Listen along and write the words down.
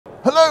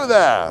Hello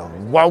there,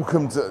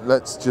 welcome to,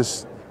 let's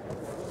just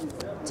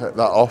take that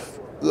off.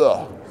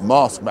 Ugh,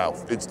 mask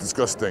mouth, it's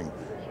disgusting.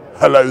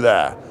 Hello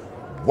there,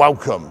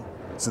 welcome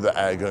to the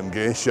Airgun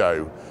Gear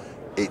Show.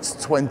 It's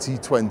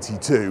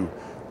 2022,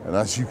 and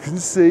as you can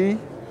see,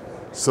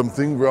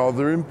 something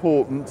rather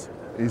important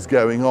is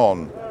going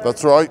on.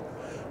 That's right,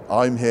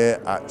 I'm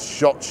here at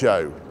SHOT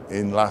Show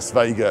in Las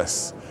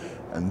Vegas,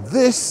 and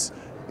this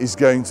is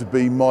going to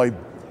be my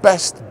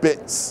best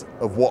bits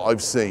of what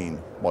I've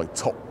seen. My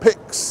top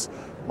picks,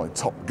 my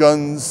top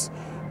guns,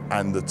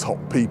 and the top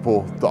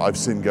people that I've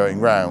seen going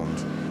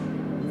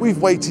round.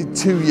 We've waited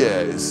 2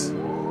 years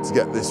to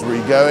get this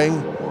re-going,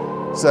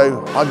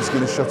 so I'm just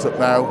going to shut up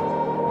now,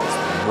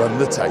 run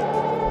the tape.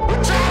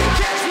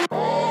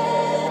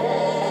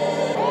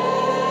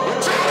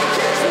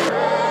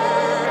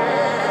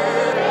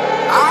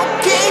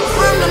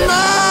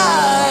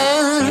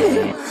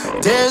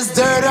 There's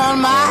dirt on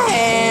my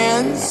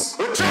hands,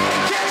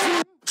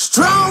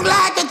 strong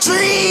like a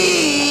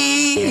tree.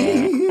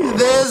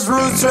 There's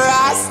roots where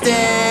I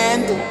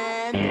stand.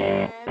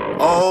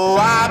 Oh,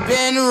 I've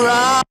been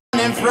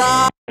running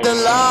from the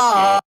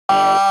law.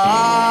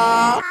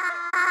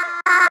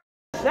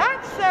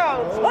 SHOT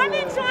Show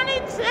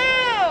 2022.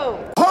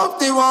 Hope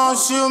they won't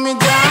shoot me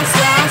down.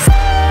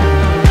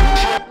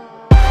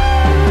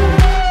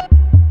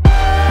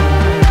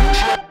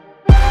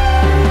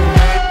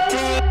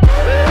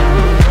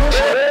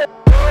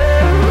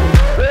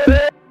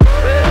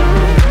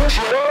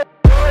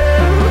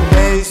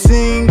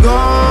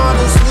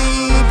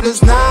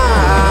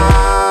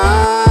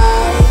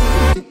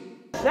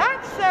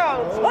 SHOT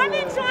Show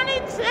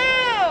 2022.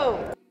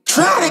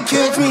 Try to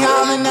catch me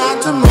howling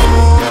at the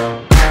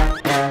moon.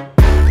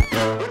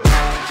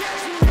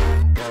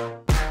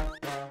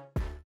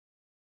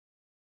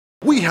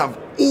 We have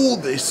all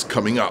this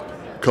coming up.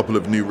 A couple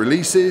of new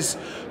releases,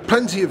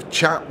 plenty of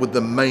chat with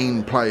the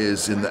main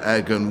players in the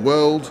airgun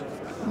world,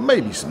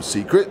 maybe some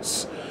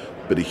secrets,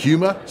 bit of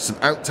humour, some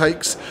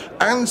outtakes,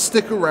 and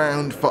stick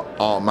around for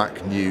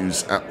RMAC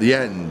news at the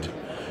end.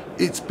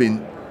 It's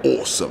been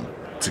awesome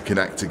to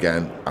connect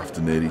again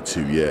after nearly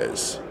 2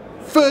 years.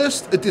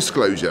 First, a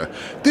disclosure.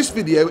 This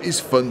video is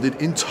funded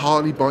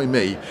entirely by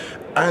me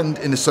and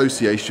in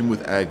association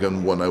with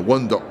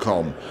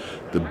Airgun101.com,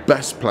 the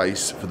best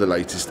place for the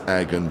latest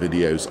airgun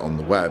videos on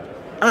the web,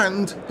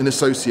 and in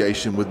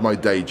association with my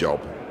day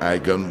job,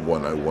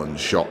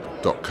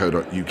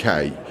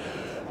 Airgun101shop.co.uk.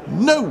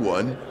 No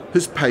one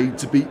has paid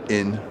to be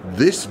in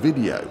this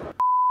video.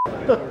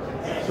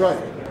 That's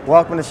right.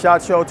 Welcome to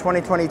SHOT Show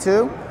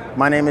 2022.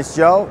 My name is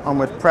Joe. I'm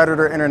with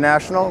Predator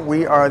International.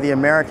 We are the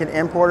American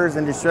importers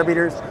and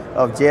distributors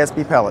of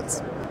JSB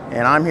pellets.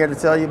 And I'm here to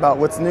tell you about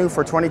what's new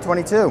for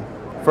 2022.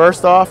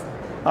 First off,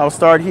 I'll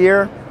start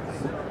here.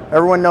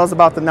 Everyone knows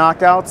about the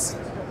knockouts.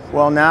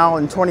 Well, now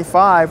in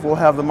 25, we'll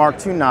have the Mark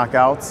II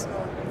knockouts.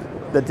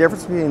 The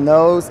difference between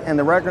those and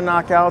the regular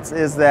knockouts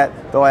is that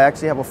they'll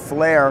actually have a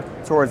flare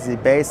towards the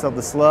base of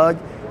the slug,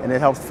 and it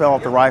helps fill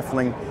out the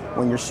rifling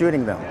when you're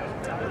shooting them.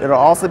 It'll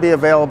also be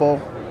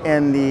available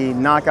in the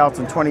knockouts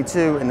in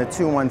 22 and the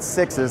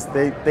 216s.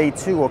 They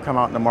too will come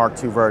out in the Mark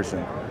II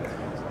version.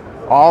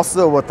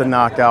 Also with the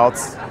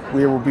knockouts,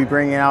 we will be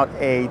bringing out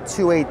a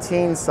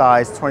 218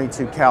 size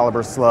 22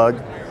 caliber slug,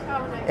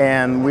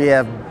 and we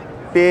have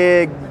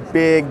big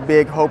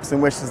hopes and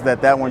wishes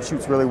that that one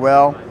shoots really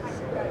well.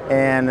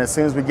 And as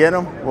soon as we get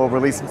them, we'll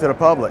release them to the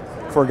public.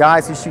 For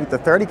guys who shoot the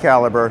 30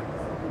 caliber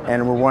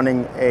and we're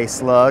wanting a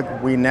slug,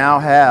 we now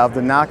have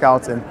the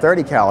knockouts in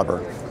 30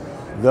 caliber.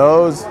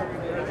 Those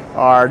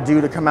are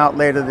due to come out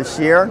later this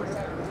year,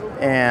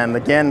 and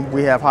again,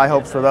 we have high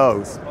hopes for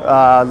those.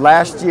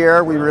 Last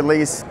year, we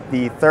released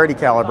the 30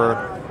 caliber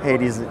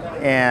Hades,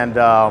 and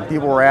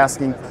people were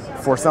asking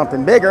for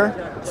something bigger,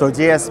 so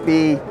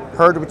JSB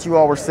heard what you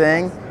all were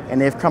saying,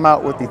 and they've come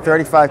out with the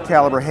 35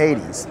 caliber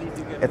Hades.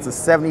 It's a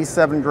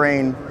 77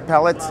 grain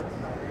pellet,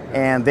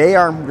 and they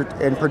are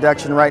in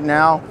production right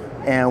now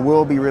and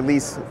will be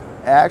released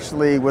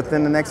actually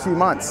within the next few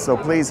months. So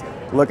please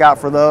look out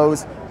for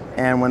those,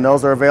 and when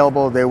those are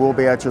available, they will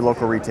be at your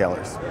local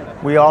retailers.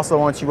 We also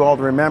want you all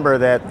to remember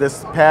that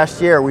this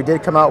past year we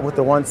did come out with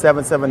the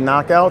 177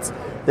 knockouts.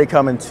 They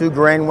come in 2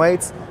 grain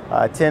weights,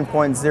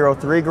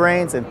 10.03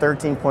 grains and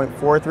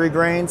 13.43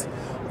 grains.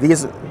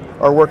 These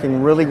are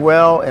working really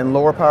well in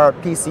lower power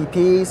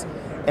PCPs,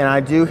 and I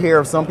do hear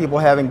of some people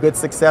having good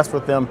success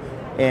with them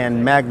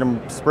in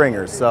Magnum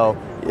Springers. So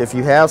if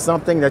you have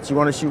something that you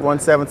want to shoot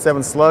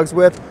 177 slugs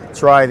with,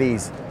 try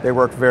these. They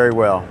work very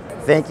well.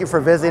 Thank you for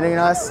visiting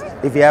us.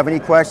 If you have any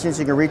questions,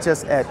 you can reach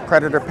us at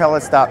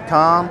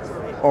predatorpellets.com,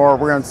 or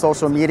we're on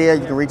social media.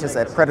 You can reach us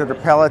at Predator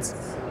Pellets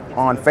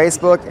on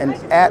Facebook and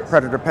at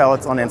Predator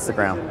Pellets on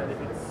Instagram.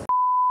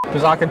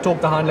 Because I can talk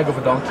the hind leg of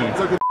a donkey.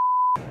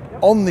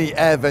 On the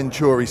Air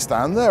Venturi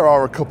stand, there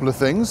are a couple of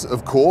things,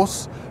 of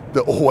course,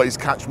 that always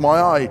catch my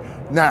eye.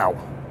 Now,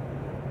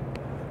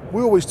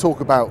 we always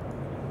talk about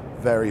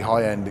very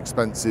high-end,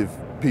 expensive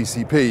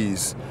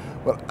PCPs,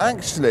 but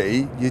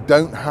actually, you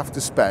don't have to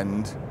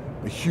spend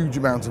a huge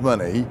amount of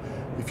money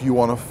if you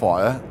want to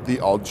fire the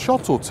odd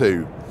shot or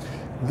two.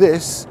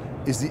 This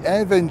is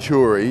the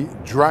Venturi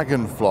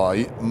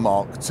Dragonfly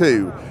Mark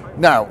II.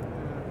 Now,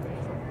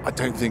 I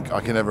don't think I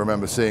can ever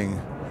remember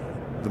seeing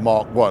the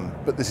Mark I,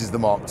 but this is the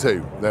Mark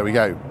II. There we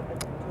go.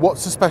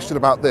 What's so special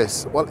about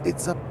this? Well,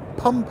 it's a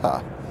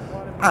pumper,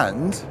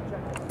 and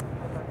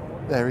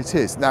there it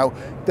is. Now,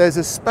 there's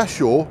a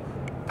special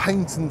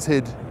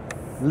patented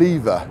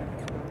lever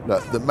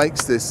that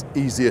makes this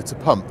easier to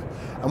pump.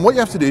 And what you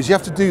have to do is you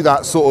have to do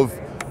that sort of,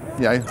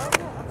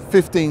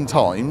 15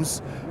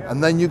 times,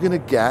 and then you're going to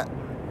get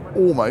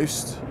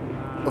almost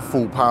a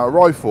full power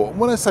rifle. And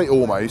when I say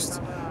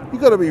almost,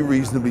 you've got to be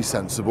reasonably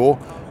sensible.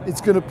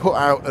 It's going to put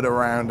out at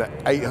around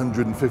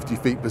 850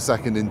 feet per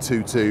second in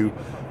 2.2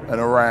 and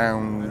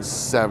around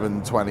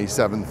 720,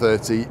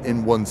 730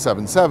 in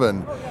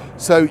 177.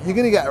 So you're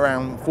going to get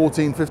around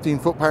 14, 15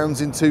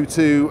 foot-pounds in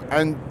 2.2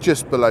 and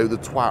just below the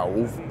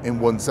 12 in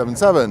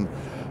 177.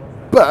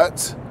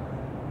 But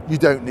you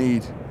don't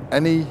need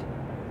any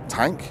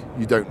tank,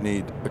 you don't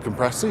need a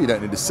compressor, you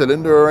don't need a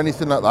cylinder or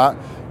anything like that.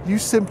 You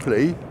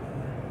simply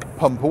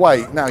pump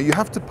away. Now, you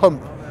have to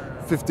pump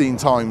 15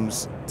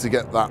 times to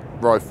get that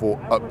rifle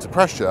up to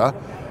pressure,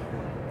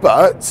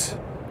 but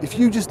if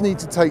you just need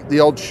to take the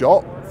odd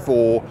shot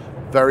for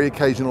very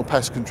occasional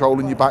pest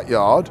control in your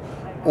backyard,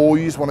 or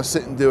you just want to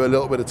sit and do a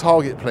little bit of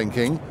target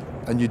plinking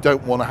and you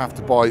don't want to have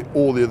to buy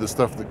all the other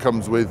stuff that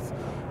comes with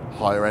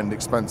higher end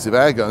expensive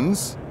air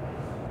guns,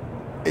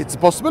 it's a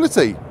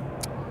possibility.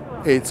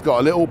 It's got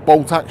a little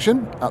bolt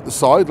action at the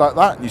side like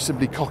that, and you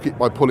simply cock it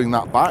by pulling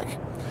that back.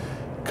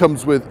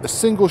 Comes with a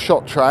single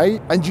shot tray,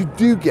 and you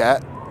do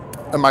get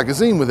a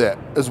magazine with it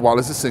as well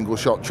as a single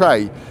shot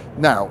tray.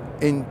 Now,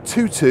 in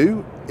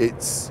 2.2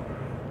 it's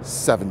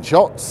 7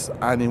 shots,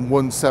 and in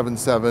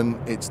 177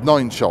 it's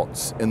 9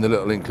 shots in the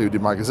little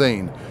included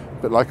magazine.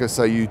 But like I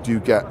say, you do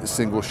get a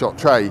single shot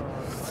tray.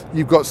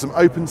 You've got some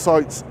open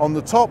sights on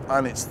the top,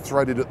 and it's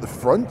threaded at the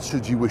front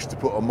should you wish to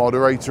put a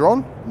moderator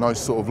on. Nice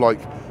sort of like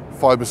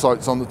fibre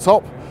sights on the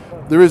top.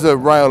 There is a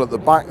rail at the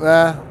back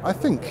there. I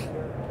think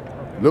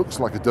looks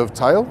like a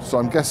dovetail, so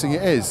I'm guessing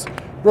it is.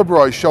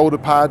 Rubberized shoulder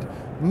pad,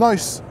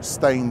 nice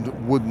stained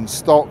wooden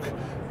stock.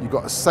 You've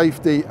got a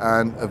safety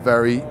and a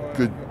very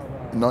good,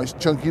 nice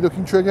chunky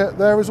looking trigger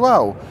there as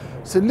well.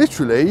 So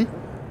literally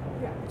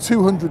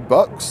 200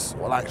 bucks,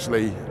 well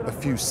actually a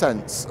few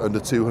cents under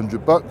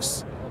 200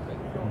 bucks,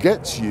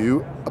 gets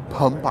you a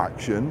pump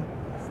action,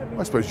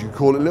 I suppose you could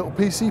call it a little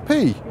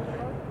PCP.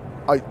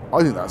 I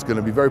think that's going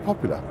to be very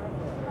popular.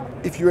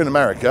 If you're in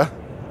America,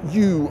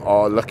 you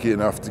are lucky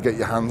enough to get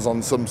your hands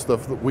on some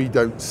stuff that we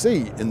don't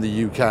see in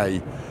the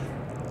UK,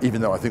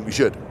 even though I think we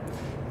should.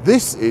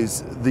 This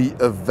is the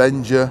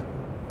Avenger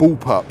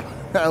Bullpup.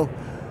 Now,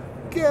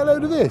 get a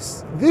load of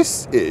this.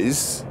 This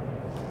is,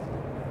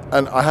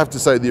 and I have to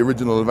say the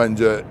original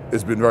Avenger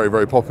has been very,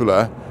 very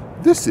popular.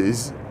 This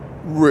is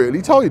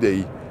really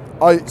tidy.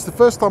 It's the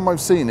first time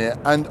I've seen it,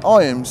 and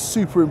I am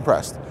super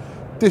impressed.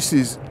 This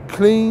is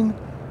clean,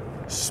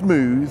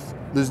 smooth,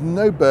 there's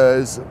no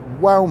burrs,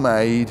 well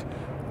made.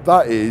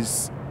 That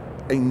is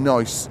a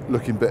nice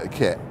looking bit of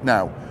kit.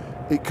 Now,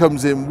 it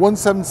comes in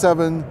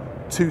 177,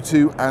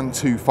 2.2 and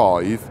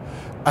 2.5,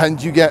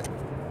 and you get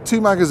 2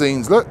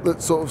 magazines, look,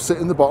 that sort of sit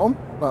in the bottom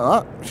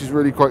like that, which is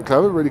really quite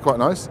clever, really quite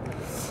nice.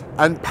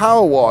 And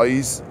power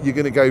wise, you're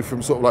going to go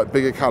from sort of like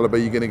bigger caliber,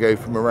 you're going to go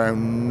from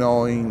around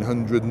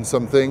 900 and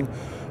something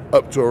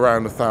up to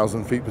around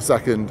 1,000 feet per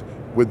second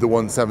with the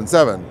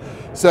 177.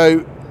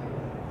 So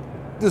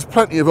there's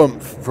plenty of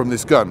oomph from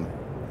this gun.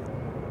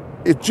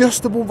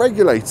 Adjustable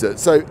regulator,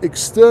 so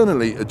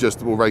externally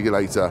adjustable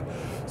regulator.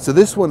 So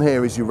this one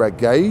here is your reg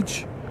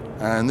gauge,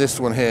 and this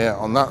one here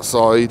on that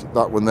side,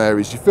 that one there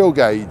is your fill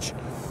gauge,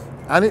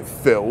 and it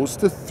fills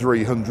to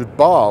 300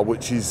 bar,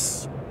 which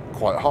is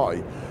quite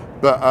high.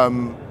 But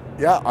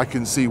yeah, I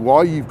can see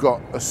why. You've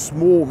got a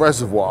small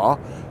reservoir,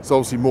 so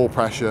obviously more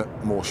pressure,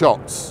 more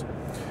shots.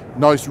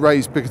 Nice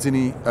raised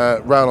Picatinny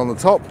rail on the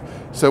top,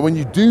 so when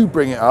you do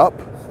bring it up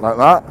like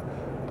that,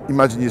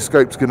 imagine your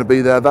scope's going to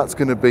be there, that's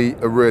going to be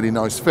a really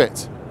nice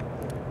fit.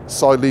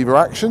 Side lever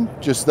action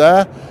just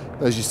there,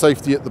 there's your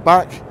safety at the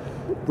back,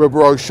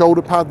 rubberized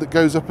shoulder pad that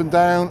goes up and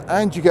down,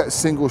 and you get a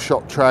single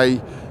shot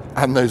tray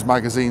and those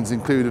magazines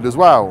included as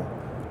well.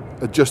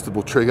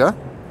 Adjustable trigger,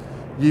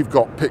 you've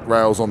got pick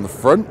rails on the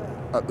front,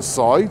 at the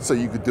side, so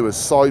you could do a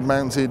side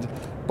mounted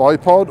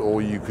bipod,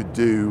 or you could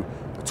do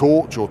a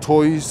torch or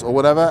toys or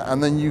whatever,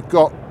 and then you've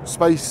got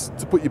space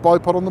to put your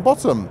bipod on the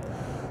bottom.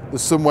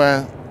 There's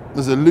somewhere,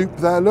 there's a loop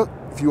there, look,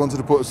 if you wanted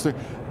to put a string.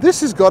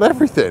 This has got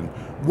everything.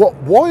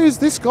 Why has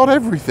this got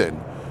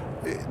everything?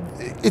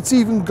 It's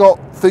even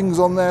got things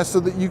on there so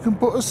that you can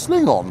put a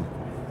sling on.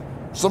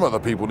 Some other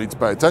people need to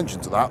pay attention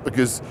to that,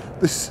 because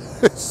this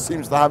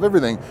seems to have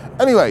everything.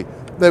 Anyway,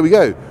 there we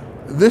go.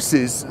 This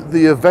is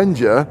the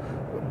Avenger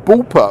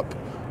Bullpup.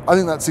 I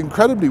think that's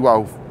incredibly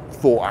well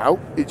thought out.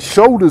 It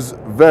shoulders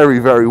very,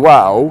 very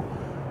well.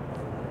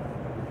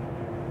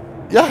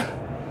 Yeah,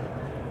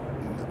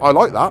 I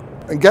like that.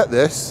 And get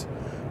this,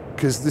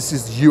 because this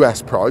is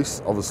US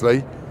price,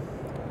 obviously,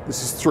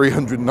 This is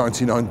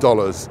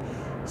 $399.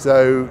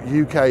 So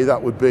UK,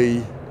 that would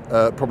be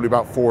probably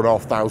about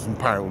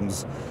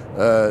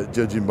 £4,500,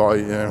 judging by,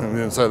 I'm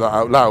going to say that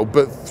out loud,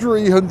 but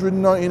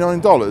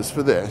 $399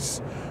 for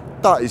this,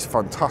 that is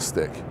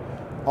fantastic.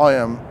 I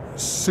am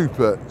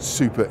super,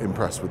 super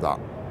impressed with that.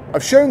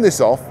 I've shown this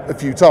off a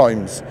few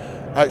times,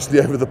 actually,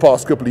 over the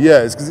past couple of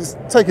years, because it's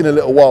taken a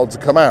little while to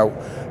come out,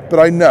 but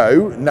I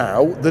know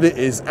now that it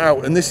is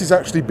out, and this has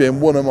actually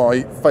been one of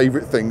my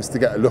favourite things to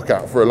get a look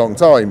at for a long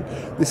time.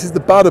 This is the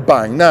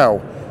Badabang.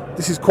 Now,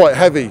 this is quite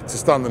heavy to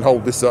stand and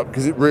hold this up,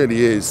 because it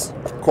really is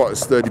quite a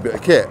sturdy bit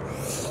of kit.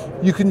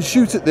 You can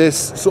shoot at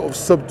this sort of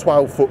sub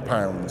 12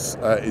 foot-pounds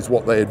is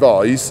what they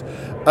advise,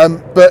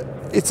 but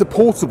it's a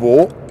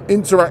portable,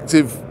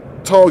 interactive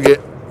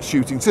target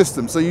shooting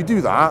system. So you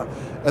do that,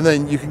 and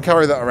then you can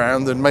carry that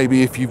around, and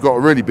maybe if you've got a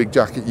really big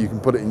jacket, you can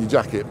put it in your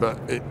jacket, but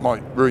it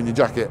might ruin your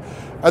jacket.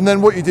 And then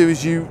what you do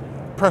is you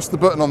press the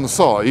button on the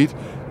side,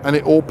 and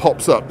it all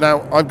pops up.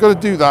 Now, I've got to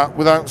do that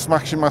without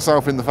smashing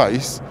myself in the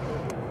face.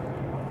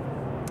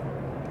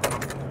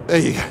 There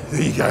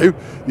you go,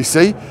 you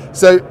see?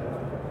 So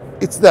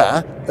it's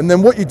there, and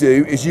then what you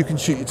do is you can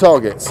shoot your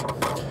targets.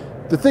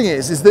 The thing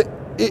is that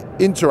it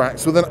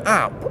interacts with an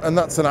app, and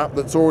that's an app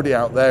that's already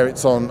out there.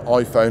 It's on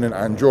iPhone and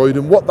Android,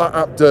 and what that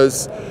app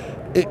does,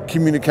 it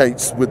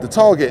communicates with the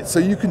target. So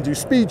you can do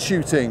speed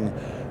shooting,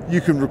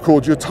 you can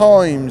record your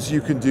times,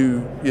 you can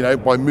do,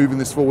 by moving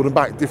this forward and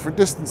back, different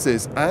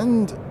distances,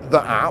 and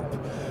the app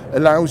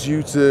allows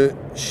you to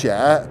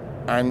share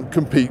and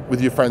compete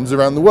with your friends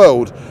around the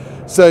world.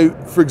 So,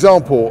 for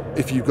example,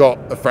 if you've got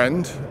a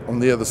friend on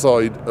the other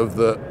side of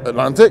the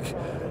Atlantic,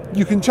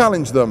 you can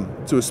challenge them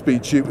to a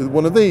speed shoot with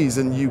one of these,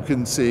 and you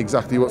can see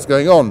exactly what's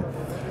going on.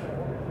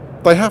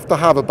 They have to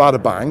have a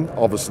Badabang,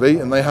 obviously,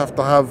 and they have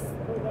to have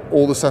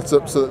all the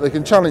setup so that they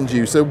can challenge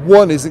you. So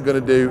one isn't going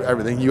to do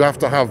everything. You have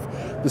to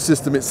have the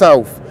system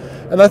itself.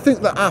 And I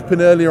think the app in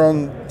earlier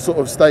on sort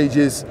of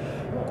stages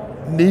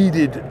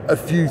needed a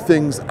few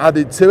things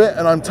added to it,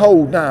 and I'm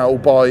told now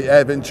by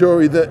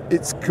Venturi that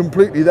it's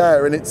completely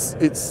there and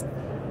it's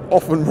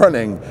off and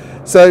running.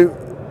 So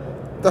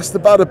that's the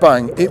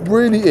Badabang. It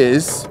really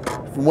is,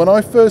 from when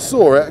I first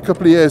saw it a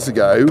couple of years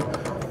ago,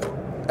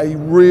 a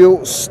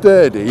real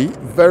sturdy,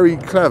 very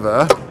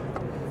clever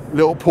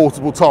little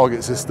portable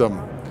target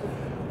system,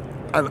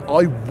 and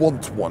I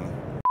want one.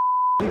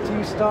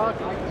 Stock,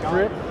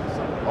 grip.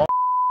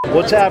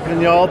 What's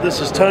happening, y'all?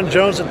 This is Ton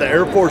Jones at the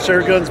Airforce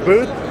Airguns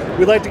booth.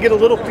 We'd like to get a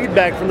little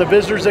feedback from the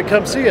visitors that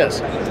come see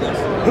us.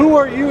 Who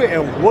are you,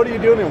 and what are you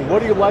doing, and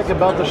what do you like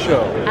about the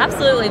show?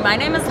 Absolutely. My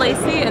name is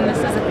Lacey, and this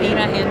is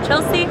Athena and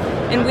Chelsea,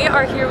 and we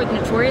are here with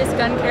Notorious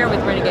Gun Care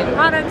with Renegade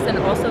products and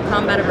also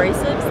Combat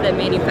Abrasives that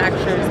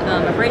manufactures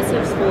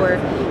abrasives for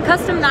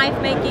custom knife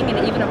making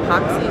and even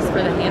epoxies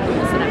for the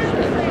handles and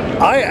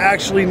everything. I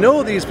actually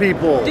know these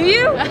people. Do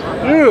you?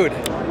 Dude.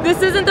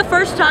 This isn't the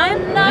first time?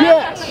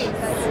 Yes.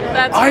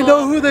 That's I cool.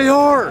 know who they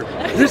are.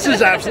 This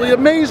is absolutely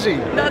amazing.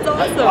 That's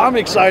awesome. I'm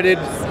excited.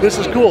 This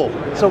is cool.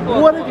 So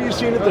what have you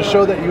seen at the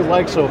show that you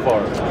like so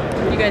far?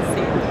 You guys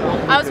see.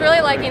 I was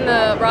really liking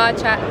the raw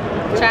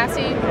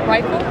chassis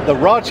rifle. The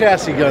raw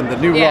chassis gun, the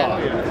new raw.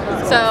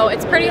 So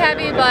it's pretty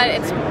heavy, but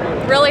it's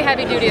really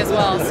heavy duty as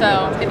well.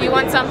 So if you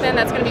want something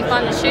that's going to be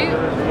fun to shoot,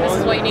 this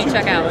is what you need to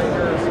check out.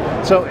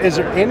 So is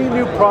there any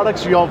new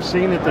products y'all have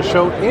seen at the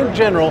show in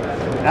general,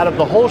 out of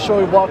the whole show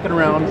you're walking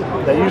around,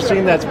 that you've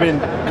seen that's been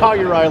caught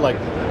your eye like,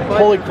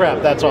 holy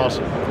crap, that's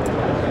awesome?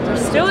 We're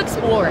still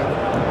exploring.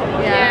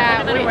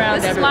 Yeah,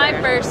 this is my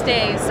first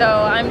day, so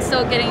I'm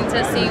still getting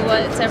to see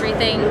what's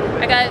everything.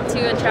 I got too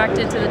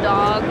attracted to the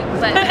dog,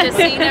 but just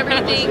seeing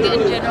everything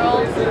in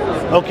general.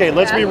 Okay,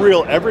 let's be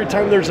real. Every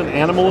time there's an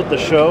animal at the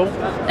show,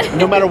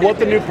 no matter what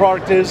the new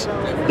product is,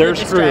 they're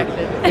screwed.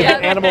 The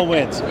animal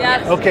wins.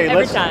 Yes, okay,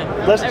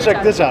 let's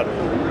check this out.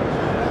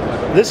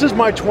 This is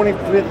my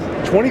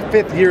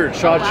 25th year at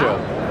SHOT Show.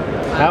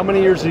 How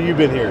many years have you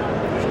been here?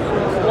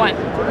 One.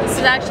 This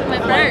is actually my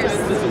first.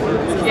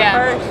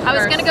 Yeah. I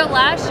was gonna go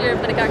last year,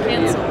 but it got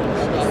canceled.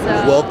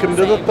 So. Welcome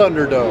to the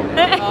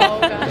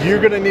Thunderdome. You're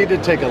gonna need to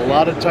take a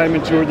lot of time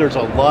and tour. There's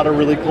a lot of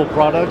really cool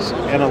products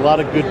and a lot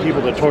of good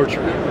people to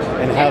torture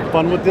and have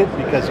fun with it,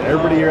 because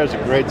everybody here has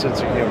a great sense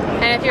of humor.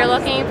 And if you're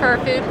looking for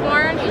food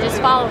porn, you just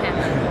follow him.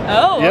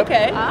 Oh, yep.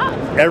 Okay.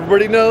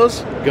 Everybody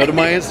knows. Go to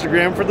my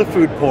Instagram for the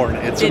food porn.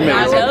 It's amazing.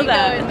 I know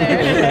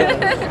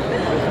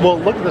that. Well,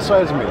 look at the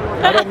size of me.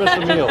 I don't miss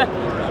a meal.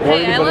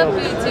 Hey, I love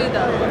food too,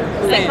 though.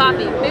 And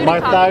coffee. Food My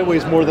and thigh coffee.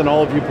 weighs more than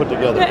all of you put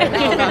together.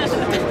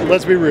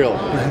 Let's be real.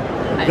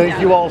 Thank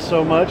you all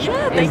so much.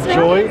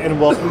 Enjoy and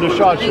welcome to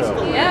SHOT Show.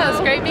 Yeah, it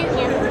was great meeting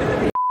you.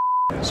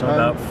 So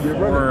about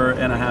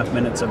 4.5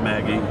 minutes of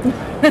Maggie,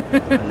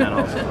 and then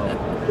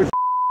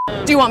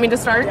I'll. Do you want me to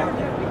start?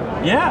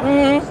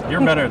 Yeah,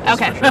 you're better at this.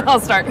 Okay, for sure. I'll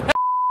start.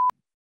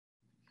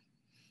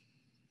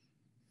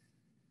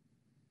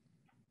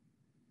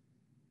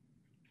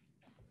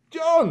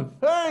 John,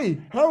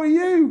 hey, how are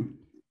you?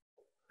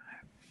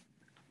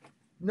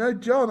 No,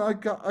 John, I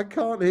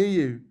can't hear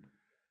you.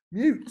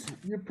 Mute.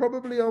 You're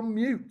probably on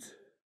mute.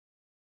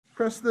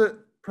 Press the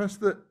press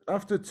the,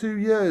 after 2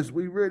 years,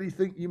 we really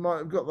think you might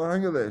have got the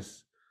hang of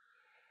this.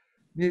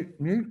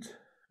 Mute,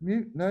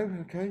 no,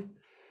 okay.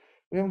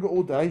 We haven't got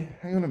all day.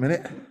 Hang on a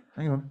minute,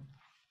 hang on.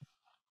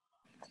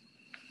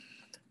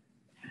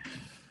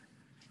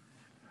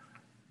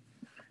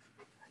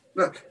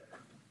 Look,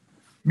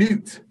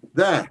 mute,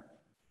 there.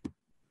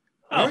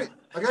 Oh. All right,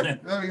 okay,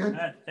 there we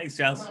go. Thanks,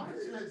 Giles.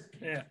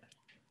 Yeah.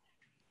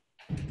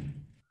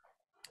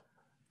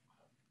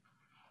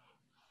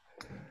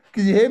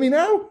 Can you hear me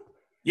now?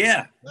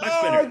 Yeah, much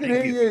better. I can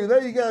hear you.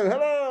 There you go.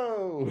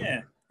 Hello.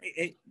 Yeah.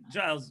 Hey,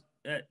 Giles,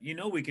 you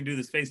know we can do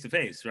this face to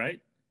face, right?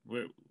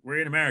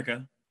 We're in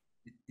America.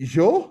 You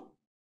sure?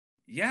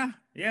 Yeah.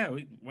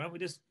 Why don't we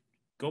just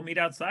go meet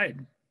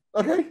outside?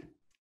 Okay.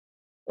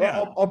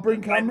 Yeah. I'll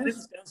bring 5 cameras.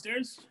 minutes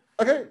downstairs.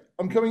 Okay,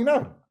 I'm coming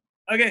now.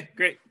 Okay,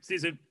 great. See you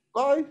soon.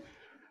 Bye.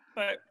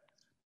 Bye.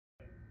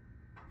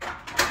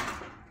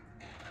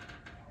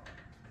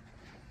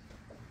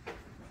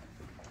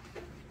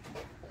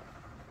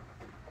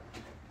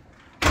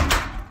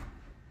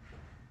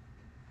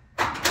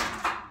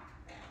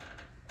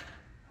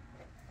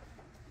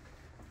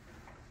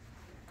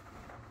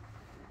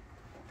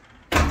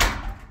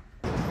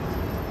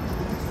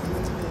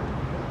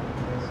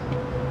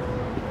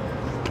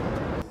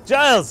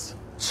 Giles!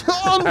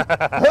 John!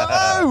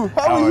 Hello!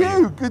 How are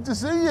you? Good to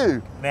see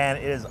you. Man,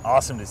 it is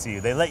awesome to see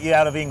you. They let you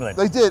out of England.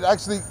 They did,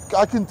 actually.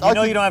 You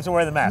don't have to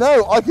wear the mask.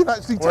 No, I can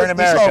actually We're in take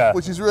this America. off,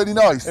 which is really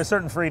nice. There's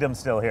certain freedom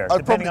still here,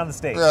 depending on the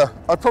state. Yeah,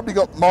 I've probably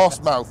got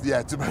mask mouth,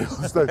 yeah, to be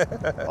honest.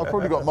 I've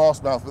probably got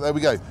mask mouth, but there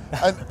we go.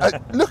 And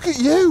look at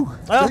you.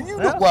 Don't you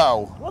look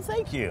well? Well,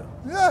 thank you.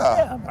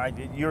 Yeah.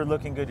 You're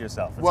looking good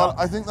yourself. Well,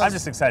 I think that's, I'm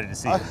just excited to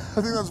see you. I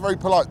think that's very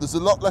polite. There's a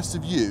lot less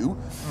of you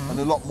and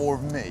a lot more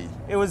of me.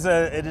 It was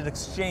an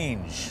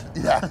exchange.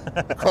 Yeah,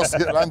 across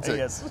the Atlantic.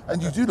 Yes.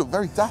 And you do look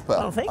very dapper,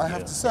 Oh, thank you. I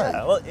have to say.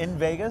 Yeah, well, in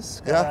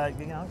Vegas, got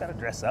to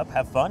dress up,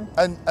 have fun.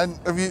 And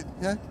have you,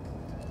 yeah?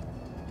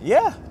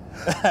 Yeah.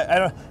 I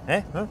don't,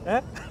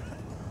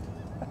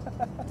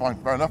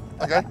 Fine, fair enough.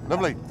 Okay,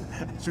 lovely.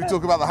 Should we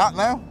talk about the hat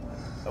now?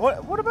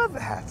 What about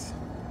the hat?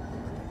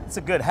 It's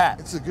a good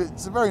hat.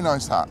 It's a very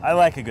nice hat. I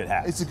like a good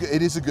hat.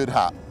 It is a good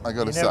hat, I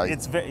gotta say.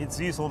 It's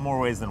useful in more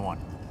ways than one.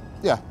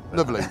 Yeah,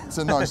 lovely. It's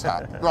a nice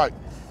hat. Right,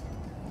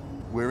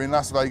 we're in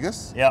Las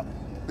Vegas. Yep.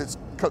 Let's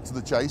cut to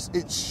the chase.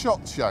 It's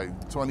SHOT Show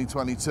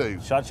 2022.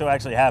 SHOT Show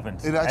actually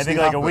happened. It actually I think happened.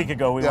 like a week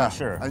ago we weren't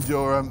sure. And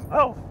you're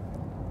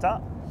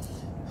top.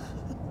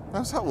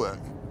 How's that work?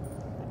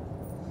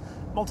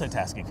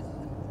 Multitasking.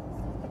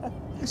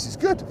 This is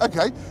good.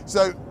 Okay,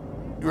 so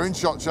you're in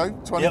SHOT Show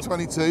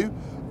 2022.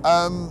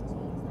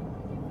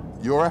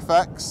 Your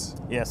FX.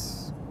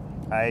 Yes,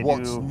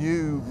 What's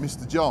new,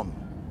 Mr. John?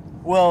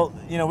 Well,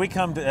 we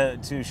come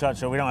to SHOT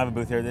Show. We don't have a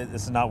booth here.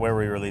 This is not where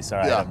we release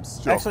our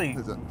items. Sure. Actually,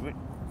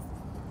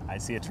 I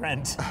see a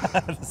trend.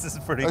 This is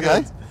pretty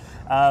Okay.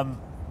 good.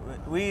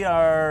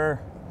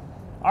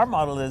 Our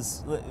model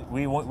is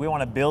we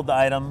want to build the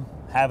item,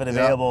 have it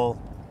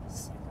available,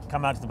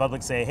 come out to the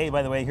public, say, hey,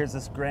 by the way, here's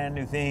this brand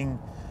new thing.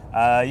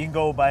 You can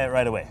go buy it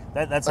right away.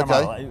 That's our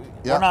model.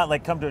 We're not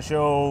like come to a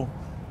show,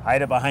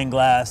 hide it behind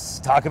glass,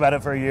 talk about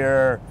it for a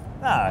year.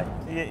 Nah,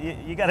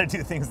 you got to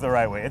do things the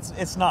right way.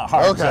 It's not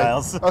hard,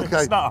 Giles. Okay.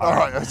 It's not hard. All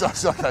right.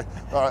 Okay.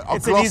 All right.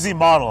 It's an easy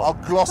model. I'll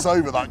gloss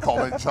over that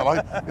comment, shall I?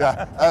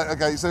 Yeah.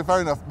 Okay. So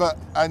fair enough.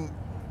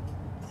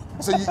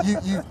 So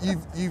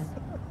you've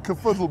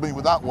kerfuddled me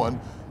with that one.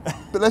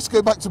 But let's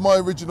go back to my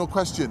original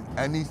question.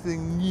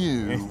 Anything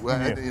new?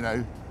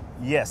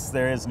 Yes,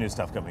 there is new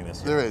stuff coming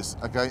this year. There is.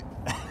 Okay.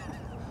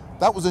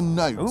 That was a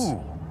note.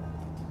 Ooh.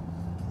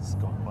 This is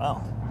going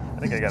well. I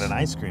think I got an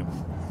ice cream.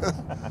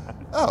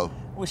 Oh.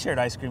 We shared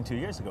ice cream 2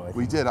 years ago, I think.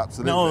 We did,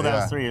 absolutely. No, that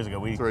was 3 years ago.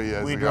 3 years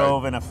ago. We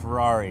drove in a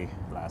Ferrari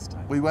last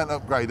time. We went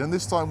upgrade, and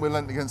this time we're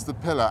lent against the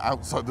pillar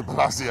outside the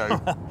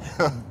Palacio.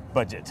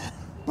 Budget.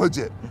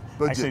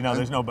 Actually, no,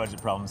 there's no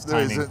budget problems.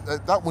 There Timing. is.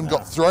 That one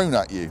got thrown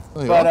at you.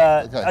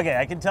 But, okay,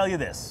 I can tell you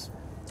this.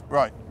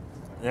 Right.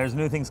 There's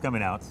new things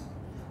coming out.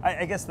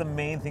 I guess the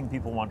main thing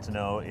people want to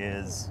know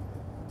is,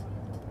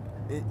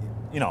 if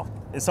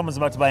someone's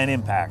about to buy an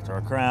Impact or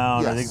a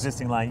Crown or the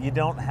existing line, you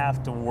don't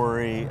have to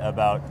worry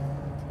about,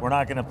 we're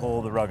not going to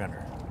pull the rug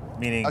under.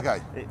 Meaning,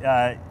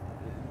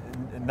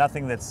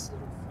 nothing that's,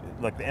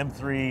 look, the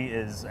M3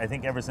 is, I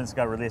think ever since it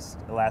got released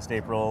last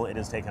April, it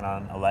has taken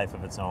on a life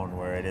of its own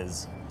where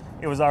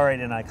it was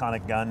already an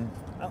iconic gun.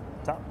 Oh,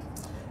 top.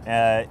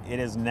 It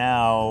is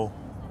now,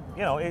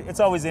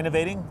 it's always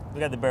innovating. We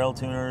got the barrel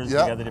tuners, we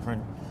got the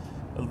different,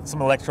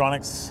 some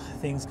electronics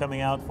things coming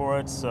out for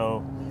it.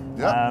 So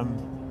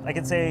I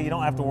can say you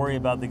don't have to worry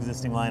about the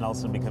existing line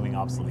also becoming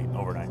obsolete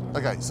overnight.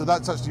 Okay, so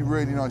that's actually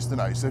really nice to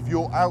know. So if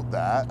you're out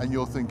there and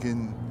you're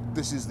thinking,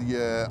 this is the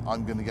year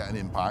I'm going to get an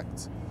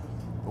Impact,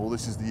 or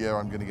this is the year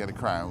I'm going to get a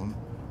Crown.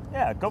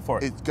 Yeah, go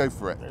for it. Go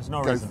for it. There's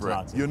no reason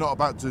not to. You're not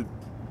about to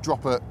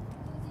drop it.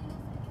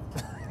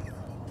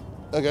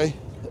 Okay.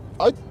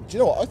 Do you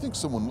know what? I think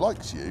someone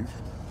likes you.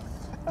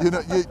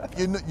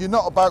 You're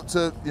not about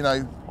to,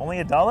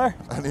 Only $1?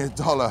 Only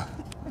 $1.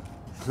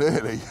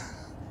 Clearly.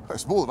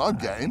 That's more than I'm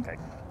getting.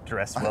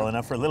 dressed well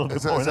enough for a little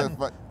bit more than.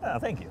 Oh,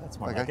 thank you. That's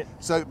more like it.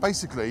 So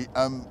basically,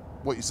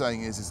 what you're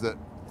saying is that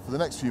for the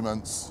next few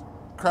months,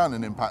 Crown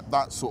and Impact,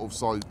 that sort of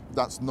size,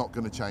 that's not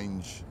going to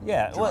change.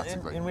 Yeah, well,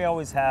 and we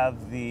always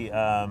have the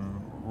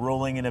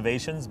rolling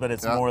innovations, but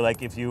it's more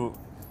like if you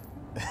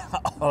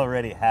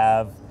already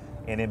have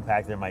an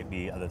Impact, there might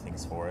be other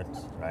things for it,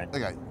 right?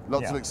 Okay,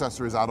 lots of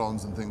accessories,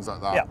 add-ons, and things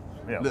like that.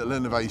 Yeah. Little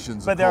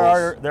innovations. But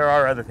there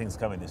are other things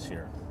coming this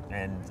year,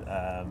 and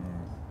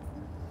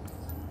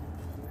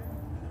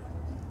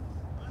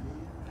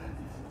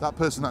that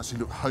person actually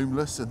looked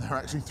homeless, and they're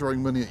actually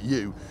throwing money at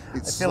you. I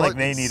feel like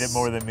they need it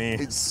more than me.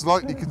 It's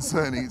slightly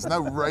concerning. It's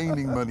no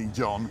raining money,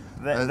 John.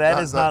 That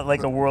is not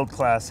like a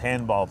world-class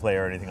handball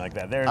player or anything like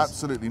that.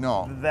 Absolutely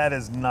not. That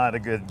is not a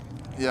good.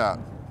 Yeah.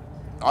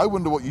 I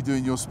wonder what you do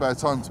in your spare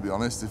time, to be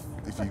honest,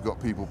 if you've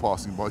got people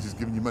passing by just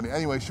giving you money.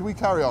 Anyway, should we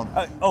carry on?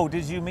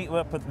 Did you meet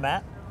up with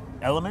Matt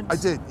Element? I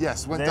did,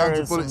 yes. Went down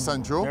to Bullet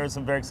Central. There are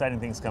some very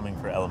exciting things coming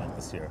for Element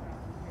this year.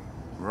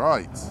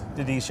 Right.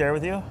 Did he share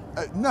with you?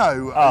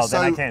 No. Oh,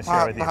 then I can't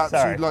share with you. Perhaps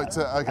Sorry. you'd like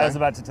to. Okay. I was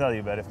about to tell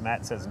you, but if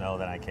Matt says no,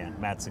 then I can't.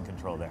 Matt's in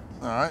control there.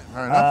 All right,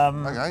 fair enough.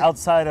 Okay.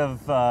 Outside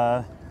of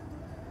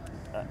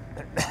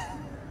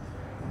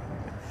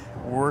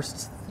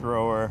worst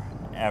thrower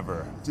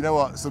ever. Do you know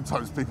what?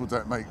 Sometimes people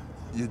don't make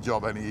your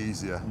job any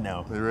easier.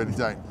 No. They really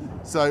don't.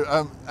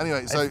 So,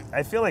 anyway, so.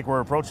 I feel like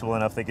we're approachable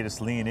enough they could just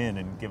lean in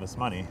and give us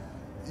money.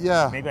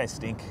 Yeah. Maybe I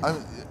stink.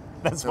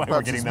 That's why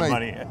we're getting the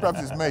money.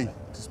 Perhaps it's me,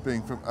 just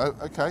being from. Oh,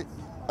 okay.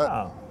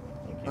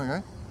 Thank you.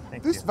 Okay.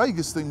 This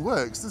Vegas thing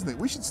works, doesn't it?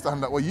 We should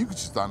stand that way. You could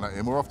stand out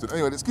here more often.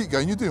 Anyway, let's keep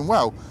going. You're doing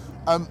well.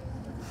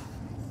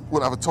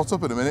 We'll have a tot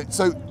up in a minute.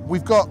 So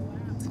we've got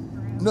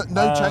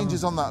no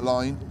changes on that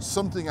line.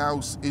 Something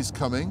else is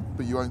coming,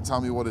 but you won't tell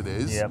me what it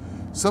is. Yep.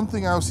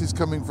 Something else is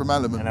coming from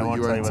Element, but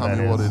you won't tell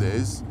me what it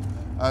is.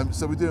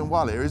 So we're doing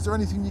well here. Is there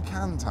anything you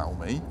can tell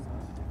me?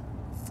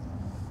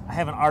 I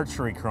have an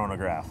archery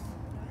chronograph.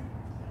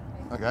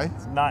 Okay.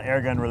 It's not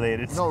airgun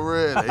related. Not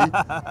really.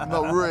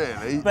 Not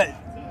really. But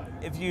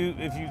if you're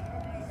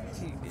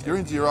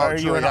into your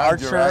archery your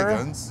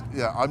airguns.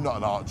 Yeah, I'm not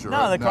an archer.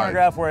 No, the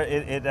chronograph where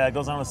it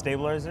goes on a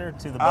stabilizer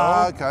to the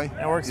bow. Okay. And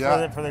it works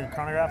for the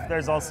chronograph.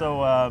 There's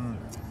also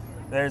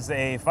there's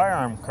a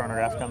firearm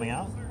chronograph coming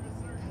out.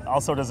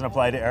 Also doesn't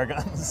apply to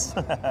airguns.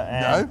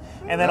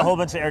 And then a whole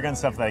bunch of airgun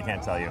stuff that I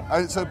can't tell you.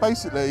 So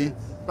basically,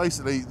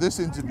 this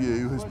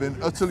interview has been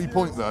utterly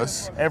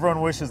pointless.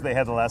 Everyone wishes they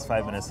had the last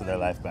 5 minutes of their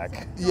life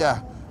back.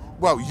 Yeah.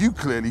 Well, you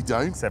clearly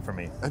don't. Except for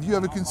me. Have you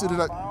ever considered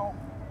that?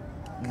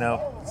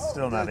 No,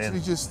 still not in. You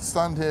just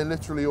stand here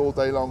literally all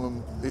day long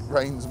and it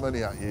rains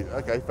money at you.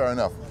 Okay, fair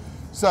enough.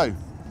 So,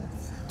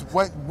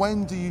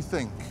 when do you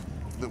think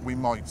that we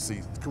might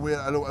see?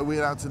 Are we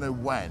allowed to know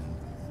when?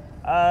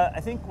 I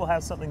think we'll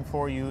have something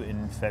for you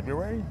in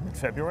February,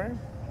 mid-February.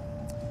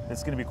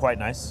 It's going to be quite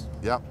nice.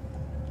 Yep.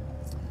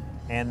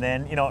 And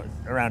then,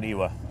 around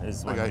IWA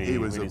is when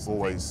IWA's we do some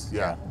always, things.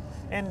 Yeah.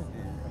 And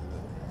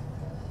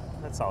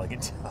that's all I can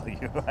tell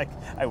you.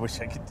 I wish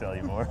I could tell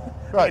you more.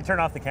 Right. We can turn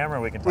off the camera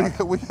and we can talk.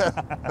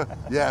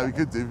 Yeah, we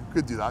could do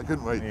that,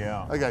 couldn't we?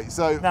 Yeah. Okay,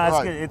 so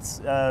no, it's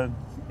good.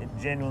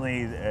 It's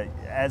genuinely,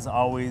 as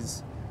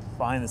always,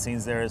 behind the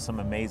scenes there is some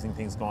amazing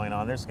things going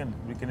on. There's going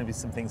to be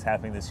some things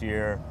happening this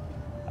year,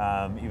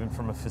 even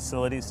from a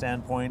facility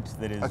standpoint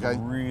that is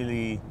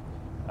really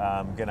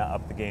going to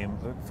up the game.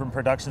 From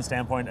production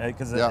standpoint,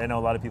 because I know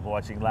a lot of people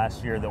watching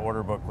last year, the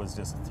order book was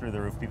just through the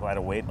roof. People had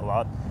to wait a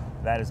lot.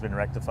 That has been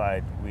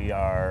rectified. We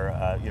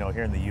are,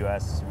 here in the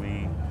U.S.,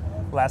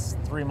 last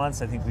 3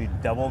 months, I think we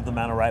doubled the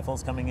amount of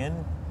rifles coming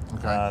in.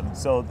 Okay.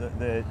 So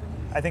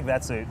I think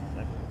that's a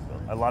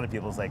lot of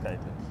people's like,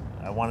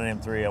 I want an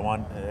M3, I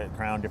want a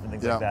Crown, different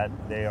things like that.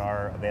 They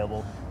are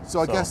available. So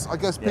I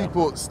guess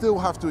people still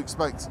have to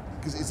expect,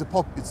 because it's a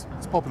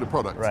popular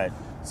product. Right.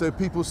 So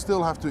people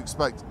still have to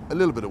expect a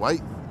little bit of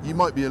wait. You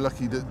might be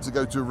lucky to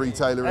go to a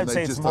retailer and they just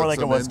I'd say it's more like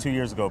it was 2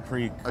 years ago,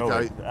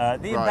 pre-COVID. Okay.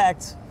 The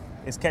impact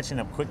is catching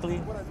up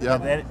quickly. Yeah.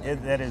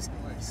 That is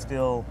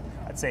still,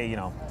 I'd say,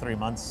 3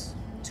 months,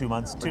 2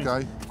 months.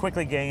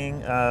 Quickly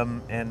gaining.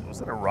 And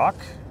was it a rock?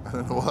 I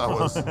don't know what that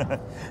was.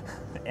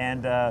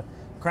 And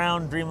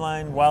Crown,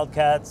 Dreamline,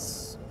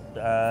 Wildcats,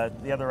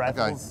 the other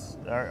rifles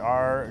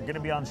are going to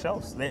be on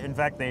shelves. In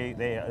fact,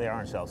 they are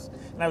on shelves.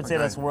 And I would say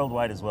that's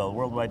worldwide as well.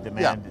 Worldwide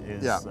demand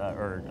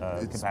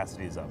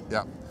capacity is up.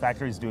 Yeah.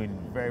 Factory's doing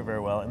very, very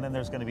well. And then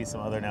there's going to be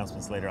some other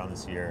announcements later on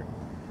this year.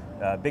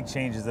 Big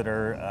changes that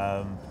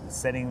are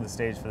setting the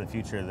stage for the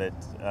future that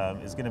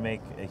is going to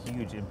make a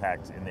huge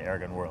impact in the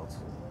airgun world.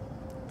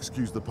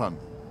 Excuse the pun.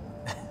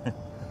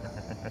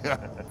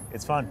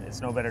 It's fun.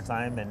 It's no better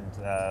time, and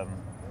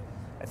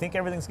I think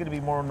everything's going to be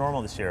more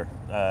normal this year.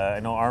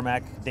 I know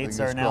RMAC dates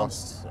are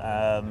announced.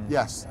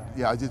 Yes,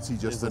 I did see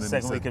Justin. The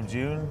second week of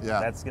June. Yeah.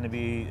 That's going to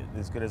be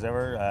as good as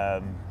ever.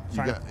 Are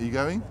you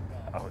going?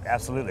 Oh,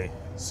 absolutely.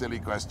 Silly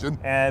question.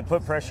 And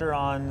put pressure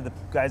on the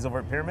guys over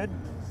at Pyramid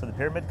for the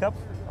Pyramid Cup.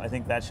 I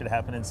think that should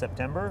happen in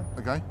September.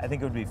 Okay. I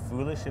think it would be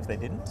foolish if they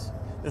didn't.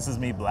 This is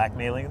me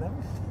blackmailing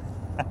them.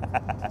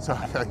 So,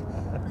 okay,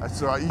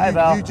 that's all right. Hi,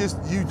 Val. You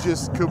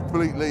just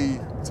completely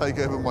take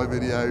over my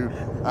video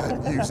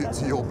and use it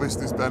to your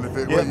business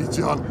benefit, won't you,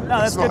 John? No,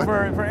 that's It's good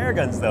for air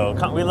guns, though.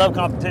 We love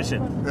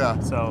competition. Yeah.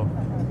 So,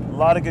 a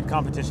lot of good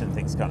competition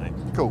things coming.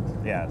 Cool.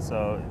 Yeah.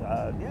 So,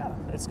 yeah,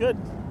 it's good.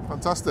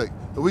 Fantastic.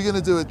 Are we going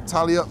to do a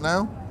tally up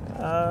now?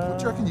 What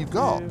do you reckon you've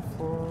got? 3,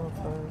 4,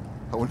 5.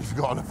 I wonder if you've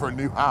got enough for a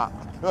new hat.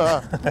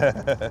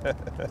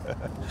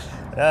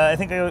 I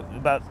think I got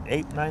about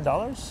 $8,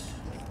 $9.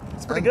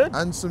 It's pretty good.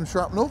 And some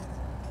shrapnel.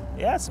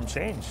 Yeah, some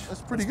change.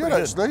 That's pretty good,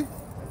 actually.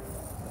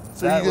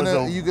 So That you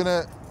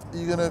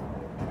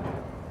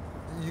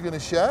gonna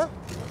share?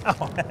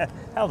 Oh,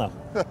 hell no.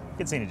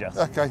 Good seeing you, Jess.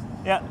 Okay.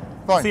 Yeah.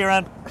 Fine. See you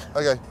around.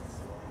 Okay.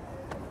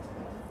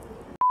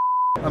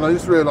 And I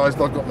just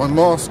realised I've got my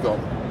mask on.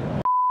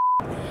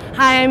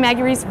 Hi, I'm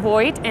Maggie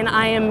Voigt, and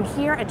I am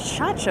here at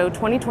SHOT Show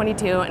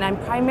 2022, and I'm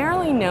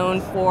primarily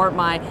known for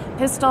my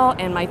pistol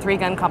and my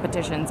 3-gun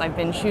competitions. I've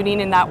been shooting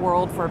in that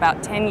world for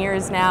about 10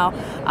 years now,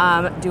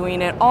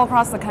 doing it all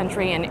across the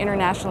country and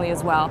internationally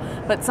as well.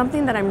 But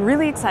something that I'm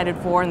really excited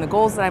for, and the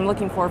goals that I'm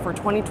looking for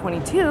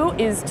 2022,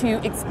 is to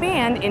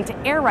expand into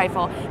air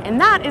rifle, and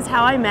that is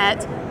how I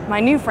met my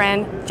new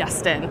friend,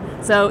 Justin.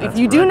 So if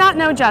you do not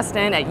know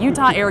Justin at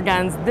Accu-Tac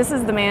Airguns, this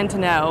is the man to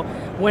know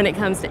when it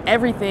comes to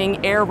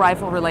everything air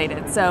rifle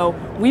related. So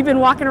we've been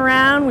walking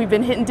around, we've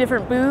been hitting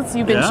different booths,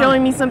 you've been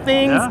showing me some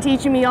things,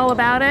 teaching me all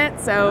about it,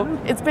 so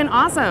it's been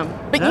awesome.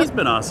 But That's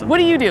been awesome. What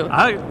do you do?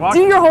 Do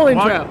your whole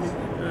intro.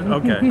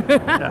 Okay.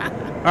 Yeah.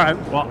 All right,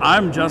 well,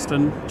 I'm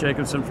Justin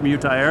Jacobson from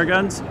Accu-Tac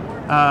Airguns,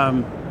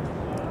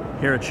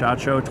 here at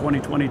SHOT Show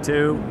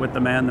 2022 with the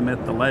man, the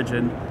myth, the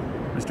legend,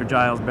 Mr.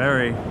 Giles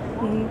Berry,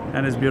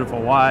 and his beautiful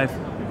wife.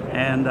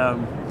 And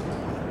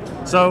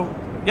so,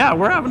 yeah,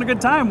 we're having a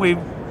good time.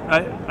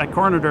 I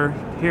cornered her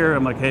here.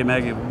 I'm like, hey,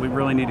 Maggie, we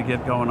really need to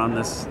get going on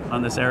this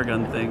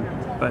airgun thing.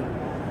 But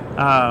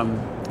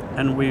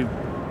and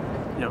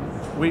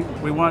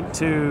we want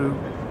to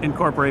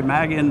incorporate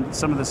Maggie in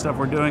some of the stuff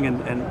we're doing,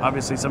 and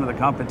obviously some of the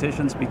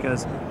competitions,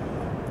 because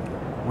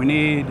we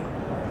need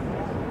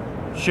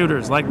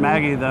shooters like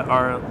Maggie that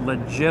are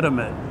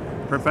legitimate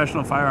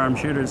professional firearm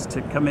shooters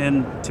to come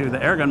in to the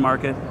airgun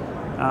market,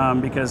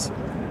 because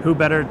who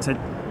better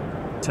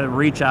to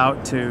reach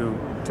out to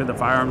the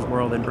firearms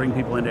world and bring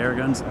people into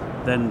airguns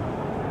than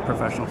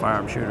professional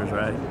firearm shooters,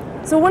 right?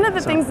 So one of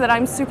the things that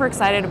I'm super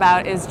excited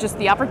about is just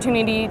the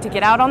opportunity to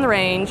get out on the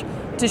range,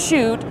 to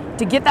shoot,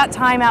 to get that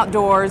time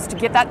outdoors, to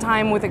get that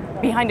time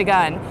behind a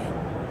gun.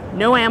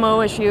 No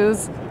ammo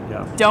issues,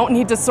 don't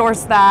need to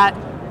source that,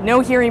 no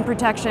hearing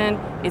protection,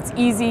 it's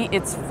easy,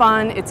 it's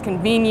fun, it's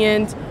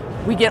convenient.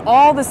 We get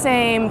all the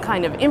same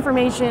kind of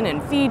information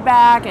and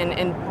feedback,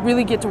 and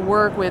really get to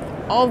work with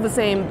all the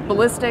same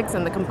ballistics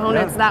and the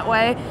components that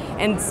way,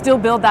 and still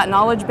build that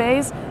knowledge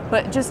base,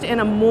 but just in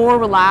a more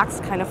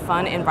relaxed, kind of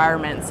fun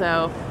environment.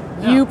 So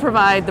you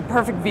provide the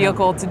perfect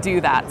vehicle to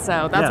do that.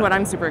 So that's what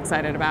I'm super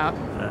excited about.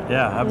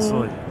 Yeah,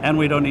 absolutely. And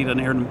we don't need an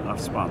earmuff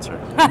sponsor.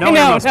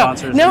 No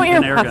sponsors no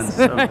in airguns.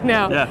 So,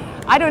 no.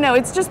 I don't know.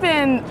 It's just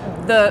been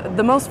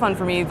the most fun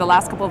for me the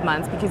last couple of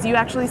months, because you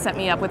actually set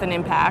me up with an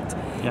impact,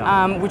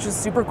 which is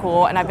super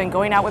cool. And I've been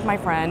going out with my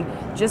friend,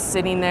 just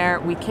sitting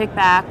there. We kick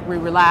back, we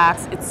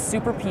relax. It's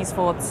super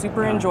peaceful. It's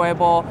super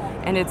enjoyable.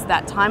 And it's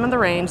that time on the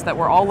range that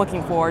we're all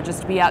looking for,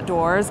 just to be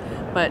outdoors,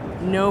 but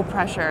no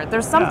pressure.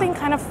 There's something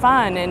kind of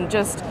fun and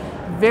just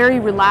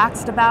very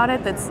relaxed about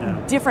it that's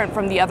different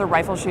from the other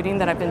rifle shooting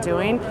that I've been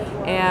doing,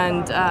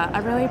 and I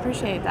really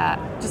appreciate that.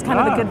 Just kind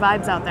of the good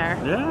vibes out there.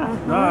 Yeah,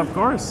 no, of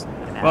course.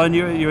 Well, and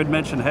you had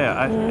mentioned, hey,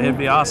 it'd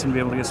be awesome to be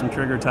able to get some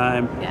trigger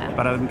time,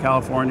 but I live in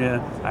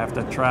California, I have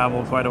to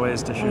travel quite a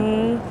ways to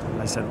shoot.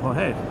 I said, well,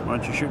 hey, why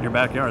don't you shoot in your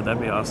backyard?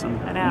 That'd be awesome.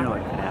 I know. And you're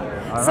like,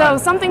 all so right,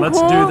 something let's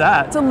cool do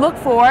that. to look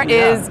for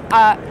is,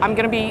 I'm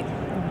going to be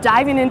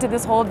diving into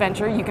this whole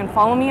adventure. You can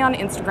follow me on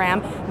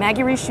Instagram,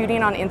 Maggie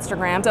Shooting on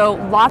Instagram. So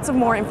lots of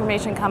more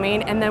information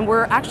coming, and then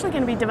we're actually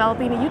going to be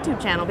developing a YouTube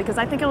channel, because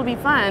I think it'll be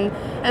fun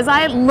as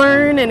I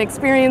learn and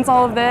experience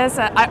all of this.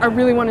 I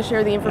really want to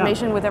share the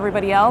information with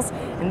everybody else,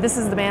 and this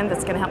is the man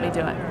that's going to help me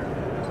do it.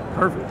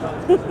 Perfect.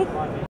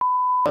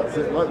 That's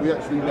it, like we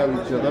actually know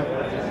each other.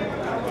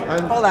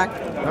 And hold on.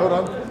 Hold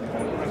on.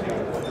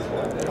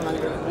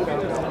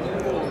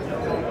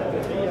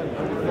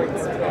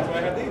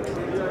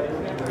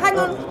 Hang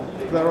on.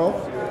 They're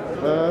off.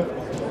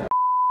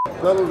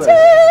 That'll do.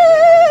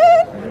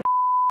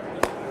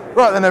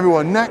 Right then,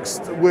 everyone.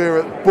 Next, we're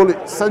at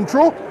Bullet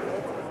Central.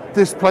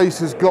 This place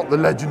has got the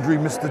legendary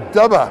Mr.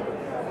 Dubber,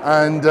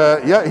 and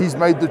he's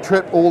made the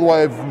trip all the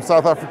way over from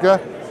South Africa,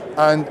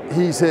 and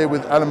he's here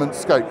with Element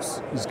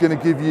Scopes. He's going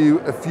to give you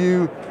a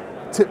few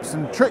tips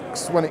and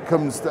tricks when it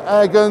comes to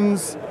air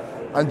guns,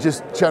 and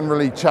just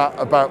generally chat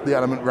about the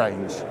Element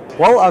range.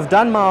 Well, I've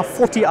done my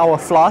 40-hour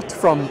flight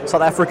from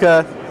South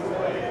Africa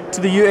to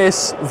the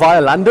US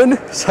via London,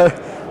 so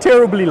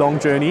terribly long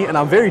journey, and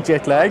I'm very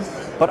jet lagged,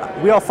 but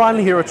we are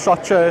finally here at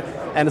SHOT Show,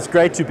 and it's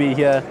great to be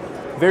here.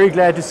 Very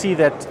glad to see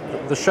that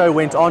the show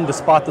went on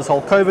despite this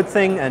whole COVID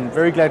thing, and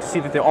very glad to see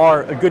that there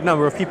are a good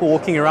number of people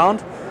walking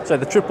around. So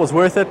the trip was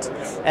worth it.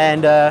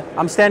 And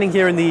I'm standing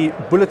here in the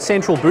Bullet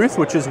Central booth,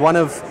 which is one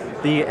of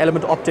the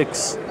Element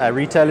Optics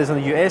retailers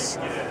in the US.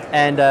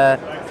 And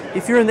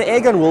if you're in the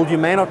airgun world, you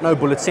may not know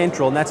Bullet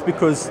Central, and that's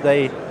because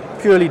they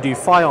purely do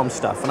firearm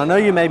stuff. And I know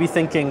you may be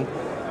thinking,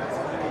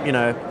 you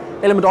know,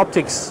 Element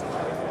Optics,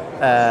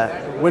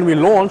 when we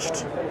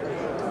launched,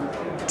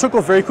 took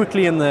off very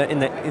quickly in the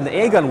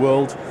airgun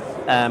world.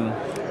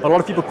 A lot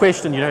of people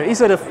question, you know,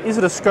 is it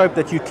a scope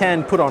that you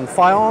can put on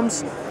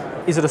firearms?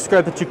 Is it a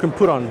scope that you can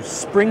put on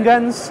spring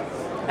guns?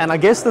 And I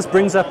guess this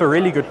brings up a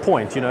really good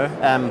point, you know.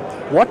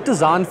 What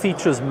design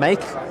features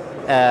make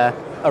a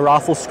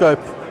rifle scope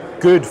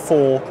good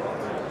for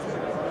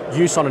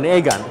use on an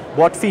airgun?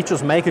 What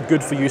features make it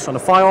good for use on a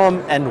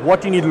firearm? And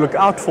what do you need to look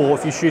out for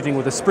if you're shooting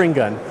with a spring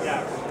gun?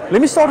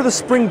 Let me start with the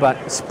spring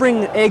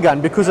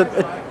airgun, because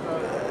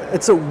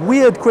it's a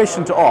weird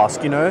question to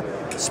ask, you know.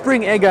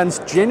 Spring airguns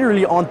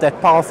generally aren't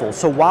that powerful,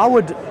 so why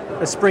would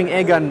a spring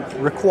airgun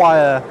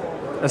require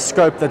a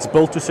scope that's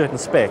built to certain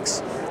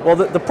specs? Well,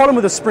 the problem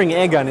with a spring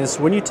airgun is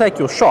when you take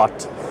your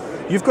shot,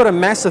 you've got a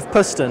massive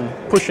piston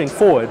pushing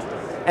forward,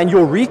 and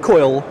your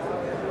recoil,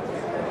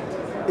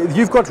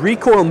 you've got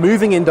recoil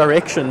moving in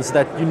directions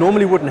that you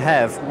normally wouldn't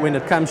have when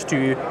it comes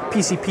to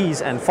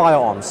PCPs and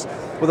firearms.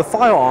 With a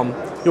firearm,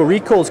 your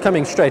recoil is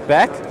coming straight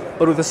back,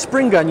 but with a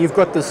spring gun, you've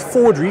got this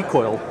forward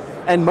recoil,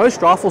 and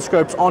most rifle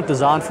scopes aren't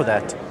designed for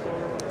that.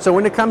 So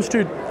when it comes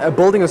to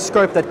building a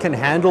scope that can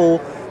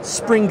handle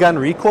spring gun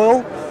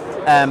recoil,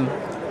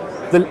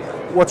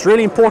 what's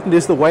really important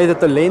is the way that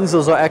the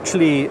lenses are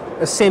actually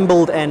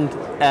assembled and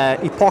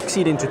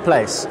epoxied into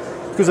place.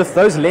 Because if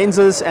those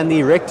lenses and the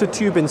erector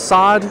tube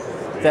inside,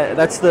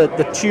 that's the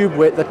tube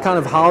that kind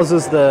of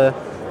houses the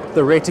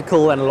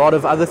reticle and a lot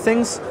of other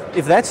things,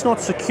 if that's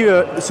not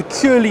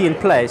securely in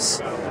place,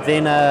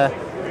 then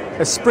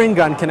a spring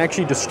gun can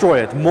actually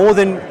destroy it, more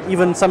than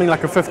even something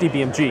like a 50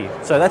 BMG.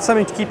 So that's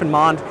something to keep in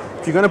mind.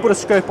 If you're going to put a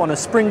scope on a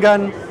spring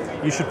gun,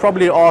 you should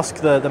probably ask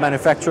the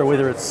manufacturer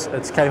whether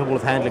it's capable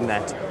of handling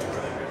that.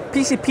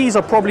 PCPs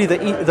are probably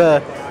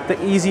the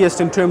easiest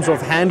in terms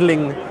of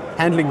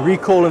handling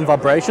recoil and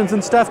vibrations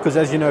and stuff, because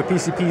as you know,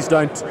 PCPs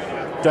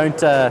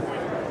don't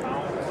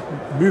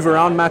move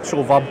around much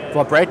or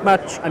vibrate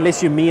much,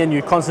 unless you're me and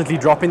you're constantly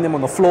dropping them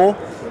on the floor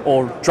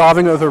or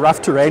driving over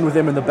rough terrain with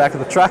them in the back of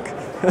the truck.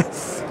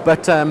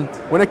 But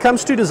when it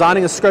comes to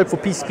designing a scope for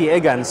PCP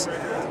airguns,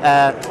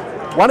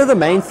 one of the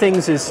main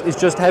things is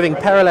just having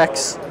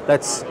parallax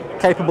that's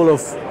capable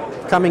of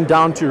coming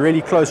down to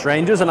really close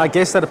ranges, and I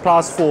guess that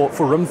applies for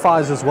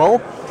rimfires as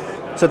well.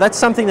 So that's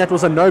something that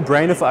was a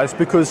no-brainer for us,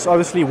 because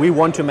obviously we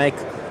want to make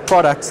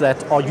products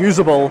that are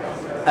usable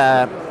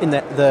in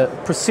the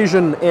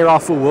precision air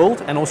rifle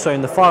world and also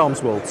in the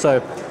firearms world.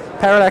 So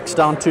parallax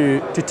down to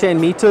 10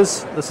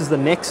 meters. This is the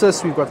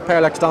Nexus. We've got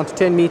parallax down to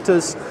 10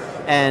 meters,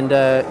 and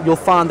you'll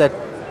find that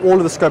all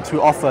of the scopes we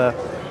offer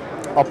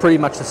are pretty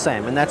much the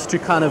same, and that's to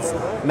kind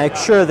of make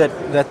sure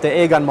that the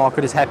airgun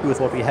market is happy with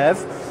what we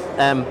have.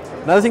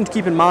 Another thing to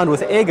keep in mind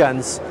with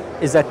airguns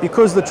is that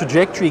because the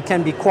trajectory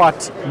can be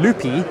quite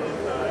loopy,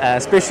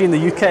 especially in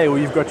the UK where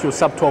you've got your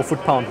sub 12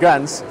 foot-pound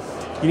guns,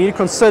 you need to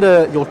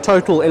consider your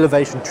total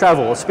elevation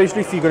travel,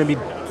 especially if you're going to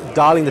be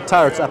dialing the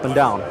turrets up and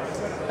down.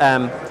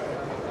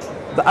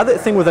 The other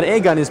thing with an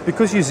airgun is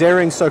because you're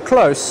zeroing so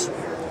close,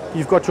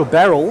 you've got your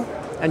barrel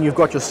and you've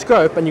got your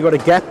scope, and you've got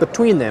a gap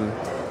between them.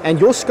 And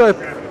your scope,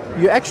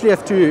 you actually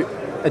have to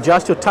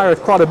adjust your turret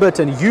quite a bit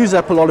and use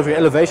up a lot of your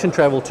elevation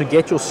travel to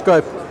get your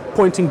scope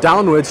pointing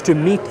downwards to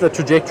meet the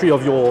trajectory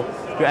of your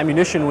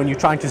ammunition when you're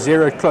trying to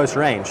zero at close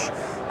range.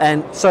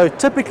 And so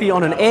typically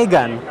on an air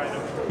gun,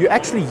 you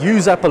actually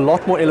use up a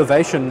lot more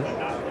elevation,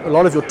 a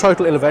lot of your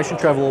total elevation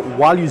travel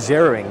while you're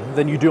zeroing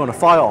than you do on a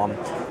firearm.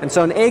 And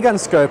so an air gun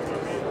scope,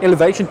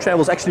 elevation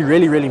travel is actually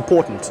really, really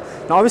important.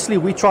 Now obviously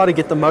we try to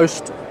get the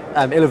most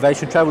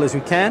elevation travel as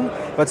we can,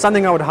 but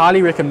something I would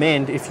highly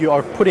recommend if you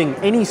are putting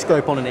any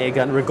scope on an air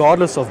gun,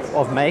 regardless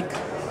of make,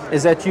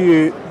 is that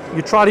you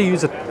try to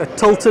use a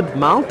tilted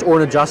mount or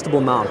an adjustable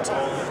mount.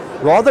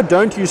 Rather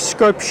don't use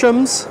scope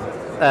shims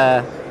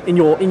in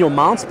your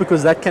mounts,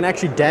 because that can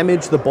actually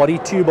damage the body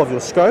tube of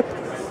your scope.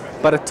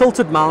 But a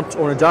tilted mount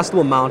or an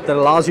adjustable mount that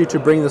allows you to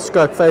bring the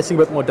scope facing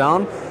a bit more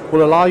down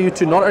will allow you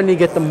to not only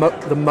get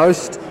the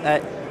most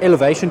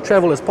elevation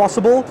travel as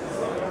possible,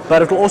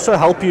 but it will also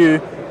help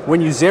you when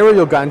you zero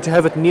your gun to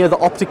have it near the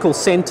optical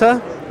center,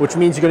 which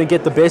means you're going to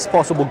get the best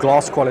possible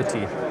glass quality.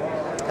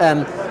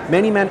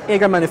 Many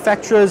airgun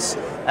manufacturers,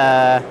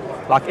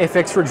 like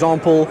FX for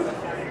example,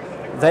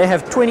 they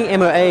have 20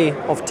 MOA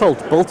of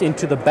tilt built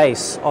into the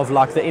base of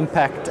like the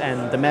Impact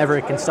and the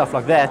Maverick and stuff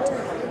like that,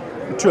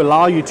 to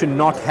allow you to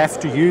not have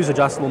to use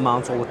adjustable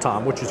mounts all the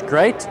time, which is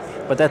great,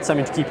 but that's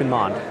something to keep in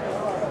mind.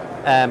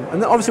 And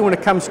then obviously when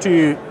it comes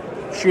to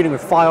shooting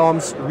with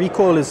firearms,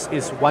 recoil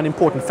is one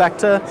important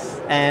factor,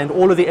 and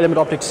all of the Element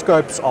Optics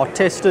scopes are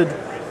tested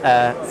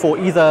for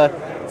either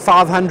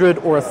 500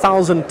 or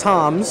 1,000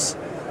 times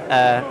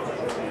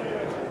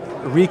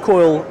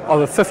recoil of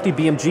a 50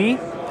 BMG.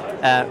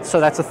 So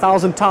that's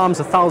 1,000 times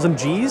 1,000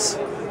 Gs,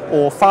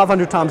 or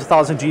 500 times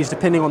 1000 Gs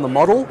depending on the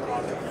model,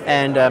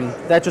 and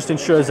that just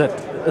ensures that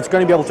it's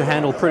going to be able to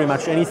handle pretty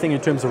much anything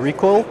in terms of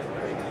recoil.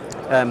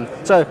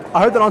 So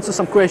I hope that answers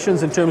some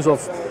questions in terms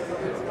of,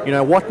 you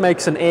know, what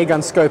makes an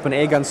airgun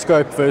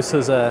scope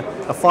versus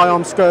a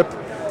firearm scope.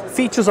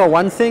 Features are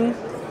one thing,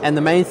 and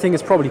the main thing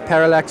is probably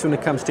parallax when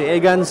it comes to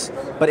airguns,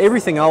 but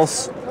everything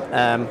else,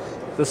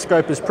 the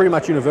scope is pretty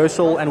much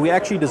universal, and we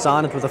actually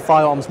designed it with the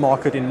firearms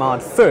market in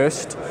mind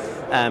first.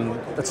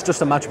 It's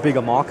just a much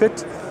bigger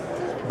market,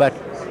 but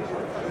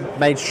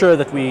made sure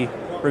that we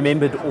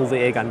remembered all the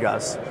airgun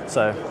guys.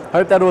 So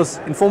hope that was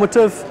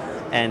informative,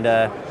 and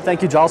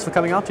thank you, Giles, for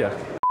coming out here.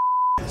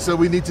 So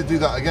we need to do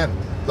that again,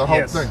 the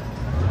whole thing.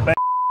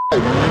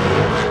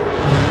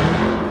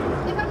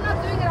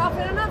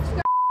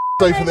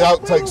 Say for the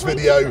outtakes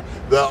video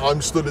that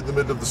I'm stood in the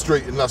middle of the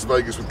street in Las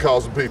Vegas with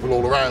cars and people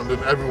all around, and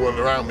everyone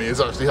around me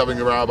is actually having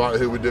a row about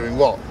who we're doing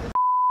what.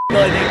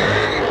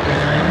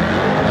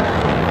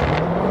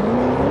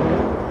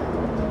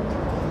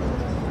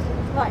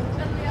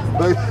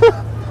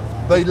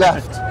 They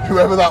left,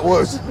 whoever that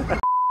was.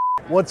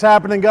 What's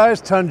happening,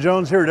 guys? Ton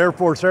Jones here at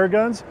Airforce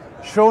Airguns,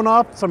 showing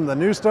off some of the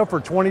new stuff for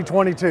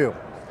 2022.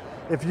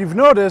 If you've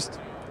noticed,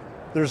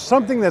 there's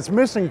something that's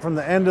missing from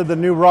the end of the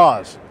new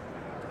RAWs.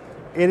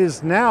 It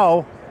is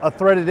now a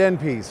threaded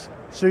end piece,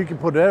 so you can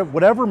put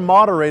whatever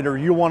moderator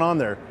you want on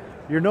there.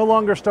 You're no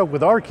longer stuck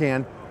with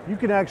Arcan. You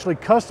can actually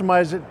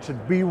customize it to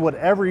be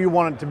whatever you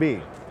want it to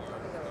be.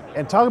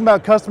 And talking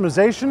about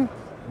customization,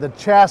 the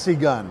chassis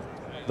gun.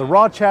 The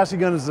raw chassis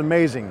gun is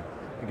amazing,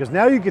 because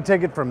now you can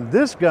take it from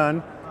this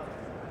gun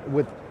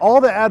with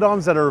all the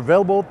add-ons that are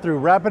available through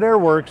Rapid Air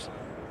Works,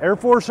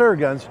 Airforce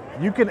Airguns.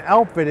 You can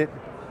outfit it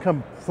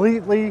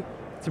completely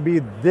to be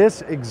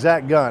this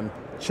exact gun.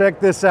 Check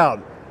this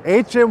out.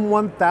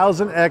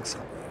 HM1000X,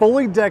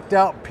 fully decked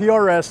out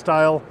PRS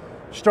style,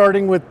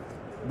 starting with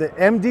the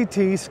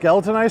MDT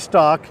skeletonized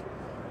stock,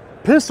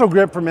 pistol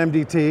grip from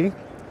MDT.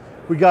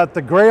 We got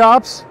the Gray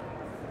Ops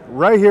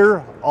right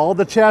here, all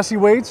the chassis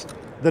weights.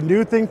 The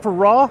new thing for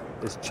raw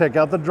is check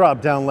out the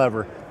drop down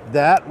lever.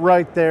 That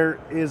right there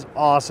is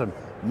awesome.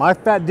 My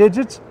fat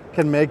digits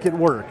can make it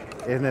work,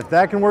 and if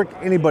that can work,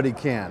 anybody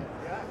can.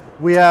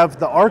 We have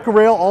the Arca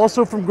rail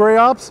also from Gray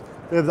Ops.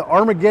 We have the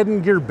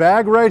Armageddon gear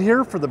bag right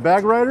here for the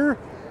bag rider,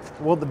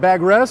 well, the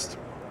bag rest.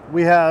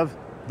 We have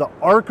the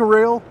Arca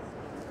rail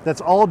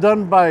that's all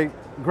done by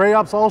Gray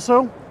Ops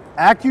also.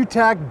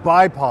 Accu-Tac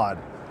Bipod.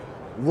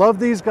 Love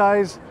these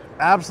guys,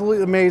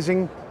 absolutely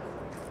amazing,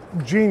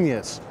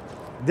 genius.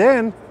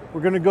 Then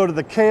we're gonna go to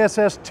the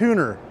KSS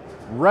tuner.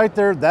 Right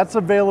there, that's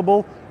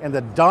available, and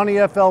the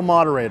Donny FL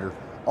moderator.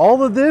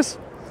 All of this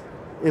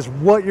is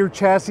what your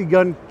chassis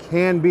gun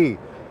can be.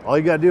 All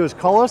you gotta do is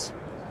call us,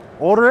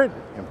 order it,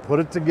 and put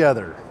it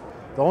together.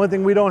 The only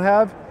thing we don't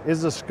have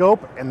is the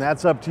scope, and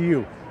that's up to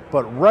you.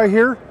 But right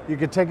here, you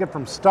can take it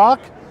from stock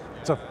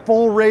to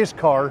full race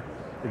car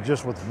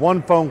just with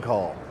one phone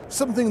call.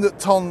 Something that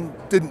Ton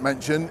didn't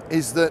mention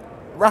is that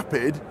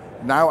Rapid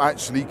now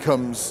actually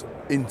comes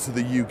into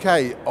the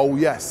UK. Oh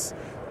yes,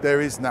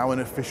 there is now an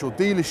official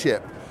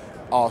dealership.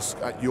 Ask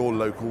at your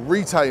local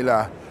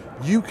retailer.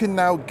 You can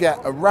now get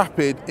a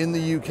Rapid in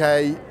the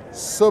UK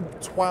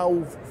sub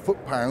 12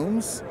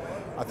 foot-pounds.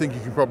 I think you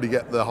can probably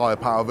get the higher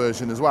power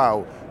version as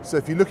well. So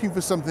if you're looking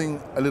for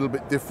something a little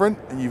bit different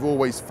and you've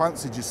always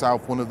fancied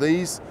yourself one of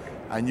these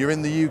and you're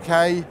in the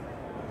UK,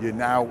 you're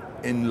now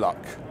in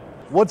luck.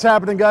 What's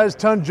happening, guys?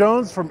 Ton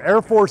Jones from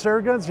Airforce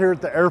Airguns here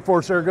at the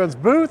Airforce Airguns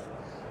booth.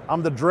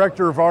 I'm the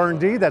director of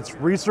R&D, that's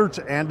research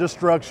and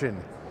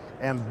destruction.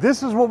 And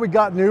this is what we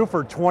got new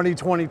for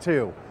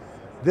 2022.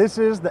 This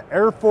is the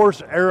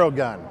Airforce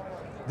Aerogun.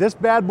 This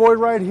bad boy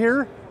right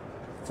here,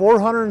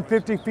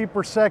 450 feet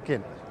per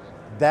second.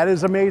 That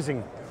is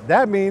amazing.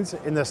 That means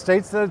in the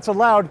states that it's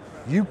allowed,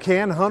 you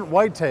can hunt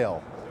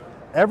whitetail.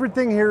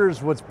 Everything here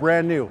is what's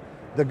brand new.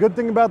 The good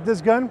thing about this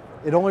gun,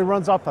 it only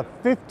runs off of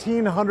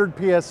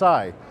 1500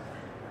 PSI.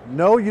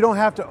 No, you don't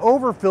have to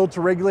overfill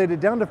to regulate it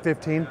down to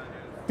 15.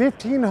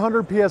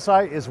 1500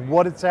 PSI is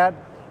what it's at.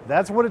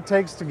 That's what it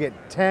takes to get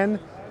 10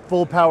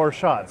 full power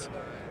shots.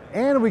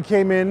 And we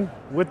came in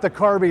with the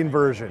carbine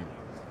version.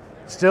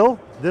 Still,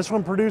 this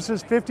one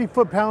produces 50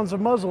 foot-pounds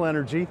of muzzle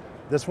energy.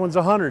 This one's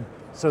 100.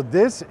 So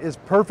this is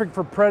perfect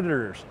for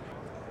predators.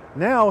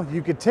 Now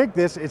you could take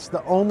this, it's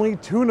the only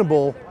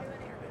tunable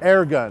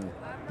air gun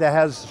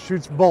that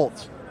shoots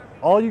bolts.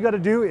 All you gotta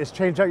do is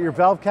change out your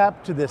valve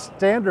cap to the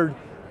standard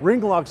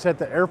ring lock set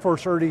that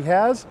Airforce already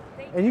has,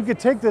 and you could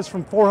take this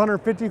from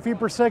 450 feet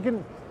per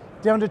second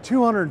down to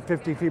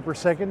 250 feet per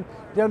second,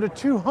 down to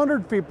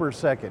 200 feet per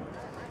second.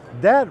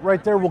 That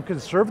right there will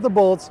conserve the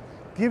bolts,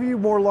 give you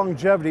more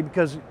longevity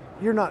because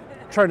you're not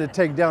trying to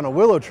take down a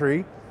willow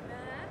tree.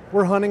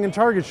 We're hunting and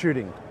target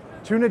shooting.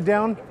 Tune it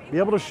down, be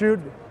able to shoot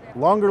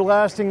longer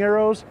lasting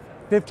arrows,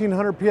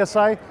 1500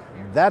 PSI.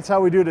 That's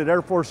how we do it at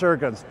Airforce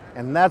Airguns,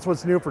 and that's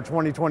what's new for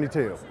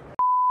 2022.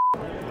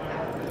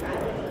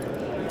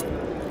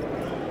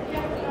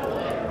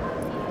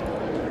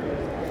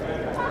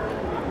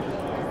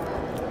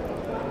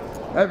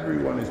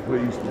 Everyone is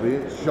pleased to be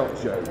at SHOT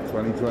Show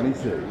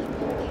 2022.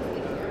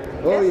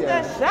 Oh It's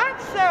yeah. the SHOT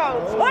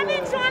Show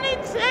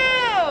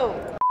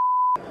 2022!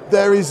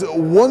 There is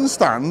one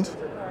stand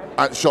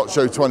at SHOT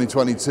Show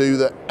 2022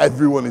 that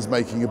everyone is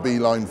making a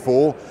beeline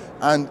for,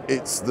 and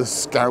it's the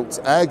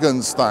Skout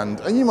Airguns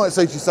stand. And you might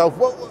say to yourself,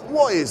 well,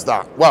 what is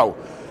that? Well,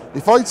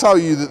 if I tell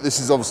you that this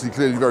is obviously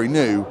clearly very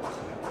new,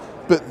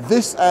 but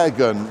this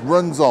airgun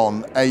runs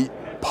on a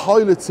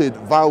piloted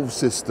valve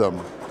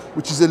system,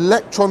 which is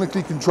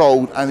electronically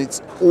controlled, and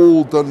it's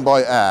all done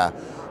by air.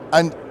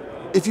 And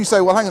if you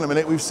say, well, hang on a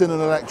minute, we've seen an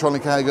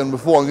electronic airgun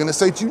before, I'm going to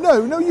say to you,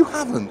 no, you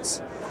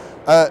haven't.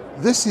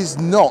 This is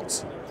not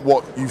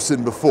what you've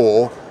seen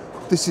before.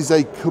 This is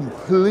a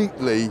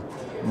completely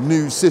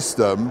new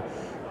system,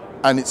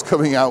 and it's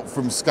coming out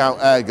from Skout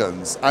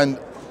Airguns. And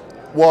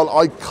while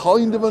I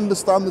kind of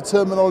understand the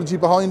terminology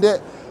behind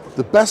it,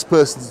 the best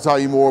person to tell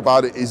you more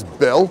about it is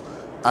Bill,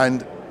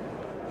 and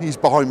he's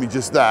behind me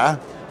just there,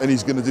 and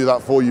he's going to do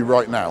that for you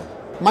right now.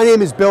 My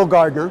name is Bill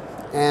Gardner,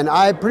 and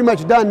I've pretty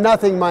much done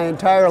nothing my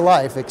entire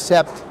life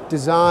except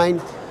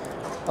design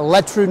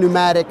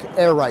electro-pneumatic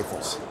air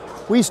rifles.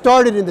 We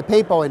started in the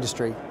paintball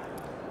industry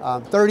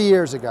 30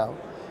 years ago,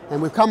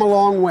 and we've come a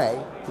long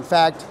way. In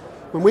fact,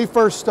 when we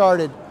first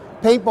started,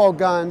 paintball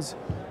guns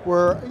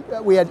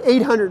we had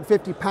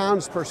 850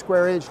 pounds per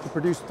square inch to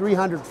produce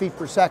 300 feet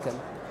per second.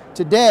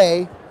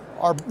 Today,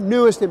 our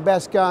newest and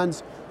best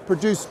guns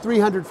produce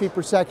 300 feet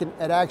per second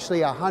at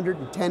actually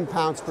 110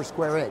 pounds per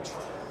square inch.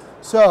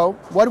 So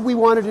what we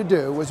wanted to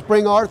do was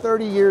bring our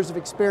 30 years of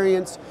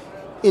experience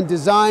in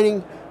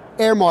designing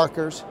air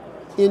markers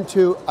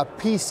into a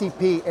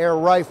PCP air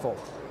rifle,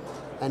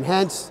 and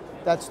hence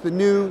that's the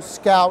new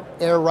Skout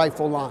air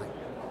rifle line.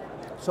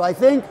 So I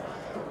think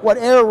what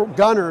air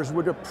gunners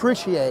would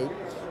appreciate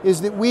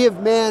is that we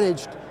have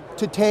managed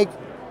to take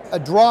a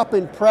drop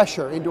in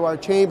pressure into our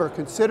chamber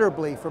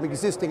considerably from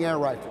existing air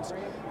rifles.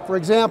 For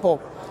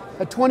example,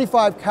 at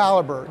 25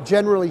 caliber,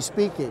 generally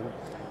speaking,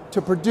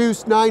 to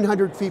produce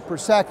 900 feet per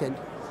second,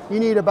 you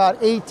need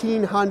about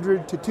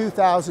 1,800 to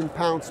 2,000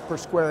 pounds per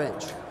square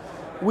inch.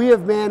 We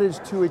have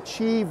managed to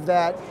achieve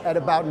that at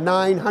about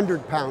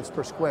 900 pounds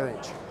per square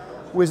inch,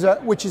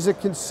 which is a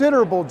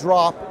considerable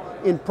drop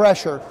in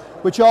pressure,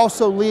 which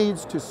also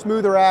leads to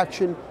smoother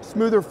action,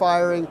 smoother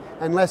firing,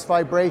 and less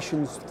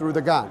vibrations through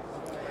the gun.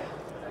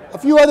 A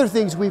few other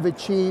things we've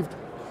achieved: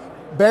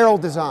 barrel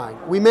design.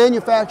 We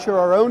manufacture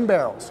our own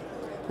barrels.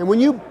 And when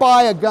you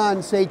buy a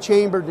gun, say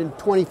chambered in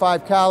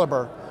 25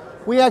 caliber,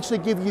 we actually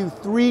give you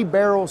 3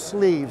 barrel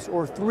sleeves,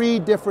 or 3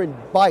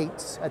 different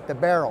bites at the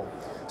barrel.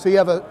 So you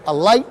have a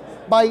light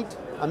bite,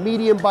 a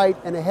medium bite,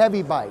 and a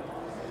heavy bite.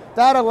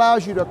 That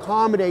allows you to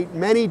accommodate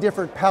many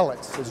different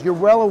pellets. As you're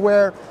well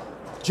aware,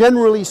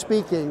 generally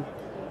speaking,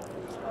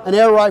 an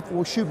air rifle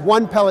will shoot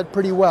one pellet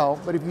pretty well,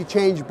 but if you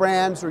change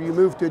brands or you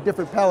move to a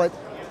different pellet,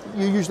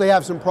 you usually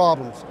have some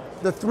problems.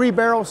 The 3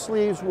 barrel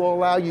sleeves will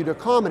allow you to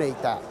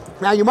accommodate that.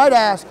 Now you might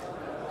ask,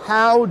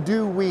 how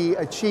do we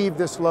achieve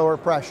this lower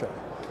pressure?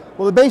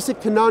 Well, the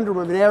basic conundrum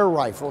of an air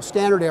rifle,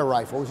 standard air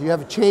rifle, is you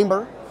have a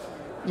chamber,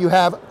 you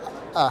have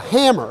a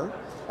hammer.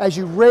 As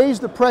you raise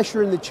the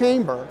pressure in the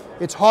chamber,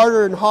 it's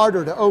harder and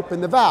harder to open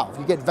the valve.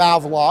 You get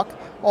valve lock,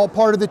 all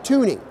part of the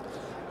tuning.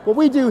 What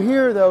we do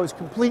here, though, is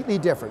completely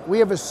different. We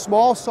have a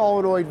small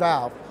solenoid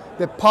valve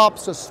that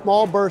pops a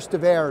small burst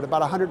of air at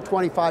about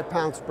 125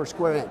 pounds per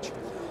square inch.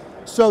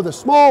 So the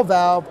small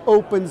valve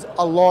opens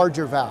a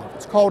larger valve.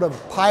 It's called a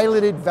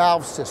piloted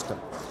valve system.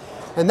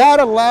 And that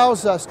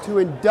allows us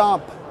to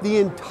dump the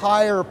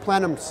entire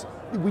plenum.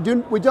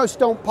 We just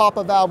don't pop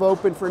a valve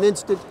open for an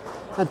instant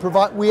and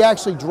we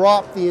actually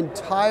drop the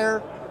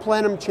entire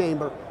plenum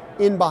chamber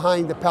in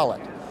behind the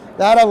pellet.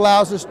 That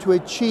allows us to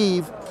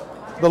achieve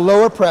the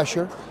lower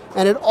pressure,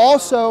 and it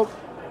also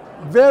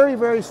very,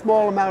 very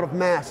small amount of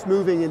mass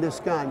moving in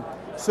this gun.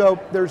 So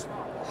there's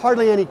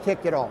hardly any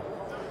kick at all.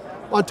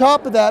 On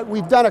top of that,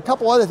 we've done a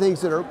couple other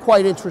things that are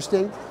quite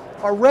interesting.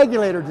 Our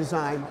regulator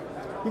design.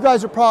 You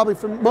guys are probably,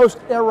 from most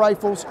air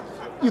rifles,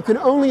 you can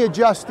only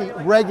adjust the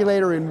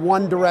regulator in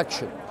one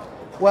direction.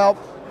 Well,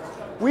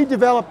 we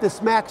developed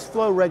this max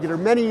flow regulator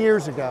many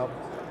years ago,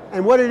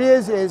 and what it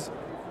is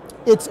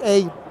it's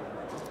a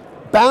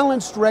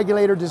balanced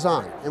regulator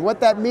design. And what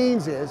that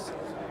means is,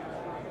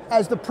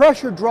 as the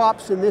pressure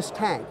drops in this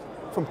tank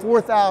from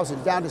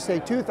 4,000 down to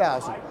say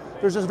 2,000,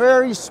 there's a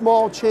very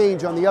small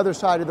change on the other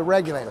side of the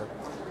regulator.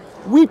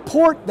 We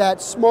port that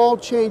small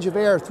change of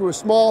air through a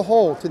small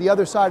hole to the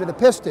other side of the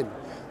piston,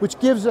 which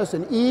gives us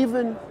an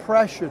even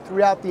pressure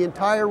throughout the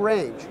entire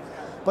range.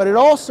 But it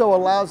also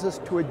allows us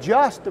to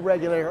adjust the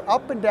regulator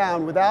up and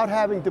down without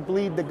having to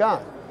bleed the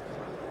gun.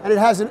 And it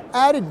has an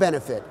added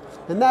benefit,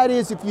 and that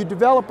is if you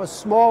develop a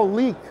small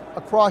leak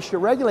across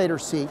your regulator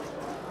seat,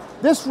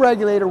 this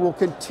regulator will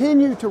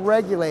continue to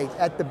regulate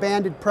at the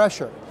banded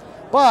pressure,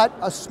 but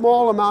a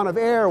small amount of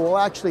air will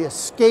actually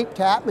escape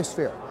to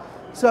atmosphere.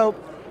 So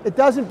it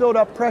doesn't build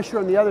up pressure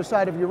on the other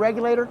side of your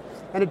regulator,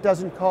 and it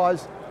doesn't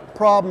cause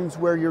problems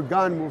where your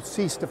gun will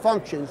cease to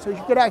function. So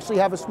you could actually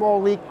have a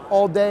small leak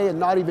all day and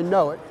not even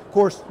know it Of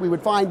course, we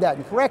would find that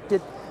and correct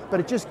it, but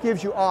it just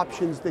gives you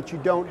options that you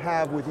don't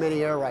have with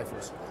many air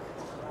rifles.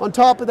 On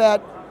top of that,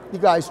 you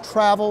guys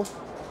travel.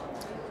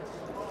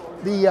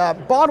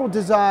 The bottle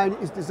design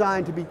is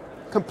designed to be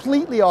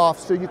completely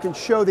off so you can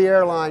show the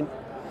airline,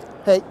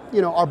 hey,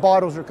 you know, our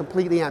bottles are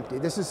completely empty.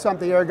 This is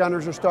something air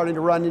gunners are starting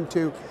to run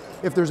into.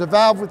 If there's a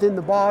valve within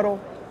the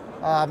bottle,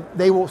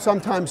 they will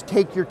sometimes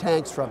take your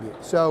tanks from you.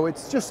 So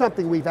it's just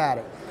something we've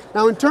added.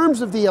 Now in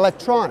terms of the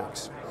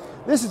electronics,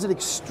 this is an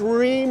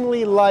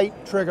extremely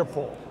light trigger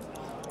pull.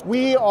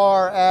 We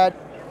are at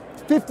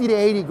 50 to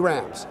 80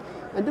 grams.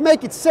 And to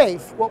make it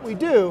safe, what we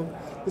do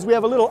is we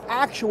have a little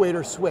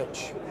actuator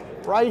switch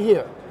right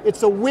here.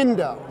 It's a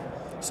window.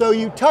 So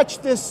you touch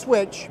this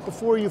switch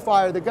before you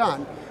fire the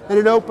gun, and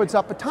it opens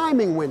up a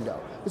timing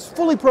window. It's a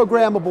fully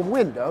programmable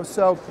window,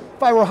 so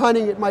if I were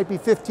hunting, it might be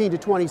 15 to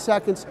 20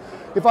 seconds.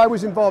 If I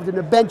was involved in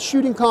a bench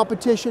shooting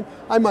competition,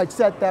 I might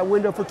set that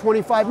window for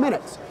 25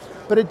 minutes.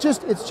 But it's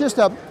just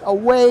a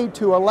way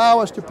to allow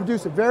us to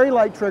produce a very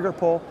light trigger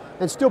pull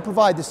and still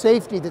provide the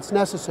safety that's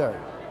necessary.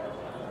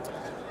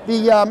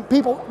 The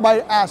people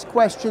might ask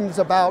questions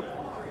about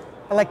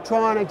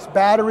electronics,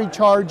 battery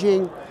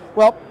charging.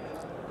 Well,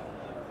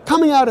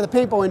 coming out of the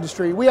paintball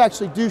industry, we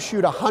actually do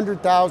shoot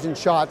 100,000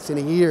 shots in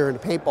a year in a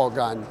paintball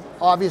gun.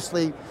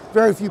 Obviously,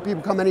 very few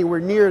people come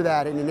anywhere near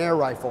that in an air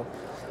rifle.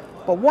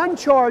 But one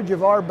charge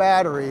of our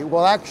battery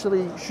will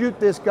actually shoot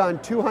this gun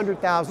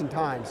 200,000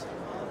 times.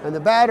 And the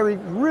battery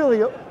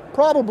really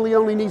probably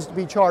only needs to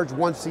be charged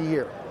once a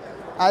year.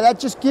 That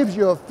just gives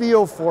you a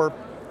feel for,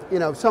 you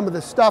know, some of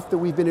the stuff that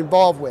we've been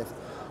involved with.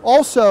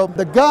 Also,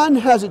 the gun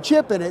has a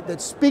chip in it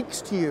that speaks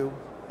to you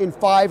in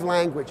 5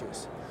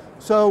 languages.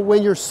 So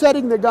when you're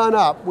setting the gun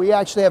up, we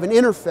actually have an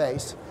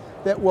interface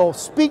that will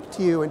speak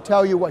to you and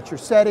tell you what your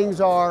settings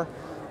are,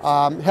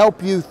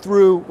 help you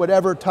through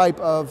whatever type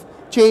of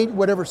change,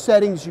 whatever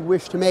settings you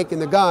wish to make in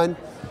the gun.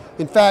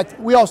 In fact,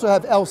 we also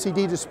have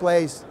LCD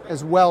displays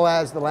as well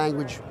as the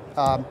language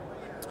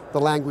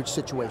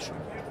situation.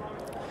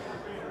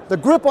 The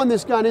grip on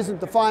this gun isn't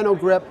the final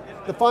grip.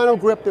 The final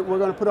grip that we're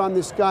going to put on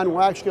this gun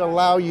will actually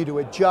allow you to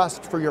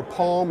adjust for your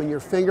palm and your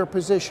finger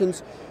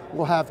positions.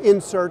 We'll have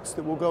inserts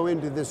that will go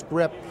into this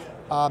grip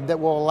that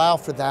will allow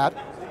for that.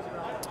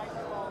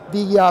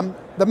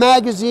 The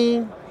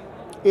magazine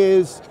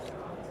is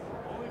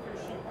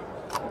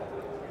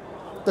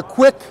the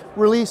quick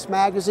release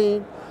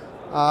magazine.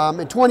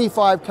 And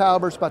 25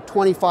 calibers, about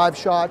 25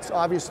 shots.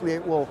 Obviously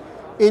it will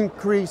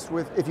increase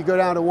with, if you go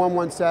down to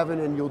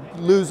 117, and you'll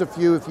lose a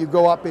few if you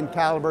go up in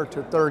caliber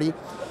to 30.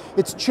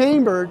 It's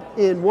chambered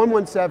in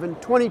 117,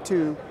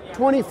 22,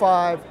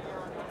 25,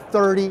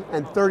 30,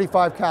 and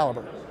 35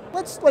 caliber.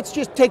 Let's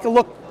just take a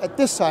look at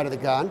this side of the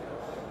gun.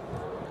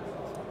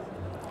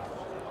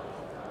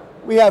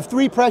 We have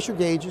 3 pressure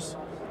gauges.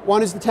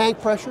 One is the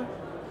tank pressure.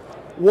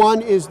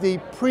 One is the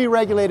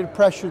pre-regulated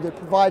pressure that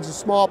provides a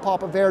small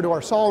pop of air to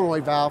our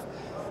solenoid valve,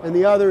 and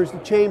the other is the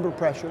chamber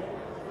pressure.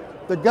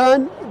 The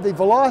gun, the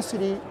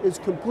velocity is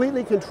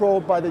completely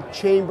controlled by the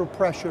chamber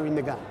pressure in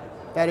the gun.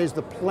 That is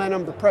the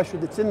plenum, the pressure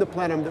that's in the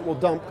plenum that will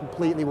dump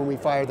completely when we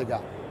fire the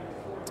gun.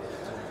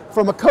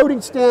 From a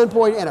coating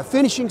standpoint and a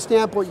finishing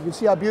standpoint, you can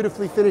see how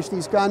beautifully finished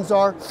these guns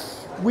are.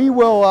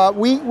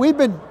 We've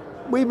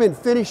been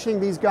finishing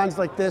these guns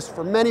like this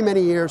for many,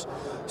 many years.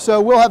 So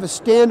we'll have a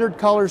standard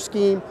color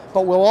scheme,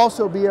 but we'll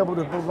also be able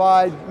to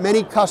provide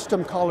many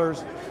custom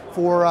colors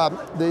for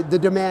the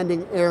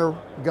demanding air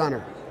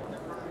gunner.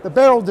 The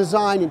barrel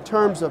design in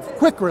terms of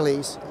quick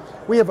release,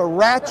 we have a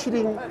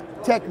ratcheting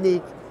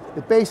technique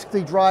that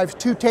basically drives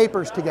 2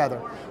 tapers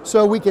together.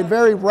 So we can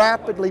very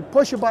rapidly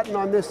push a button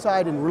on this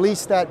side and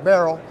release that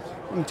barrel.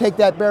 You can take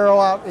that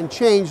barrel out and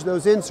change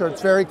those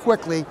inserts very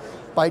quickly.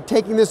 By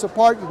taking this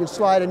apart, you can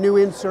slide a new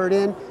insert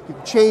in. You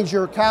can change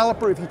your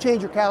caliper. If you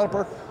change your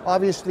caliper,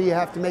 obviously you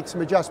have to make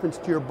some adjustments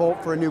to your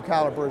bolt for a new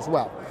caliper as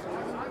well.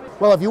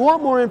 Well, if you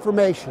want more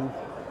information,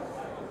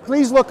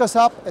 please look us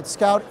up at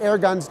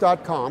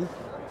ScoutAirguns.com.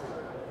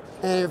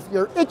 And if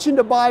you're itching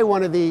to buy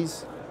one of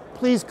these,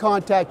 please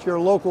contact your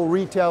local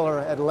retailer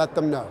and let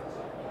them know.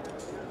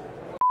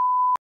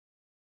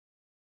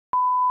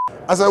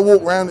 As I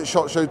walk around at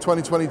SHOT Show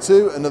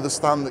 2022, another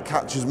stand that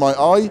catches my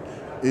eye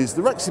is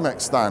the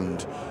Reximex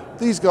stand.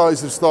 These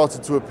guys have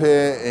started to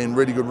appear in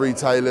really good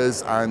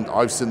retailers, and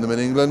I've seen them in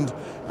England,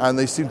 and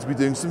they seem to be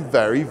doing some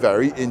very,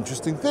 very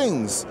interesting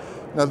things.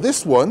 Now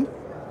this one,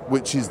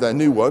 which is their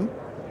new one,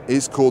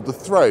 is called the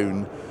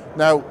Throne.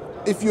 Now,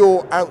 if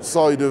you're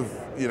outside of,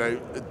 you know,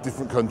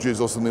 different countries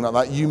or something like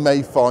that, you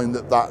may find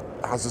that that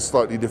has a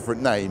slightly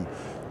different name.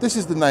 This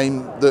is the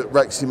name that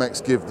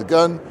Reximex give the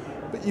gun,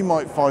 but you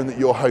might find that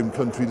your home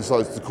country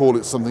decides to call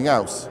it something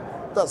else.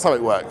 That's how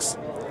it works.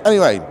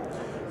 Anyway,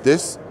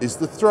 this is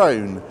the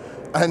Throne,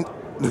 and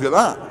look at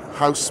that.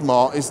 How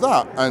smart is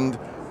that? And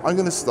I'm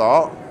going to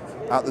start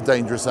at the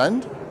dangerous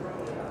end.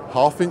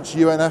 1/2-inch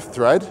UNF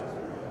thread.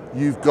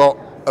 You've got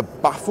a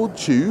baffled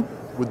tube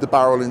with the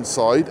barrel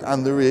inside,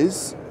 and there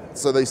is,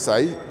 so they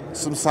say,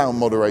 some sound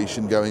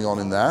moderation going on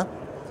in there.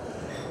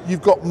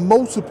 You've got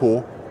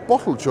multiple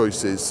bottle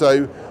choices.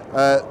 So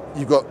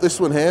You've got this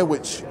one here,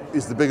 which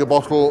is the bigger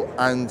bottle,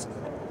 and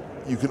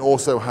you can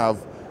also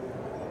have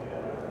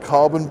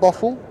carbon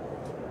bottle,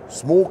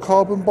 small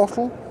carbon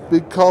bottle,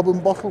 big carbon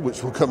bottle,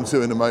 which we'll come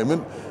to in a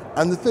moment.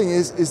 And the thing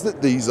is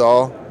that these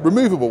are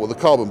removable, well, the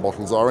carbon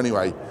bottles are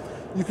anyway.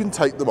 You can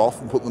take them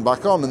off and put them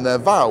back on, and they're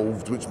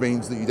valved, which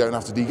means that you don't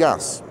have to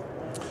degas.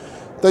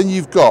 Then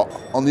you've got,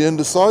 on the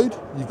underside,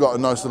 you've got a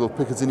nice little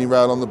Picatinny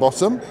rail on the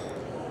bottom,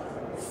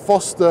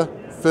 Foster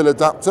fill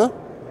adapter.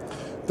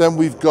 Then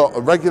we've got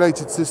a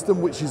regulated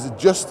system, which is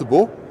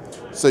adjustable.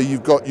 So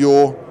you've got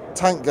your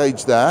tank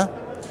gauge there.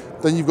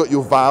 Then you've got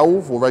your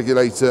valve or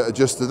regulator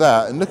adjuster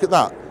there. And look at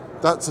that,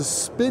 that's a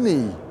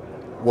spinny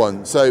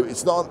one. So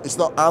it's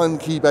not Allen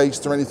key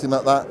based or anything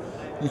like that.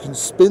 You can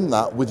spin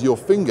that with your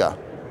finger.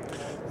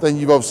 Then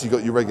you've obviously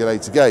got your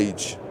regulator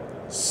gauge,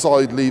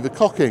 side lever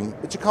cocking,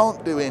 which you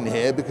can't do in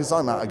here because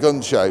I'm at a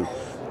gun show.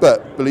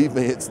 But believe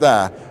me, it's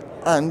there.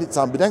 And it's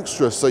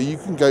ambidextrous, so you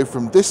can go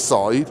from this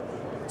side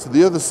to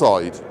the other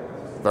side.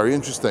 Very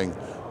interesting.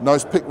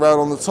 Nice pick rail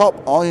on the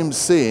top. I am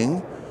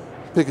seeing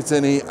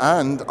Picatinny,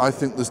 and I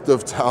think there's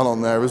dovetail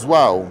on there as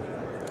well.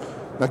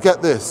 Now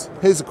get this,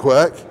 here's a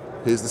quirk,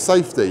 here's the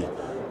safety.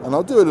 And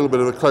I'll do a little bit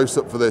of a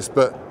close-up for this,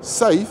 but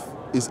safe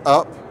is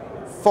up,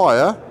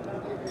 fire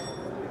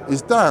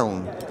is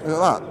down.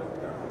 Look at that.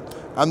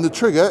 And the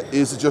trigger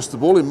is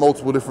adjustable in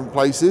multiple different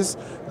places.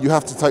 You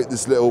have to take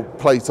this little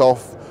plate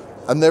off,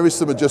 and there is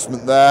some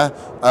adjustment there.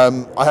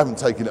 I haven't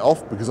taken it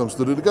off because I'm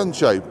stood at a gun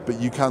show, but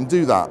you can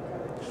do that.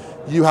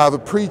 You have a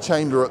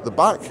pre-chamber at the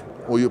back,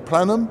 or your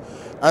plenum,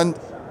 and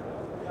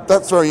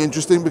that's very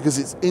interesting because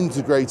it's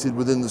integrated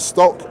within the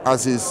stock,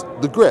 as is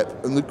the grip,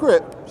 and the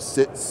grip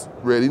sits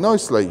really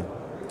nicely.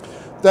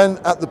 Then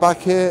at the back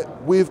here,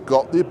 we've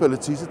got the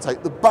ability to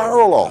take the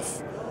barrel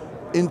off.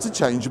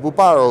 Interchangeable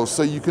barrels,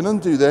 so you can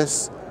undo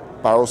this,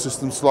 barrel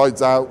system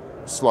slides out,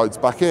 slides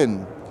back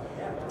in.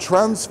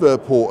 Transfer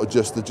port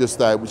adjuster just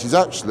there, which is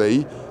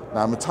actually,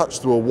 now I'm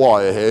attached to a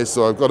wire here,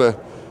 so I've got to,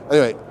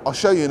 anyway, I'll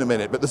show you in a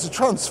minute, but there's a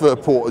transfer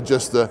port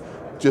adjuster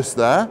just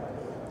there.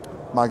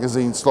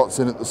 Magazine slots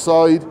in at the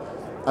side,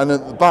 and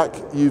at the back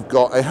you've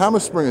got a hammer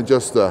spring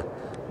adjuster,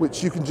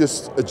 which you can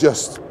just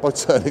adjust by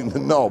turning the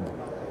knob.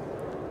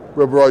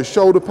 Rubberized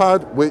shoulder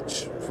pad,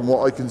 which from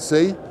what I can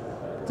see,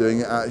 doing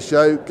it at a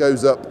show,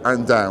 goes up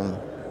and down.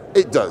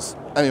 It does.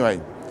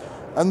 Anyway,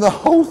 and the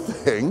whole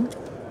thing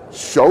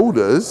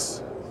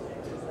shoulders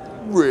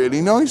really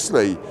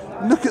nicely.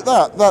 Look at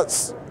that,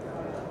 that's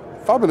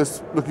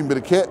fabulous looking bit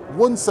of kit.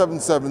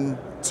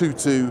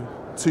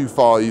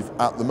 1772225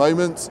 at the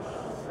moment.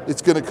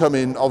 It's going to come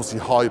in obviously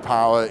high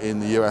power in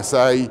the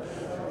USA.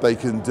 They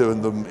can do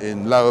them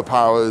in lower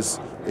powers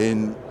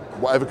in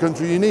whatever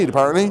country you need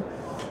apparently.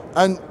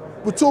 And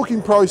we're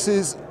talking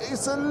prices,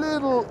 it's a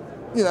little,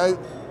 you know,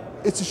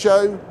 it's a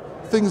show,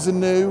 things are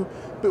new,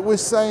 but we're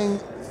saying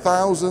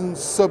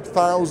thousands,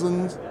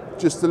 sub-thousand,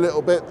 just a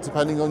little bit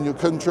depending on your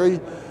country.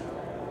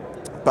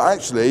 But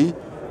actually,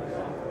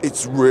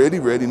 it's really,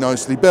 really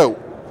nicely built.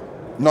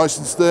 Nice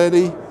and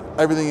sturdy,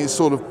 everything is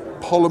sort of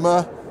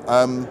polymer,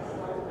 and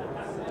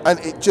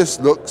it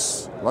just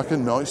looks like a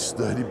nice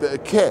sturdy bit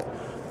of kit.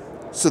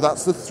 So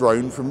that's the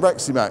Throne from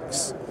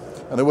Reximex.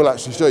 And I will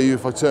actually show you,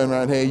 if I turn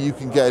around here, you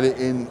can get it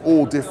in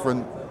all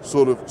different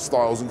sort of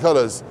styles and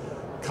colors.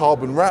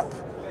 Carbon wrap,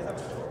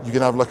 you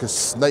can have like a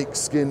snake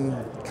skin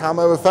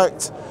camo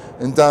effect,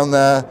 and down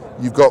there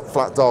you've got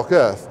flat dark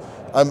earth.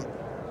 And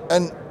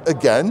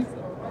again,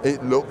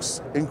 it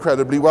looks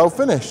incredibly well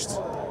finished.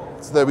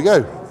 So there we go.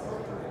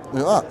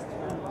 Look at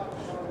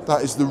that.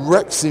 That is the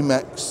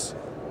Reximex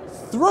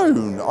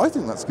Throne. I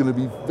think that's going to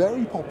be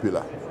very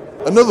popular.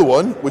 Another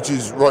one, which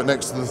is right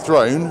next to the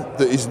Throne,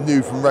 that is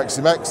new from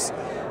Reximex,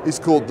 is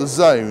called the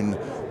Zone.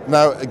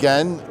 Now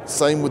again,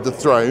 same with the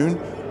Throne,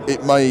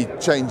 it may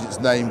change its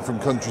name from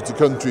country to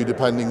country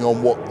depending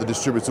on what the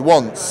distributor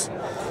wants.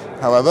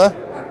 However,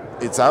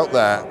 it's out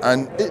there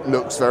and it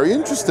looks very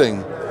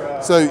interesting.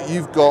 So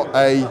you've got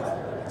a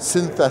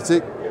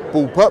synthetic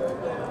bullpup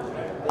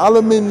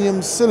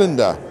aluminium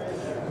cylinder,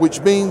 which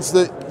means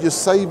that you're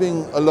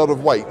saving a lot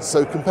of weight.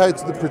 So compared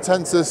to the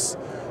Pretensus,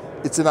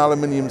 it's an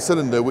aluminium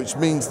cylinder, which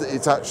means that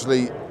it's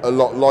actually a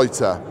lot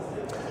lighter.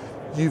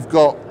 You've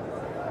got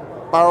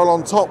barrel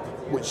on top,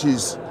 which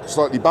is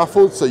slightly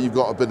baffled, so you've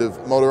got a bit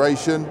of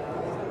moderation.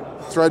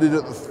 Threaded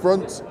at the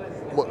front,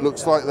 what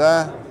looks like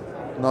there.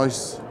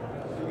 Nice,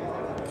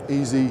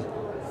 easy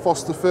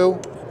Foster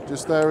fill,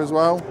 just there as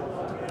well.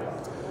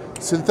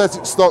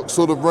 Synthetic stock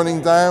sort of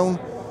running down.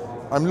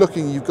 I'm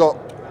looking, you've got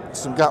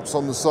some gaps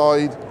on the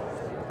side,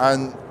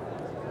 and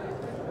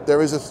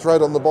there is a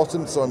thread on the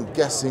bottom, so I'm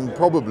guessing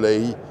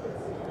probably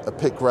a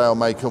pick rail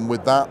may come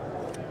with that.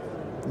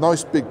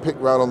 Nice big pick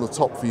rail on the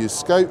top for your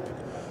scope.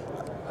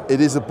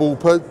 It is a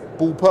bullpup,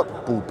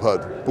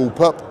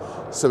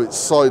 so it's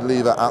side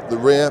lever at the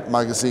rear,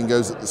 magazine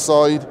goes at the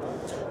side.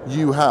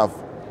 You have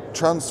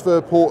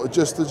transfer port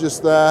adjuster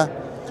just there.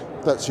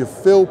 That's your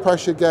fill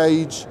pressure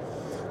gauge.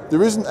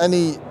 There isn't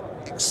any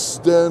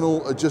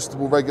external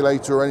adjustable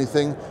regulator or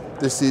anything.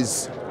 This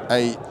is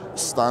a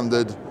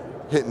standard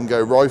hit and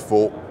go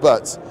rifle,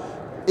 but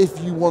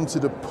if you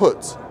wanted to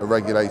put a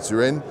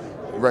regulator in,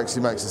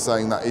 Reximex is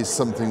saying that is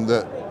something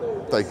that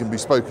they can be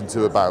spoken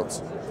to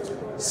about.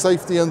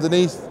 Safety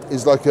underneath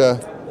is like a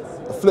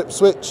flip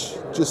switch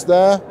just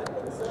there.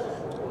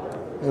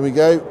 There we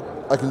go.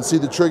 I can see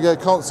the trigger,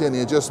 can't see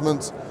any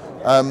adjustments,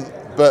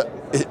 but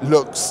it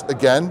looks,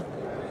 again,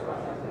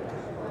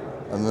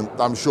 and then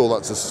I'm sure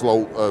that's a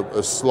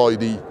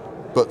slidey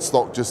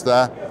buttstock just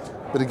there.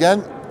 But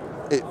again,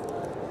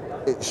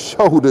 it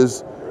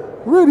shoulders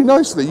really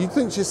nicely. You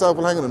think to yourself,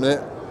 well, hang on a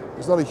minute,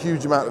 there's not a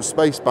huge amount of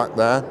space back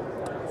there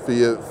for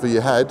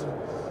your head,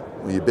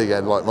 or your big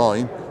head like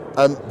mine,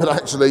 but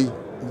actually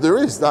there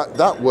is.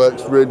 That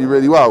works really,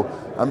 really well.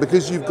 And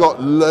because you've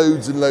got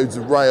loads and loads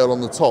of rail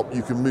on the top,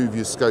 you can move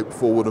your scope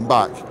forward and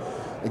back.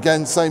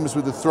 Again, same as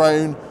with the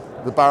throne,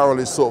 the barrel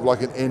is sort of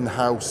like an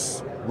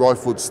in-house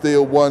rifled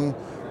steel one.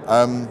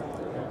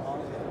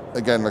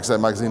 Again, like I said,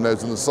 magazine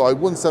loads on the side,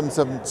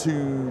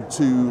 177,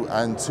 2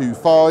 and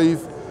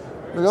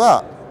 2.5. Look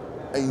at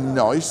that, a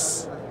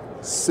nice,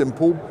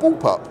 simple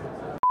bullpup.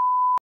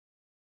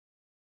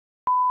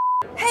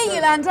 Hey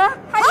Yolanda,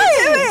 how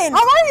you doing?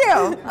 How are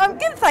you? I'm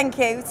good, thank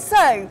you.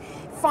 So,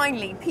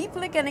 finally,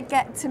 people are going to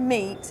get to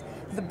meet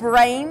the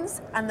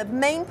brains and the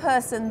main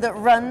person that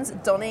runs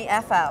Donny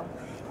FL.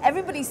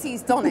 Everybody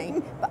sees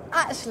Donny, but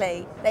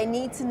actually they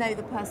need to know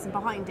the person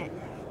behind it.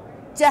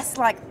 Just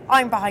like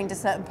I'm behind a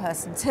certain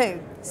person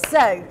too.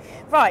 So,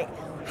 right,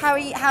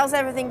 how's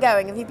everything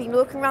going? Have you been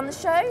looking around the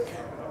show?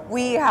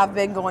 We have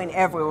been going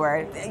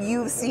everywhere.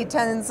 You see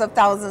tens of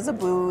thousands of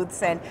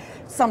booths, and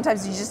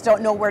sometimes you just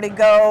don't know where to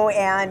go,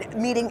 and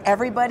meeting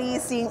everybody,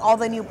 seeing all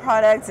the new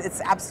products, it's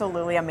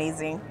absolutely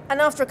amazing.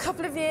 And after a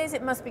couple of years,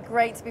 it must be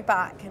great to be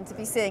back and to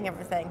be seeing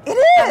everything. It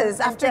is!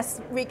 And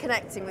just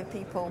reconnecting with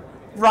people.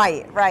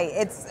 Right.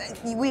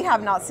 We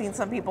have not seen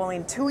some people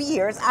in 2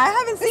 years. I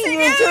haven't seen you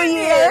in 2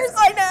 years.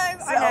 I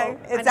know.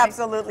 It's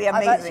absolutely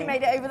amazing. I've actually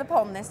made it over the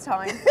pond this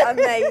time.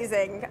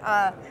 Amazing.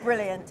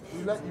 Brilliant.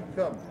 We let you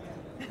come.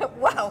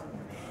 Wow.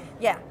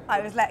 Yeah, I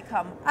was let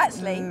come.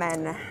 Actually.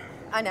 Men.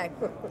 I know.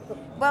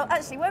 Well,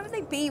 actually, where would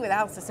they be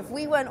without us if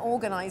we weren't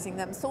organising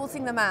them,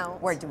 sorting them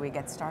out? Where do we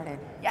get started?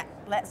 Yeah,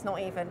 let's not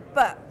even.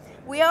 But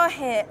we are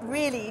here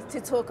really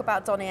to talk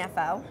about Donny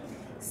FL.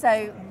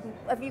 So,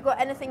 have you got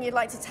anything you'd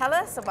like to tell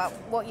us about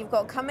what you've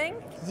got coming?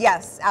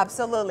 Yes,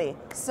 absolutely.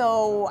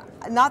 So,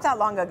 not that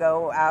long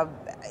ago,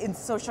 in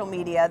social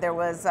media, there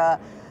was a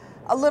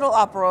little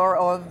uproar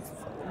of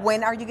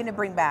when are you going to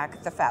bring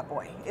back the Fat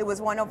Boy? It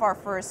was one of our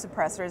first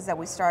suppressors that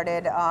we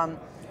started,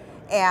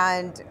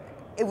 and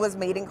it was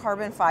made in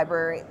carbon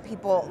fiber.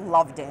 People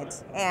loved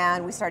it,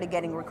 and we started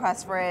getting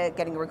requests for it,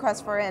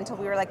 until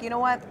we were like, you know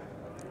what?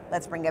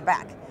 Let's bring it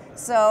back.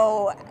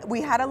 So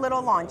we had a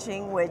little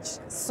launching, which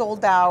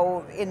sold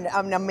out in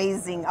an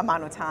amazing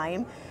amount of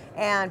time,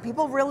 and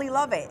people really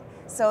love it.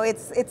 So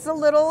it's a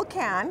little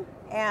can,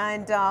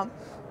 and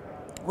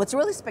what's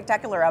really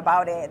spectacular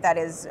about it, that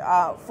is,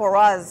 for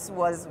us,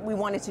 was we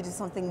wanted to do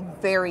something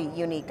very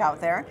unique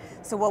out there.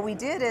 So what we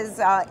did is,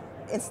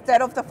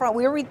 instead of the front,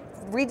 we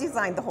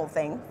redesigned the whole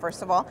thing,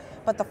 first of all,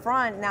 but the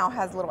front now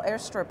has little air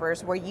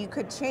strippers where you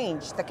could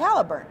change the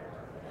caliber.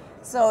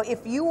 So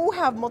if you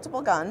have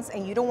multiple guns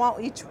and you don't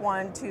want each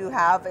one to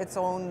have its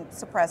own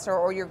suppressor,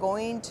 or you're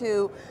going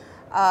to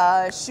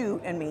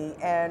shoot in me,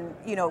 and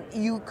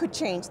you could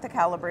change the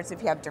calibers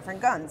if you have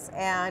different guns,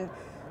 and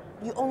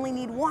you only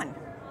need one.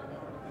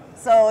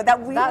 So that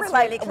we were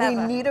like, really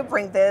we need to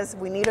bring this,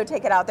 we need to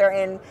take it out there,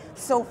 and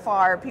so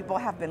far people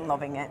have been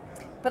loving it.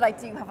 But I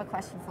do have a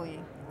question for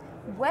you.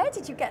 Where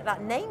did you get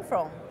that name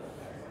from?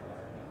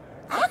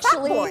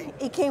 Actually,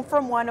 it came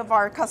from one of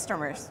our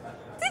customers.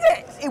 Did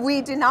it?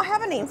 We did not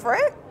have a name for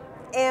it,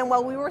 and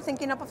while we were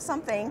thinking up of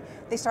something,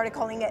 they started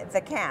calling it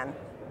the can.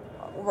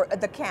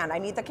 The can, I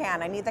need the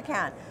can, I need the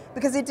can.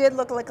 Because it did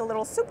look like a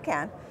little soup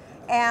can.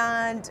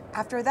 And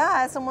after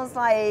that, someone's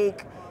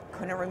like,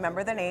 couldn't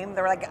remember the name.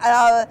 They were like,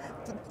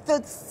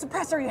 the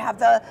suppressor you have,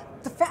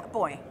 the Fat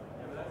Boy.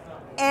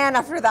 And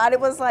after that, it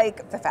was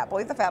like, the Fat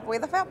Boy, the Fat Boy,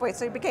 the Fat Boy.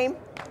 So it became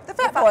the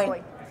Fat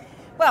Boy.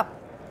 Well,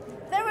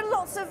 there are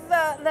lots of,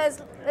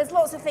 there's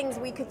lots of things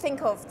we could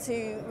think of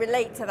to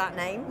relate to that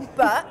name,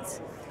 but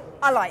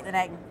I like the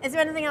name. Is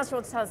there anything else you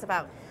want to tell us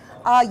about?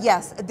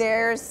 Yes,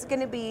 there's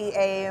going to be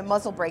a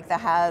muzzle brake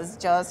that has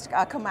just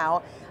come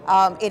out.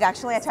 It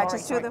actually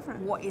attaches to the front.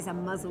 What is a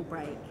muzzle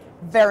brake?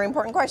 Very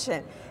important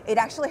question. It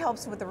actually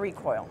helps with the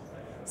recoil.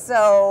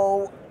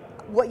 So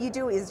what you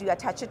do is you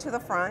attach it to the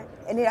front,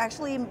 and it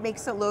actually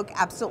makes it look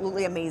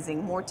absolutely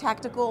amazing. More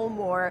tactical,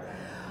 more,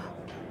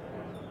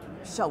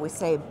 shall we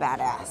say,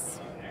 badass.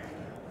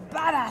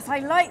 Badass, I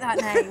like that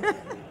name.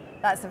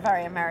 That's a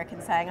very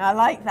American saying. I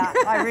like that.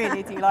 I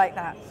really do like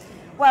that.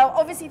 Well,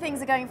 obviously things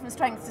are going from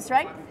strength to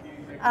strength,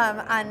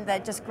 and they're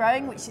just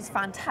growing, which is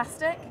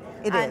fantastic.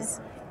 It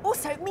is.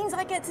 Also, it means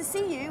I get to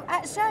see you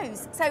at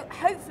shows. So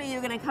hopefully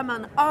you're going to come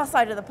on our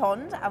side of the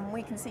pond, and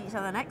we can see each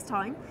other next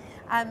time.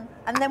 And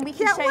then we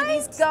can show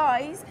these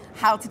guys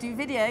how to do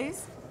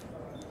videos.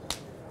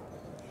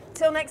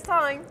 Till next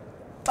time,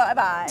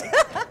 bye-bye.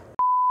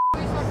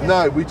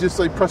 No, we just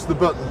say press the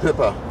button,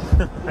 Pippa.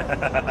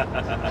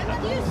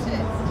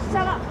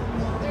 Shut up.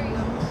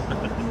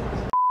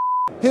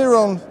 Here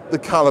on the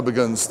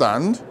Kalibrgun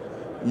stand,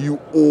 you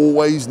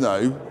always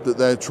know that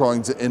they're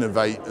trying to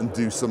innovate and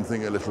do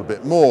something a little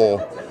bit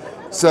more.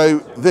 So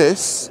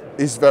this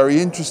is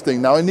very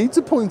interesting. Now I need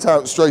to point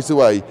out straight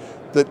away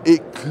that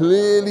it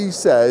clearly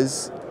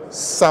says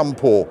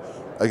sample.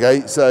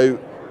 Okay, so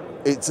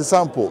it's a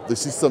sample.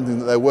 This is something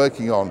that they're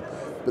working on,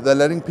 but they're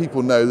letting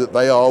people know that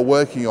they are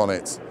working on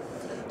it.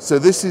 So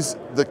this is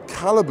the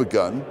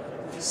Kalibrgun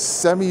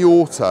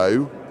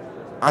semi-auto,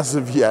 as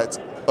of yet,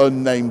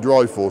 unnamed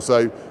rifle. So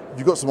if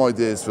you've got some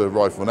ideas for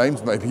rifle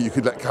names, maybe you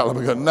could let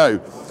Kalibrgun know.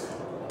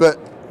 But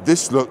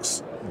this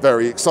looks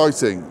very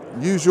exciting.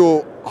 Use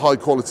your high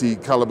quality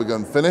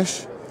Kalibrgun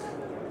finish,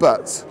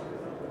 but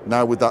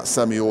now with that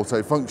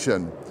semi-auto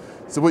function.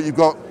 So what you've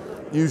got,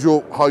 use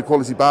your high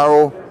quality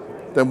barrel,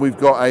 then we've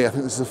got I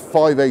think this is a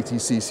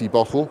 580cc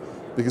bottle,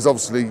 because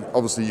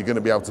obviously you're going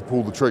to be able to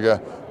pull the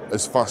trigger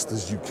as fast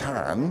as you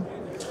can.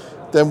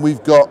 Then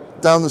we've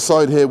got, down the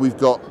side here, we've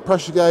got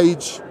pressure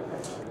gauge,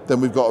 then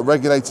we've got a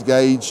regulator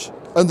gauge.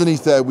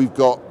 Underneath there, we've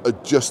got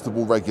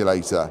adjustable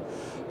regulator.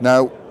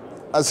 Now,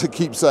 as I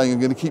keep saying, I'm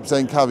going to keep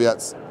saying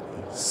caveats,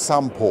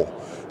 sample.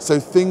 So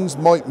things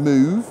might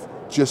move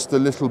just a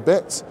little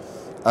bit.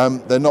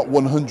 They're not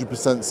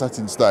 100% set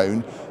in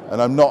stone,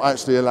 and I'm not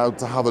actually allowed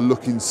to have a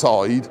look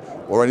inside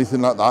or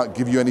anything like that,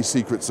 give you any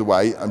secrets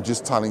away. I'm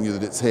just telling you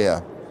that it's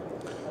here.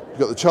 You've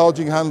got the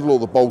charging handle or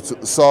the bolt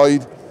at the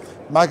side.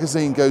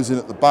 Magazine goes in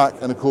at the back,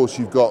 and of course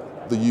you've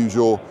got the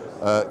usual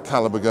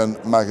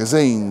Kalibrgun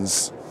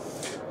magazines.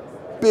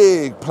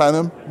 Big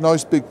plenum,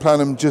 nice big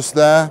plenum just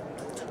there.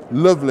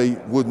 Lovely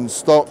wooden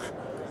stock,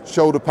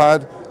 shoulder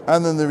pad,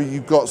 and then there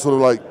you've got sort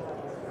of like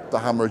the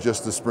hammer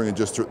adjuster, spring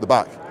adjuster at the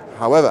back.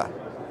 However,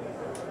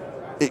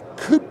 it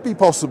could be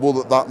possible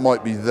that that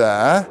might be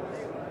there.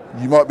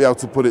 You might be able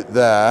to put it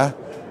there.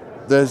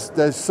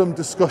 There's some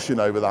discussion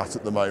over that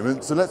at the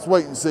moment, so let's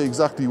wait and see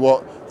exactly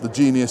what the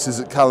geniuses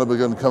at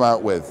Kalibrgun come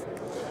out with.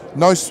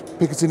 Nice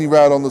Picatinny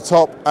rail on the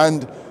top,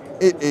 and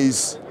it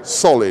is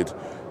solid.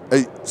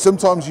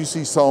 Sometimes you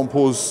see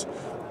samples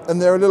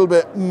and they're a little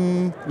bit,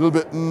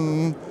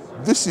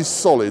 This is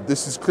solid.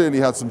 This has clearly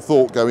had some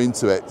thought go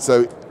into it.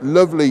 So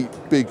lovely,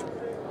 big,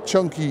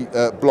 chunky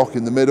block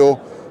in the middle,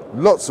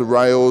 lots of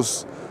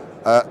rails.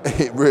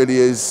 It really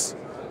is,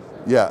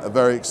 yeah, a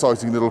very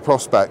exciting little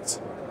prospect.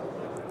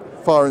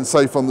 Fire and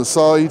safe on the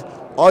side.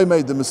 I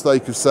made the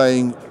mistake of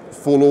saying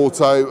full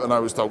auto, and I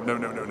was told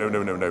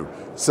no.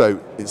 So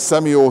it's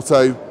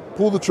semi-auto.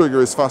 Pull the trigger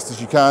as fast as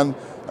you can,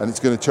 and it's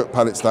going to chuck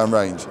pellets down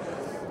range.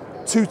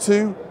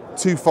 2.2,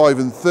 2.5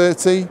 and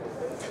 30.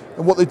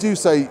 And what they do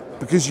say,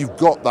 because you've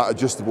got that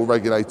adjustable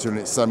regulator and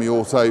it's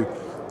semi-auto,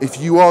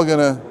 if you are going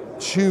to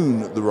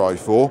tune the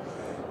rifle,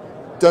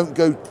 don't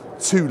go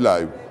too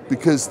low,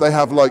 because they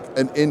have like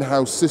an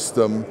in-house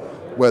system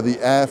where the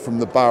air from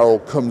the barrel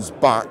comes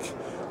back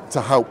to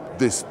help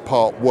this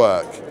part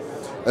work.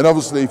 And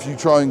obviously if you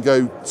try and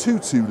go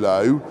too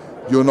low,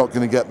 you're not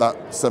going to get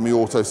that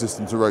semi-auto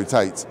system to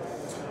rotate.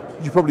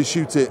 You probably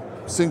shoot it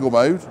single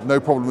mode, no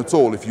problem at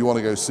all if you want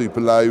to go super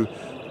low,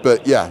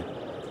 but yeah,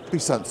 be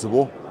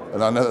sensible.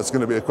 And I know that's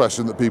going to be a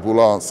question that people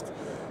will ask.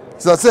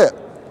 So that's it.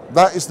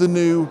 That is the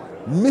new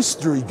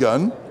mystery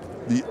gun,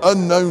 the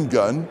unknown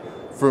gun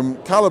from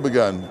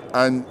Kalibrgun.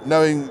 And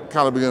knowing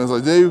Kalibrgun as I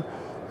do,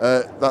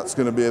 that's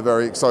going to be a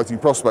very exciting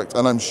prospect.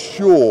 And I'm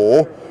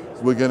sure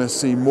we're going to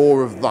see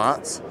more of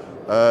that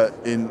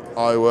in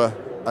Iowa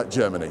at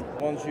Germany.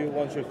 Once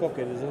you cook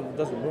it, it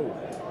doesn't move.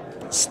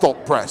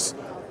 Stop press.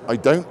 I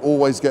don't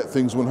always get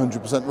things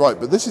 100% right,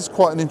 but this is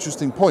quite an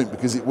interesting point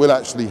because it will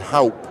actually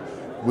help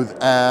with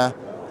air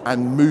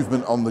and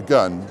movement on the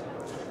gun.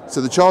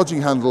 So the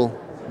charging handle,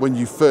 when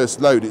you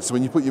first load it, so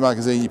when you put your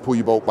magazine, you pull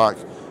your bolt back,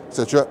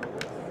 etc.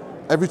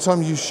 Every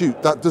time you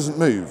shoot, that doesn't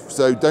move.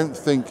 So don't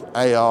think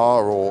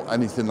AR or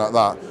anything like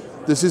that.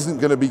 This isn't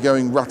going to be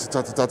going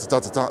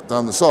rat-a-tat-a-tat-a-tat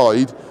down the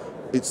side.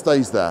 It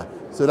stays there.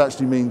 So it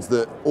actually means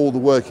that all the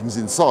workings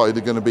inside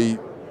are going to be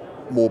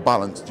more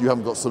balanced. You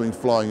haven't got something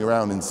flying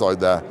around inside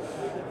there.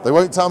 They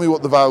won't tell me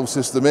what the valve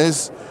system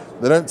is.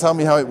 They don't tell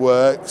me how it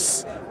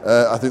works.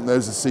 I think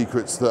those are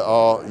secrets that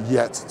are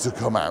yet to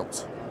come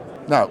out.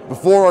 Now,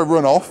 before I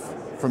run off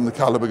from the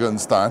Kalibrgun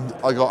stand,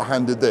 I got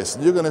handed this.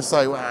 And you're going to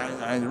say,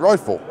 well,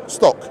 rifle,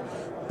 stock.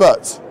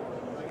 But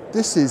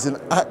this is an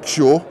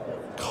actual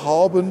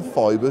carbon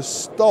fiber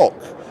stock.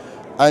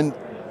 And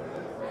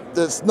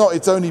that's not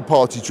its only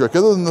party trick,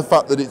 other than the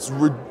fact that it's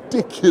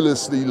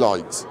ridiculously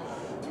light.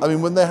 I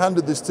mean, when they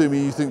handed this to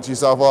me, you think to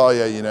yourself, oh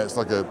yeah, you know, it's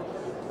like a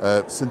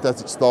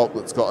synthetic stock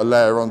that's got a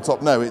layer on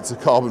top. No, it's a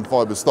carbon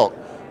fiber stock.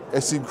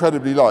 It's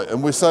incredibly light.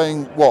 And we're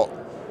saying, what,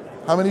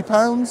 how many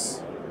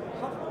pounds?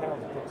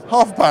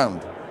 Half a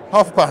pound.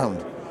 Half a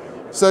pound.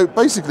 So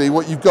basically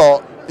what you've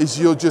got is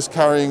you're just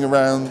carrying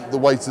around the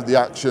weight of the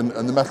action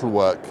and the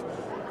metalwork.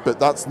 But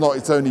that's not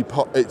its only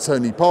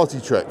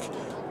party trick.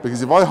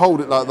 Because if I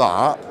hold it like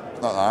that,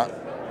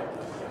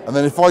 and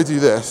then if I do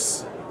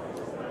this,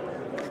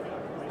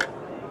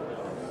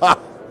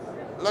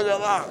 Look at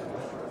that.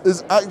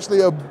 There's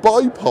actually a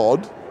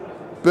bipod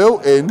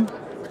built in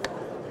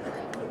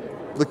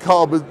the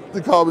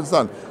carbon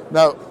stand.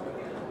 Now,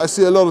 I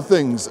see a lot of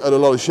things at a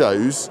lot of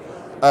shows,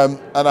 and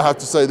I have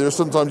to say, there are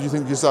sometimes you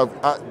think to yourself,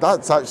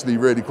 that's actually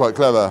really quite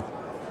clever.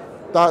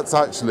 That's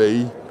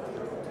actually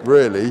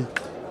really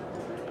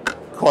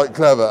quite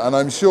clever, and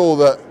I'm sure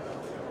that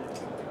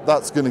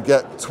that's going to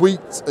get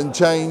tweaked and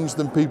changed,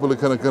 and people are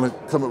going to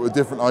come up with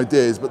different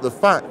ideas. But the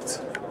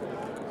fact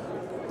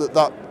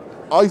that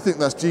I think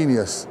that's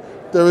genius.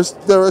 There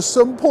are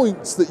some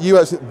points that you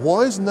actually,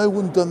 why has no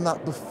one done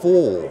that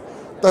before?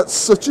 That's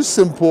such a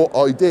simple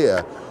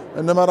idea,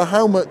 and no matter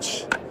how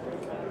much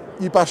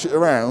you bash it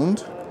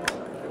around,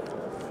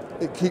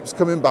 it keeps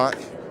coming back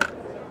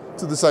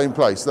to the same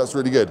place. That's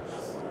really good.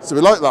 So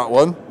we like that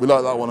one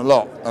a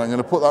lot, and I'm going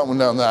to put that one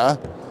down there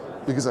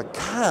because I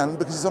can,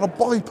 because it's on a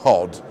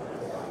bipod.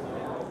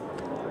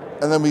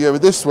 And then we go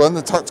with this one,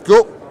 the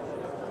Tactical,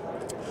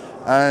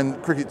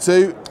 and Cricket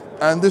 2,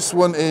 and this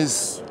one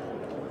is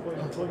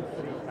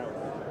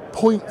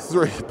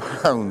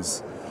 0.3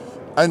 pounds.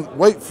 And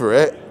wait for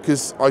it,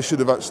 because I should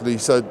have actually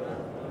said,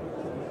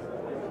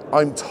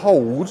 I'm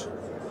told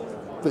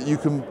that you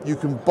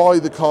can buy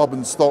the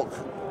carbon stock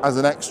as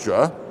an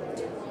extra,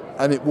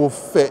 and it will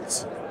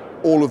fit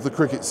all of the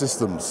Cricket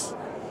systems.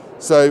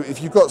 So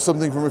if you've got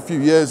something from a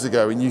few years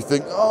ago and you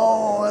think,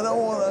 oh, I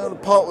don't want to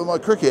part with my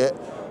Cricket,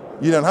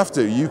 you don't have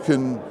to. You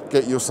can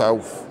get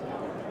yourself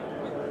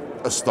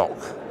a stock.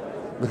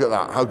 Look at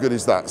that, how good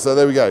is that? So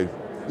there we go.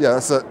 Yeah,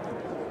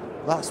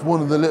 that's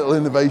one of the little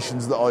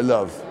innovations that I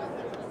love.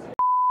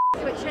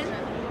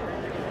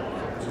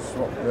 Just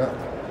swap, yeah.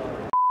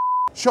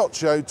 SHOT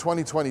Show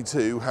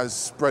 2022 has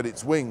spread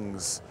its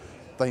wings.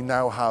 They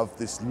now have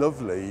this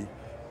lovely,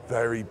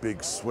 very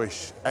big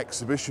swish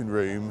exhibition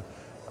room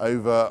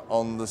over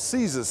on the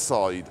Caesars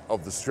side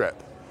of the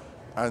strip.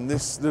 And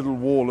this little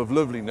wall of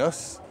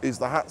loveliness is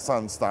the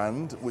Hatsan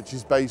stand, which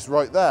is based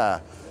right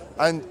there.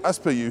 And as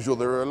per usual,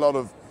 there are a lot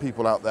of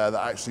people out there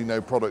that actually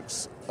know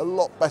products a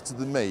lot better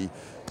than me.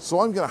 So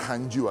I'm going to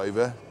hand you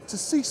over to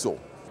Cecil.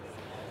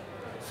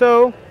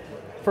 So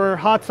for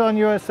Hatsan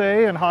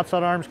USA and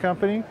Hatsan Arms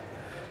Company,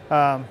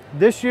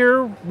 this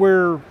year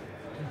we're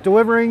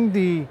delivering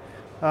the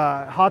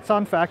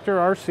Hatsan Factor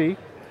RC.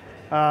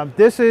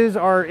 This is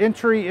our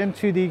entry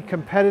into the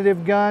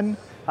competitive gun.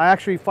 I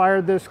actually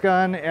fired this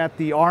gun at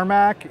the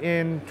RMAC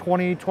in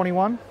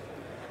 2021.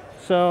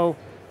 So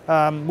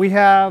we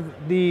have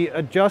the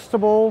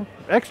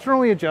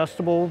externally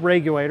adjustable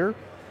regulator.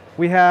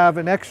 We have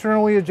an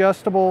externally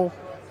adjustable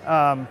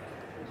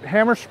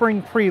hammer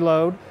spring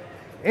preload.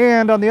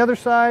 And on the other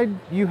side,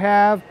 you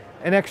have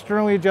an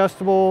externally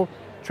adjustable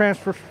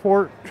transfer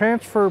port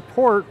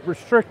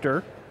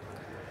restrictor.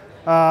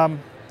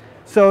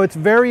 So it's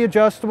very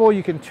adjustable.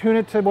 You can tune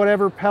it to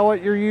whatever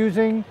pellet you're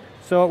using.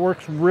 So it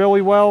works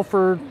really well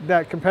for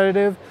that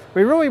competitive.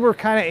 We really were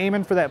kind of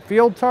aiming for that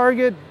field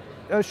target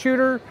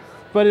shooter,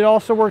 but it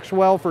also works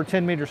well for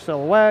 10-meter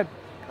silhouette,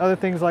 other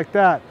things like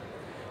that.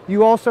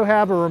 You also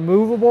have a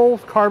removable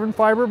carbon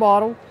fiber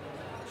bottle,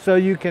 so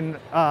you can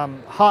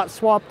hot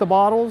swap the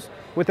bottles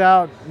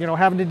without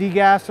having to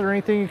degas it or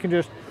anything. You can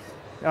just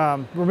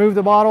remove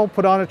the bottle,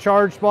 put on a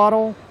charged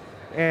bottle,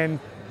 and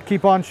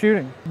keep on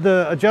shooting.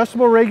 The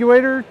adjustable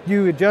regulator,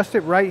 you adjust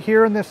it right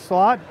here in this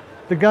slot.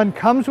 The gun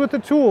comes with a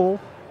tool,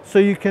 so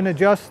you can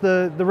adjust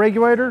the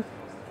regulator.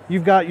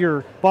 You've got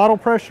your bottle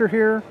pressure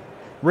here,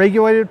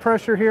 regulated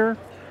pressure here,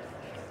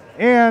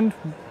 and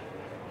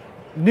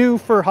new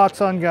for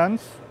Hatsan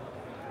guns,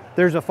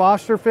 there's a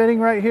Foster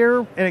fitting right here,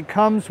 and it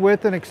comes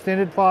with an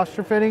extended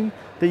Foster fitting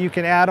that you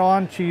can add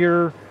on to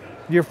your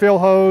fill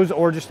hose,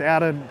 or just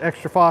add an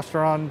extra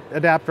Foster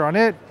adapter on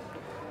it.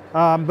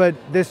 But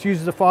this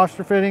uses a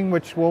Foster fitting,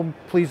 which will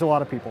please a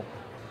lot of people.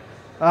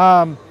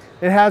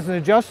 It has an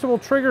adjustable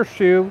trigger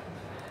shoe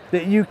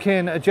that you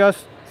can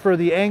adjust for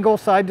the angle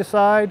side to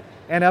side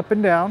and up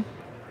and down.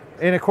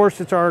 And of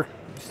course, it's our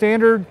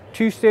standard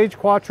 2-stage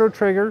Quattro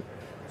trigger,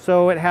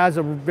 so it has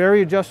a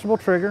very adjustable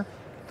trigger.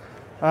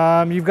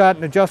 You've got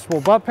an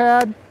adjustable butt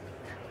pad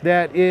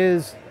that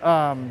is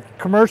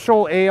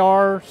commercial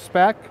AR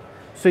spec,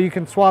 so you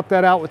can swap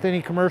that out with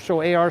any commercial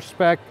AR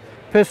spec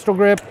pistol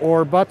grip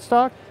or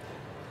buttstock.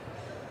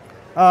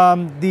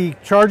 The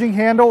charging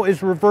handle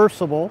is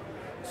reversible,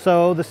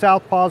 so the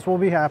southpaws will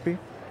be happy.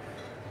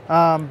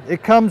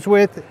 It comes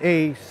with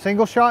a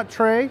single shot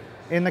tray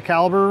in the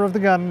caliber of the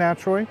gun,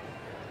 naturally.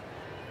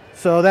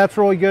 So that's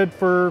really good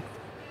for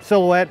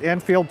silhouette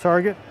and field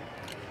target.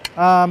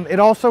 It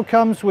also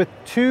comes with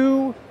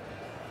 2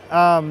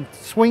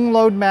 swing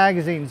load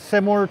magazines,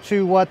 similar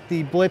to what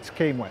the Blitz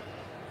came with.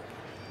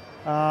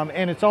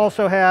 And it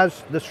also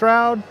has the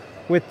shroud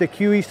with the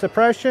QE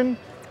suppression,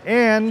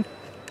 and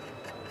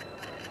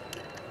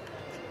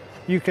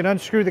you can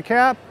unscrew the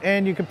cap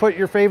and you can put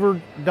your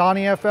favorite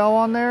Donny FL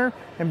on there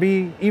and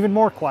be even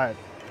more quiet.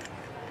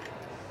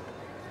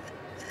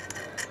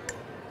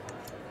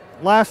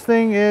 Last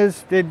thing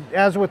is,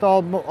 as with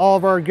all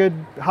of our good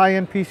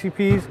high-end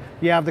PCPs,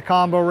 you have the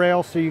combo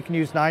rail, so you can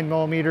use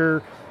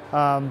 9mm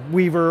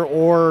Weaver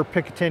or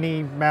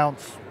Picatinny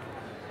mounts.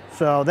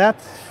 So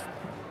that's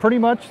pretty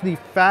much the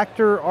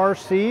Factor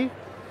RC.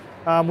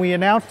 We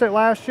announced it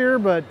last year,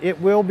 but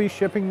it will be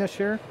shipping this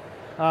year.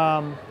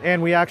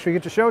 And we actually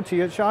get to show it to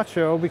you at SHOT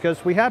Show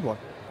because we had one.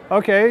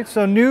 Okay,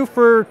 so new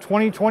for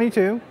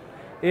 2022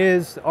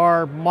 is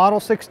our Model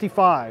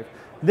 65.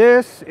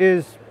 This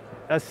is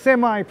a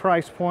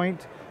semi-price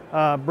point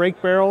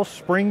brake barrel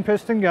spring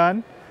piston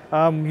gun.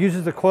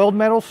 Uses a coiled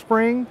metal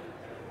spring,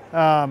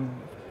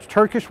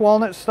 Turkish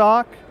walnut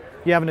stock.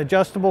 You have an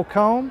adjustable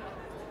comb,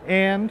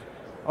 and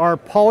our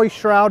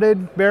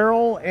poly-shrouded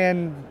barrel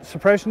and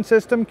suppression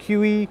system,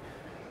 QE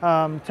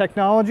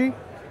technology.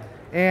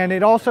 And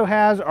it also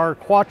has our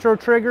Quattro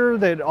trigger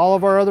that all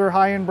of our other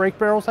high-end brake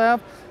barrels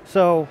have.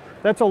 So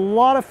that's a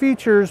lot of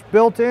features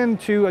built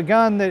into a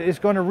gun that is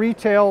going to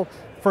retail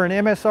for an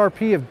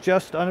MSRP of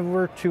just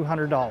under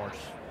 $200.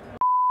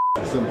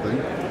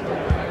 Something.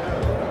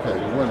 Okay,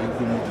 well,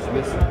 can you just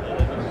listen?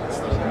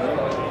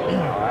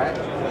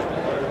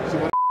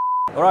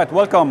 All right,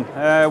 welcome.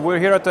 We're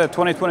here at the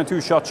 2022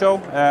 SHOT Show.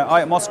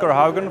 I am Oscar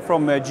Haugen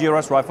from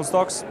GRS Rifle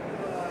Stocks.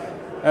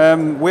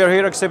 We are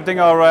here exhibiting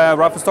our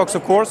rifle stocks,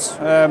 of course.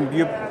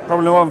 You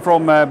probably know them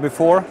from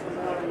before.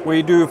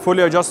 We do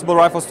fully adjustable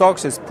rifle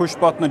stocks. It's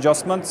push-button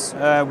adjustments.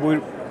 We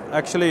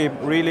actually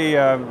really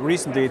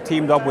recently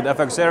teamed up with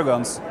FX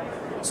Airguns.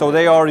 So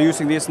they are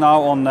using this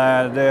now on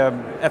the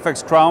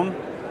FX Crown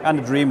and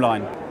the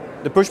Dreamline.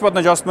 The push-button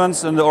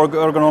adjustments and the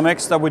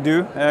ergonomics that we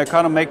do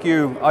kind of make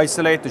you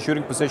isolate the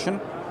shooting position.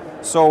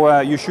 So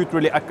you shoot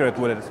really accurate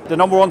with it. The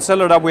number one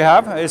seller that we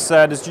have is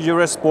this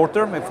GRS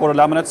Sporter for the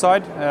laminate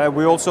side.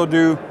 We also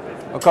do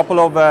a couple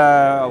of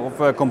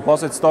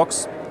composite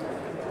stocks.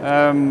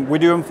 We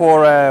do them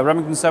for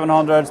Remington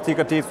 700s,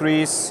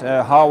 TKT3s,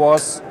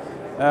 Hawas.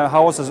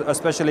 Hawas is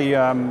especially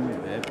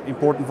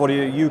important for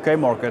the UK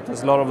market.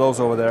 There's a lot of those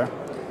over there.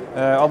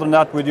 Other than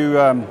that, we do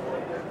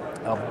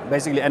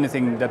basically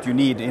anything that you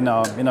need in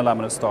a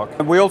laminate stock.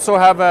 We also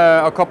have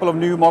a couple of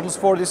new models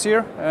for this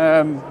year.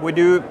 We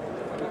do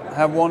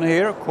have one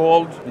here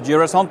called the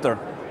GRS Hunter,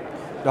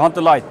 the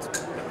Hunter Light.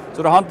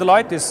 So the Hunter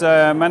Light is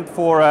meant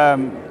for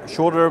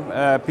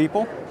shorter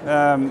people.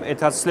 It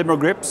has slimmer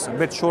grips, a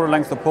bit shorter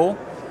length of pull.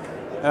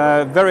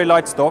 Very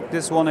light stock.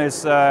 This one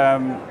is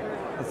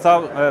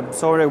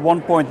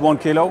 1.1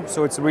 kilo,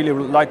 so it's really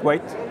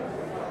lightweight.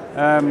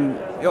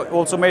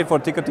 Also made for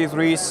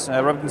TKT3s,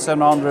 Remington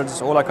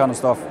 700s, all that kind of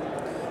stuff.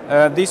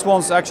 These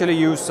ones actually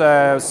use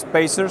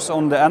spacers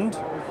on the end.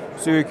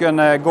 So you can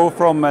go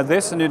from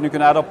this and then you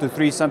can add up to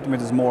 3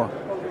 centimeters more.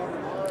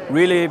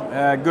 Really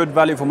good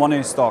value for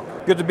money stock.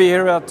 Good to be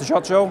here at the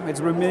SHOT Show. It's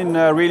been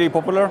really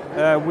popular.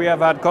 We have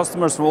had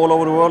customers from all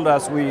over the world,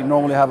 as we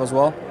normally have as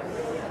well.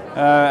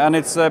 And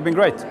it's been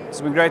great.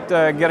 It's been great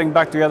getting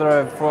back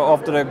together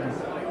after the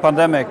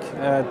pandemic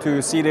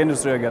to see the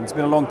industry again. It's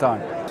been a long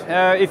time.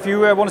 If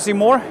you want to see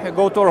more,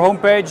 go to our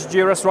homepage,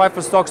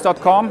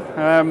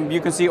 grsriflestocks.com. You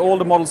can see all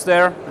the models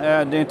there,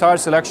 the entire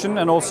selection,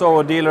 and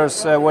also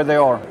dealers where they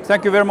are.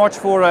 Thank you very much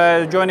for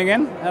joining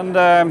in, and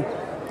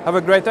have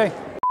a great day.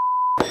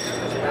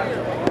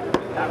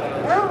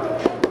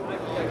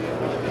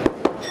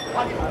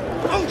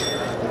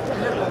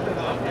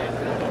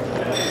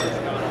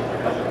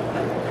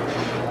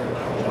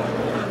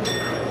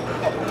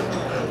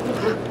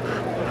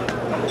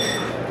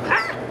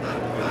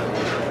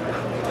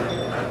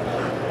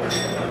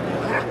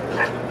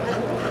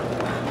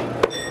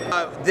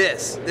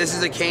 This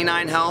is a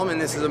K9 helm and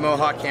this is a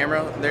Mohawk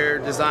camera. They're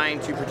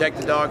designed to protect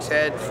the dog's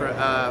head.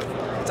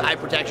 It's eye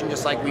protection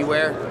just like we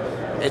wear.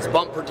 It's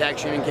bump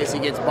protection in case he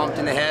gets bumped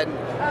in the head,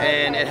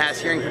 and it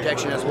has hearing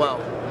protection as well.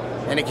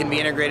 And it can be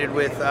integrated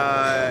with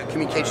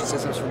communication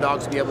systems for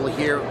dogs to be able to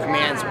hear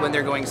commands when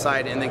they're going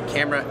inside, and the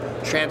camera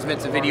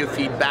transmits a video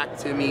feed back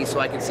to me so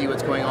I can see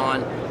what's going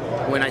on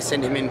when I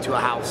send him into a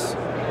house.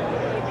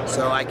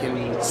 So I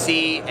can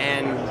see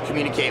and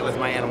communicate with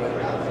my animal.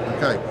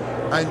 Okay,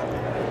 and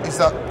is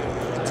that,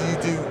 do you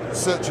do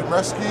search and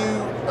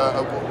rescue?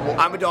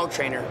 I'm a dog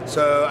trainer,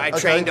 so I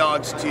train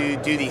dogs to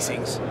do these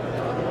things.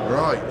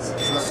 Right.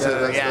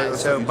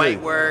 So bite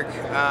work,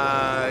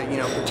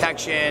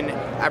 protection,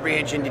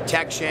 apprehension,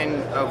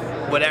 detection of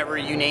whatever,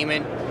 you name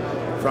it,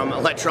 from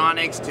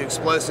electronics to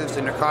explosives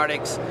to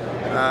narcotics.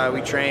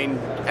 We train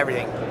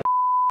everything.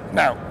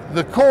 Now,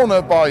 the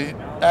corner by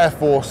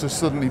Airforce has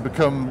suddenly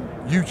become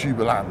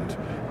YouTuber land.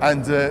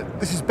 And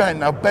this is Ben.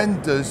 Now,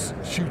 Ben does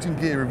shooting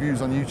gear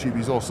reviews on YouTube.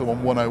 He's also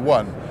on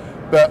 101.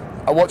 But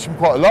I watch him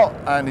quite a lot,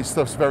 and his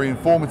stuff's very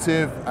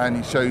informative, and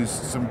he shows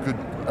some good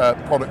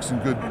products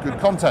and good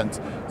content.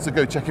 So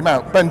go check him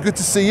out. Ben, good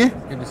to see you.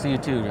 Good to see you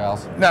too,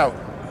 Giles. Now,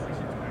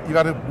 you've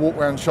had a walk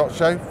around SHOT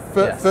Show.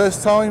 Yes.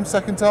 First time,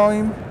 second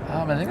time?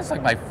 I think it's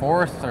like my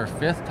 4th or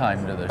 5th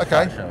time to the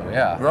SHOT Show,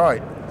 yeah.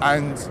 Right.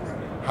 And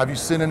have you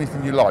seen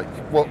anything you like?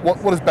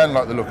 What does Ben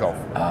like the look of?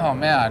 Oh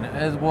man,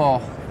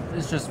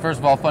 it's just, first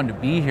of all, fun to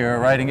be here,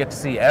 right, and get to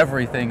see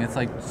everything. It's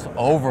like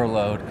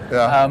overload.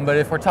 Yeah. But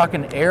if we're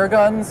talking air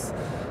guns,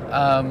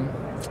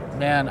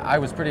 man, I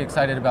was pretty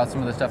excited about some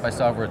of the stuff I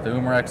saw over at the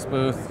Umarex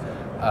booth.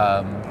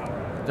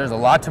 There's a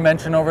lot to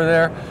mention over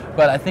there,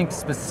 but I think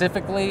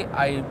specifically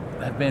I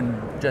have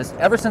been just,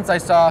 ever since I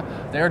saw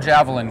their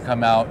Javelin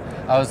come out,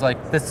 I was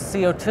like, this is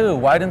CO2,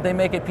 why didn't they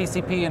make it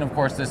PCP? And of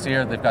course this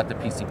year they've got the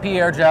PCP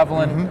Air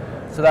Javelin.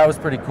 So that was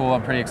pretty cool.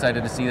 I'm pretty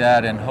excited to see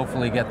that and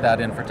hopefully get that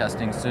in for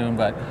testing soon.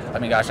 But I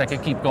mean, gosh, I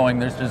could keep going.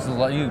 There's just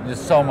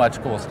there's so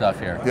much cool stuff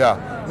here.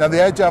 Yeah. Now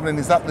the Air Javelin,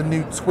 is that the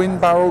new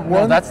twin-barreled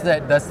one? No, that's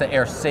the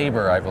Air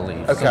Saber, I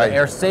believe. Okay. So the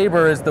Air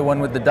Saber is the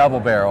one with the double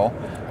barrel,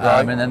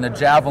 Right. and then the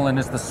Javelin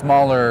is the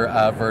smaller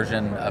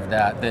version of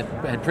that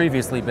had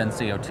previously been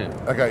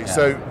CO2. Okay, Yeah.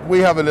 so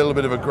we have a little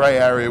bit of a grey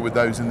area with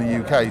those in the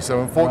UK.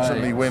 So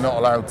unfortunately, Right. we're not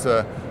allowed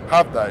to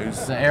have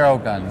those. The Aero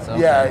guns. Okay.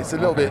 Yeah, it's a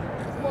little bit.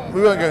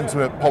 We won't go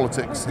into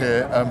politics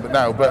here,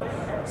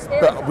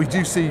 but we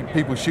do see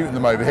people shooting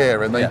them over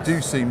here, and they Yes.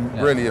 do seem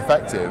really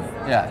effective.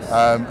 Yes.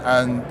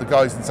 And the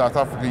guys in South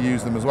Africa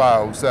use them as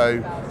well.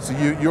 So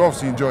you're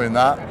obviously enjoying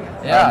that.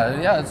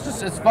 Yeah,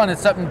 it's fun.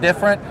 It's something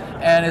different,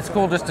 and it's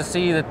cool just to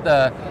see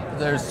that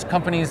there's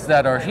companies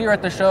that are here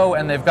at the show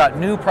and they've got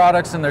new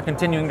products and they're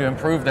continuing to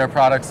improve their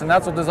products, and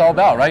that's what this is all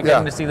about, right? Yeah.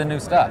 Getting to see the new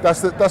stuff.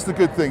 That's the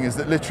good thing, is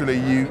that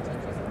literally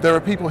there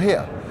are people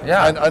here.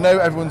 Yeah. And I know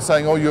everyone's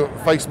saying, oh, your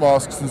face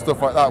masks and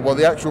stuff like that. Well,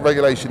 the actual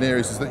regulation here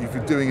is that if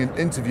you're doing an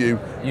interview,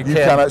 you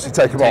can actually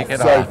take them off.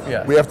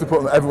 So we have to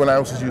put them, everyone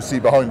else, as you see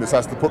behind us,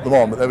 has to put them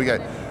on, but there we go.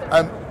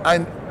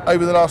 And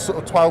over the last sort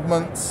of 12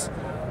 months,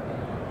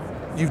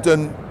 you've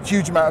done a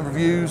huge amount of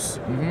reviews.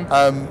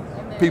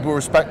 People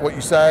respect what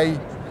you say.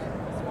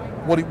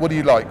 What do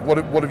you like? What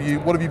have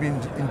you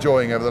been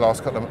enjoying over the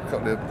last couple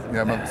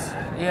of months?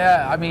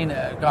 Yeah, I mean,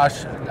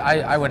 gosh,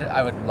 I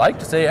would like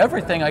to say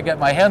everything I get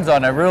my hands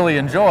on I really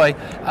enjoy,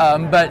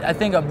 but I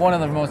think one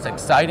of the most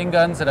exciting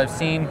guns that I've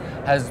seen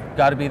has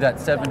got to be that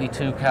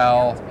 72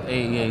 cal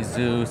AEA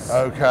Zeus.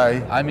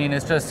 Okay. I mean,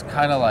 it's just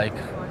kind of like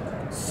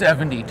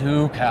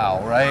 72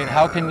 cal, right?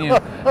 How can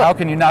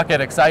you not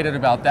get excited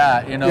about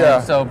that? You know, Yeah.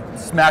 So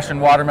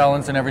smashing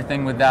watermelons and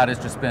everything with that has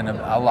just been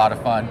a lot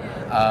of fun.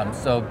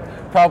 So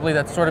probably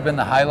that's sort of been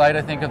the highlight,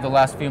 I think, of the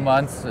last few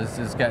months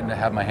is getting to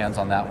have my hands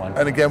on that one.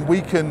 And again,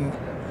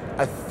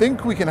 I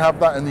think we can have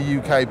that in the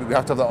UK, but we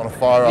have to have that on a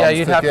firearms Yeah,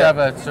 you'd ticket.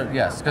 have to have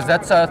yes, because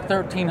that's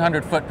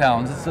 1,300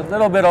 foot-pounds. It's a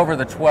little bit over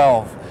the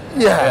 12.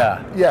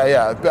 Yeah.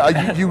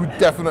 But you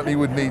definitely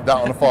would need that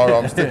on a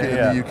firearms ticket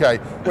in the UK.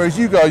 Whereas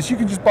you guys, you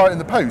can just buy it in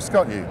the post,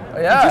 can't you?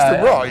 Yeah, It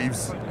just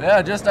arrives.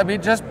 Yeah,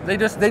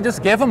 they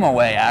just give them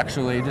away,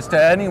 actually, just to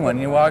anyone.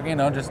 You walk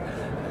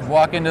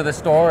into the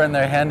store and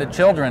they're handed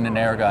children an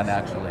air gun.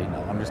 Actually,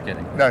 no, I'm just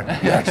kidding. No,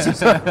 yeah,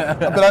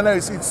 but I know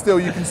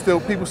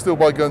people still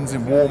buy guns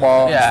in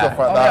Walmart and stuff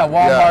like that. Yeah,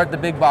 Walmart, the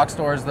big box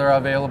stores, they're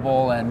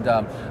available, and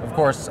of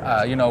course,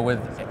 with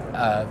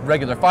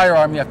regular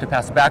firearm, you have to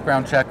pass a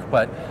background check.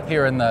 But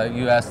here in the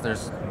U.S.,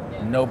 there's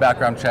no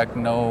background check,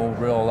 no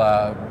real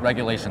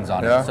regulations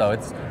on it. So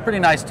it's pretty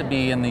nice to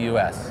be in the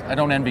U.S. I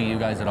don't envy you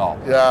guys at all.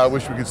 Yeah, I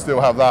wish we could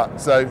still have that.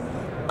 So,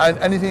 and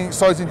anything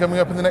exciting coming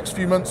up in the next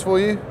few months for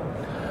you?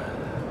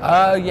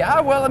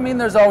 Yeah, well, I mean,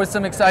 there's always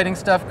some exciting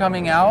stuff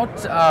coming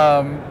out.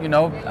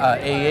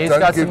 AA's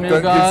got some new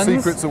guns. Don't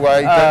give secrets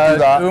away. Don't do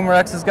that.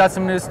 Umarex has got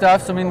some new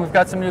stuff. So, I mean, we've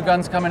got some new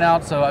guns coming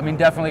out. So, I mean,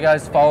 definitely,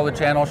 guys, follow the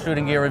channel,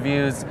 Shooting Gear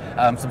Reviews.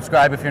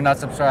 Subscribe if you're not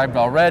subscribed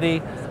already,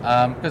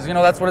 because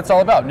that's what it's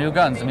all about. New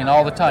guns. I mean,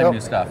 all the time, new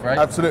stuff, right?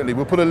 Absolutely.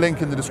 We'll put a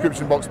link in the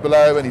description box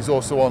below, and he's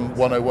also on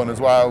 101 as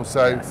well.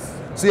 So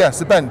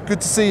Ben,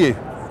 good to see you.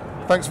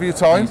 Thanks for your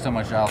time. Thank you so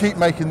much, Al. Keep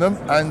making them,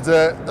 and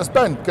that's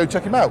Ben. Go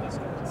check him out.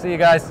 See you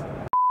guys.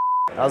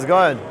 How's it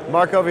going?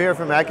 Mark over here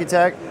from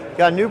Accu-Tac.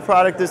 Got a new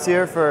product this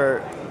year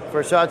for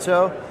SHOT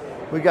Show.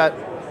 We got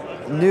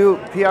new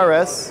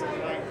PRS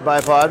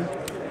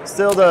bipod,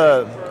 still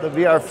the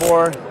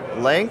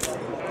VR4 length.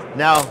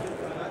 Now,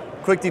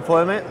 quick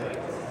deployment,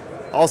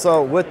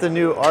 also with the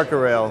new Arca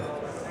rail.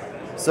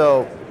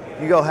 So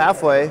you go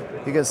halfway,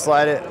 you can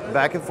slide it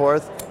back and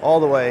forth,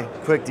 all the way,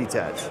 quick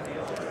detach.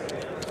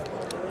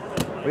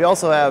 We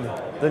also have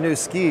the new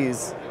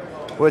skis,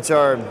 which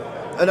are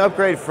an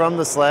upgrade from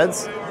the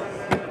sleds.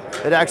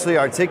 It actually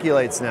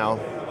articulates now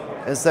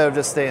instead of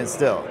just staying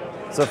still.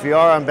 So if you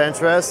are on bench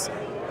rest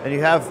and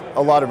you have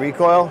a lot of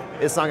recoil,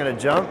 it's not going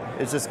to jump,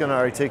 it's just going to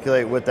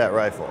articulate with that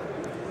rifle.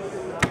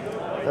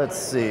 Let's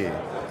see.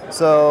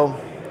 So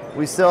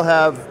we still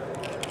have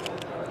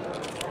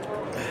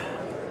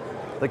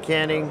the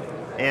canning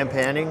and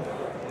panning.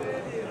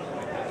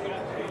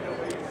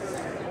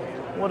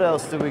 What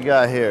else do we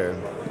got here?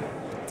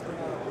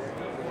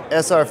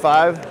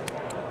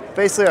 SR5,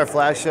 basically our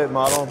flagship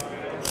model.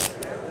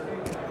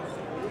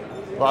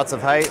 Lots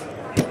of height.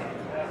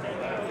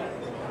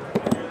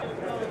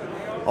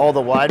 All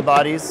the wide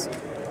bodies.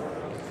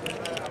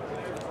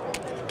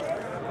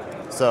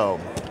 So,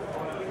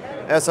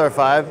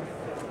 SR5,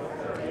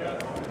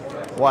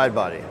 wide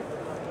body.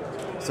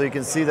 So you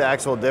can see the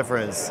actual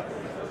difference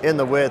in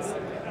the width.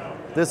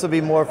 This would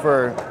be more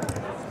for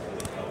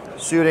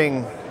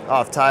shooting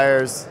off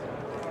tires,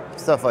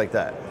 stuff like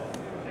that.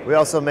 We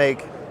also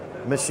make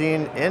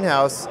machine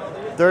in-house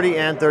 30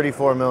 and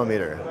 34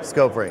 millimeter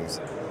scope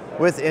rings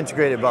with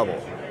integrated bubble.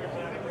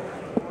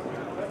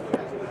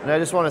 And I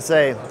just want to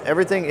say,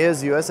 everything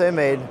is USA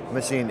made,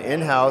 machined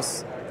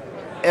in-house,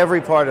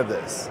 every part of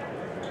this.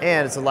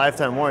 And it's a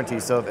lifetime warranty,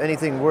 so if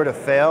anything were to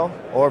fail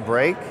or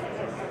break,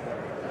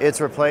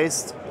 it's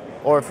replaced,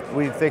 or if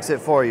we fix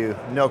it for you,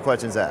 no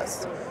questions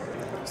asked.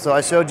 So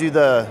I showed you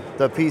the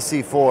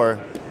PC4.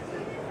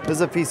 This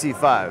is a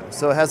PC5.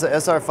 So it has a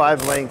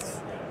SR5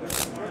 length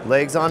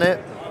legs on it,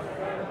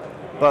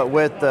 but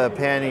with the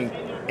panning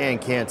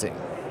and canting.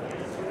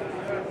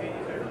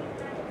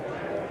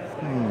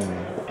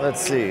 Let's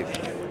see,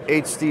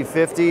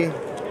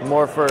 HD50,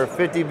 more for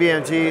 50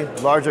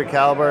 BMG, larger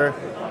caliber,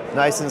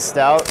 nice and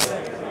stout.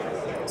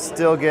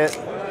 Still get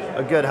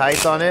a good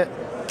height on it,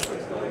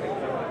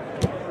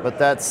 but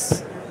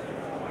that's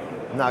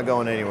not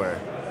going anywhere.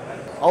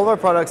 All of our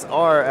products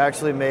are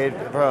actually made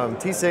from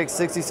T6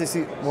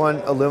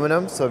 6061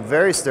 aluminum, so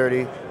very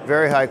sturdy,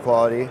 very high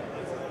quality.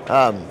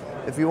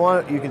 If you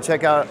want, you can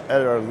check out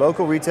at our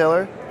local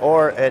retailer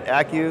or at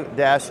Accu-Tac.com.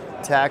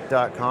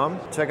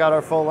 Check out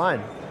our full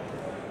line.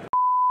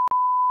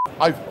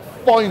 I've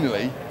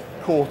finally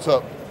caught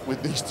up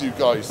with these two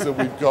guys. So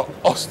we've got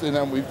Austin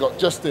and we've got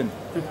Justin.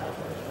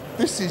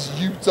 This is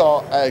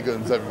Utah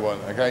Airguns, everyone.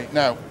 Okay,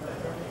 now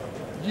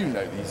you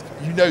know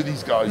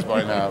these guys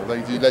by now.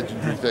 They do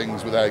legendary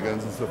things with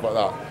airguns and stuff like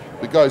that.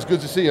 But guys,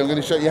 good to see you. I'm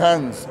going to shake your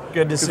hands.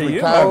 Good to see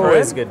you.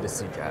 Always good to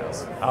see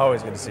Giles.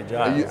 Always good to see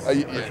Giles. Are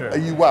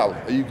you well?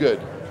 Are you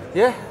good?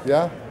 Yeah.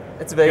 Yeah.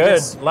 It's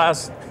Vegas. Good.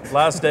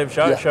 Last day of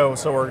SHOT Show,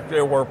 so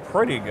we're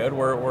pretty good.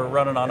 We're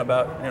running on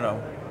about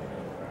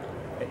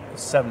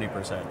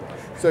 70%.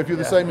 So if you're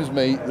the same as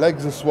me,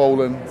 legs are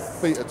swollen,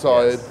 feet are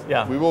tired. Yes.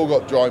 Yeah. We've all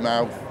got dry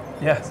mouth.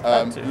 Yes.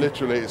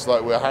 Literally, it's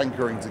like we're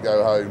hankering to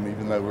go home,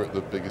 even though we're at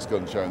the biggest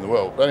gun show in the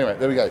world. But anyway,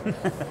 there we go.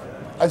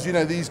 As you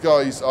know, these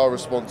guys are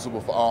responsible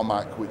for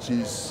RMAC, which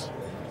is,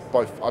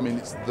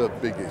 it's the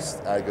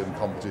biggest airgun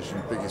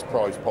competition, biggest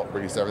prize pot,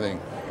 biggest everything.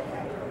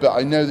 But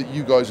I know that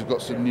you guys have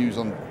got some news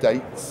on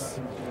dates.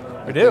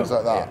 We do. Things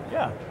like that.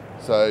 Yeah.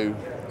 So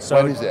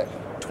when is it?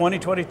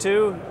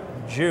 2022,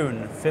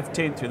 June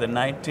 15th through the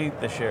 19th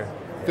this year.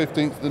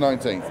 15th to the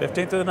 19th?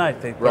 15th to the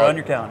 19th. Put Right. on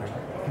your calendar.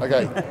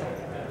 Okay.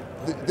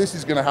 This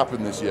is going to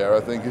happen this year, I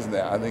think, isn't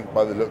it? I think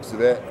by the looks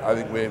of it, I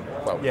think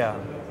yeah.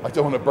 I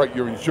don't want to break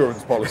your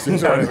insurance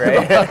policies. No,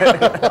 great.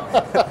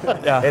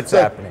 Yeah, it's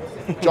happening.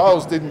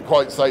 Giles didn't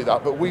quite say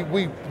that, but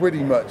we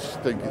pretty much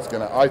think it's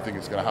going to, I think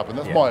it's going to happen.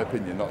 That's my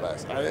opinion, not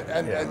theirs.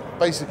 And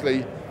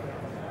basically,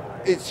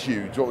 it's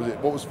huge. What was it?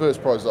 What was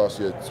first prize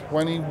last year?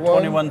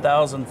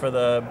 21,000 for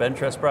the bench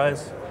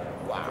prize.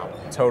 Wow.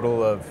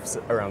 Total of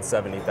around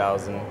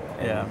 70,000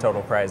 in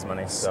total prize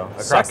money. So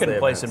second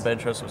place in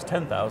bench was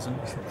 10,000.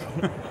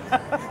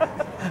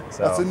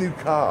 That's a new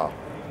car.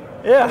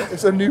 Yeah.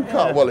 It's a new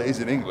car. Yeah. Well, it is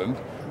in England.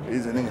 It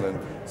is in England.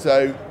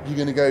 So you're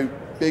going to go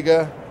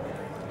bigger,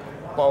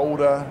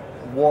 bolder,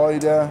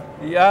 wider?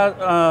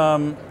 Yeah.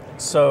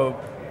 So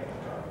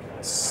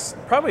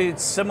probably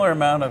similar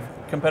amount of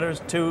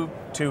competitors.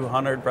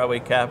 200 probably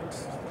capped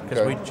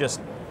because we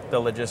just the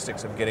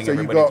logistics of getting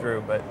everybody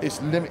through. But it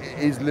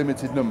is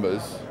limited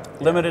numbers.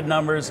 Limited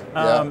numbers.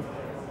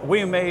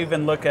 We may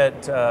even look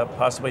at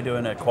possibly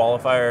doing a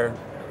qualifier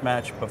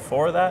match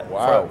before that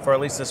for at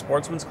least the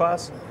sportsman's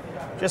class,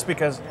 just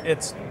because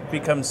it's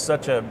become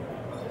such a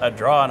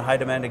draw and high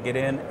demand to get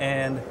in,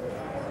 and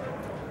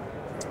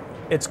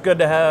it's good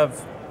to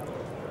have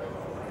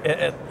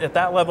at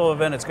that level of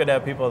event. It's good to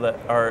have people that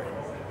are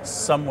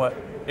somewhat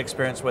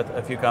experienced with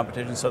a few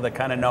competitions, so they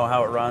kind of know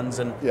how it runs,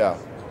 and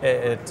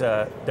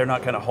they're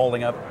not kind of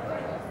holding up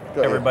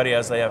everybody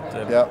as they have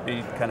to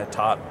be kind of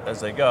taught as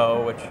they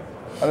go, which.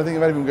 And I think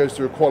if anyone goes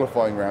through a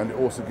qualifying round, it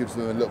also gives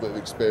them a little bit of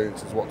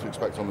experience as what to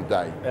expect on the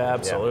day. Yeah,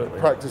 absolutely.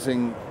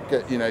 Practicing,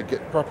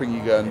 prepping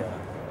your gun,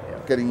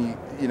 getting,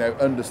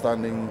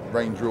 understanding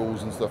range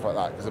rules and stuff like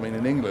that. Because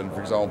in England,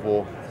 for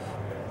example,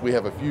 we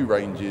have a few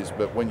ranges,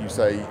 but when you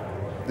say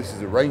this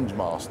is a range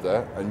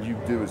master and you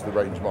do as the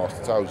range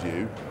master tells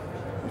you,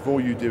 if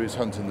all you do is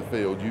hunt in the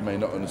field, you may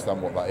not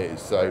understand what that is.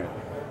 So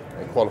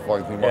a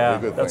qualifying thing might be a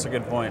good thing. That's a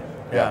good point.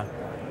 Yeah.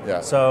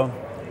 So,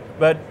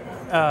 but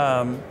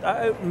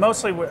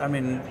mostly,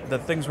 the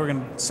things we're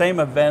going to, same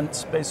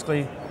events,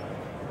 basically,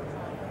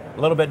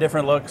 a little bit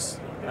different looks.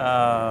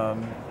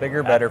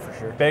 Bigger, better for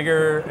sure.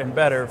 Bigger and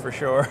better for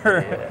sure.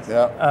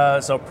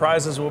 So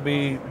prizes will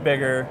be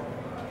bigger.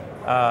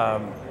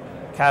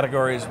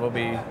 Categories will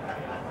be a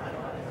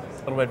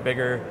little bit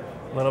bigger.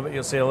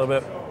 You'll see a little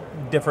bit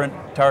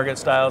different target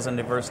styles and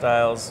diverse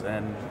styles,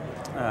 and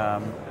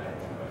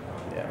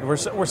we're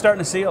starting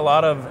to see a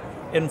lot of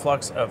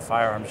influx of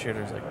firearm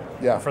shooters,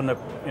 from the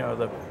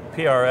the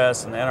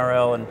PRS and the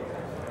NRL,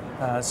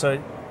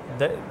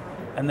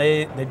 and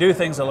they do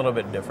things a little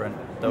bit different.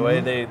 The way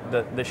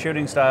the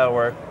shooting style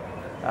work,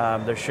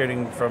 they're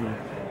shooting from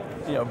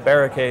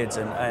barricades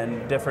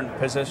and different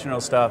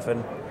positional stuff,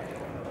 and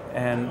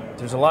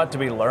there's a lot to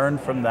be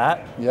learned from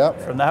that.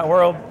 From that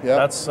world.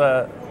 That's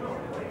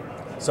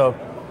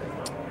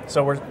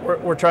so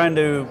we're trying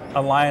to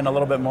align a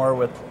little bit more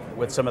with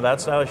some of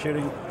that style of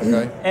shooting.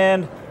 Okay.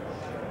 And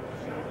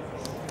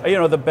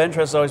the bench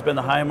has always been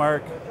the high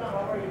mark.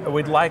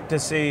 we'd like to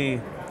see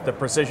the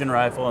precision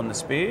rifle and the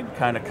speed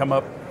kind of come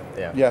up.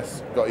 Yeah.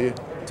 Yes, got you.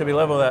 To be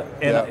level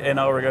with that, in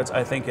all regards,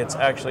 I think it's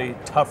actually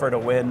tougher to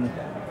win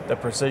the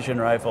precision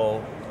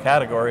rifle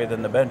category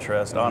than the bench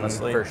rest,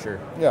 honestly. For sure.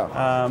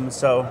 Yeah.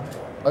 So,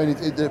 I mean,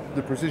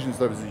 the precision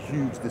stuff is a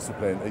huge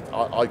discipline.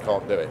 I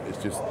can't do it.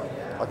 It's just,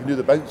 I can do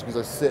the bench because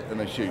I sit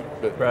and I shoot.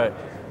 But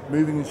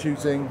moving and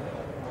shooting,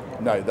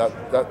 no,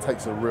 that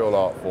takes a real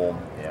art form.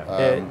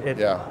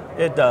 Yeah.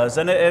 It does,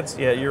 and it's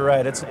you're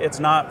right. It's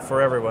not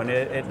for everyone.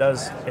 It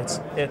does.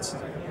 It's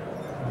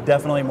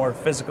definitely more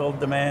physical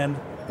demand.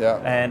 Yeah.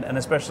 And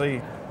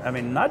especially, I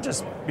mean, not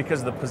just because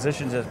of the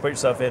positions you put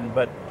yourself in,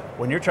 but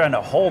when you're trying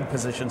to hold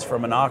positions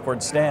from an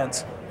awkward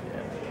stance,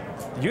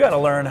 you got to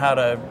learn how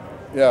to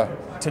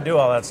do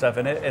all that stuff,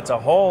 and it's a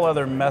whole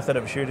other method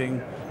of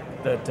shooting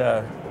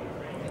that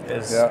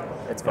is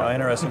it's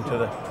interesting to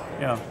the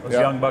those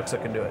young bucks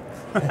that can do it.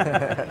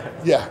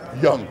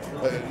 Young,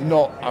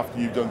 not after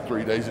you've done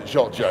 3 days at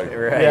SHOT Show.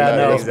 Right.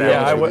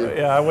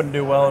 I wouldn't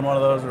do well in one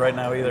of those right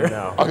now either.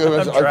 No. I can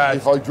imagine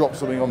if I drop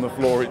something on the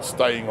floor, it's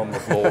staying on the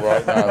floor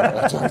right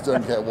now. I just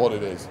don't care what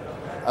it is.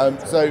 And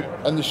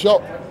the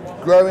shop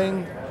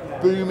growing,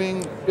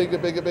 booming,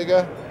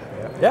 bigger.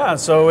 Yeah.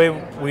 So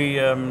we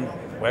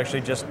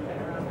actually just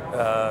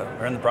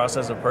are in the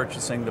process of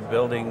purchasing the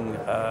building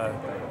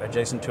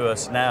adjacent to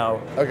us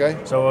now. Okay.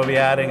 So we'll be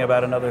adding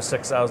about another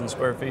 6,000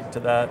 square feet to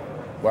that.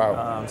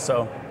 Wow.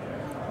 So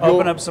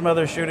open up some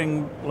other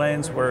shooting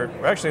lanes. We're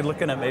actually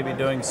looking at maybe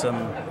doing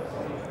some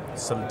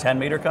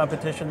 10-meter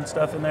competition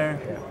stuff in there.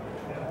 Yeah.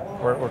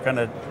 We're kind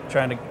of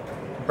trying to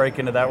break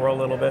into that world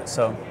a little bit.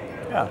 So,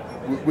 yeah.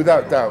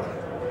 Without doubt,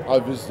 I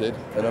visited,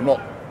 and I'm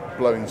not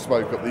blowing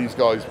smoke up these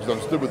guys because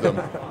I'm stood with them.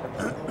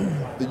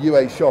 The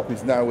UA shop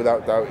is now,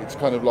 without doubt, it's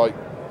kind of like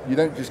you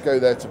don't just go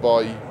there to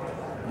buy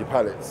your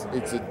pellets,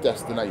 it's a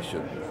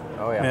destination.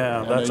 Oh yeah.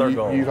 Yeah, that's our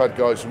goal. You've had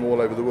guys from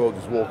all over the world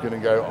just walk in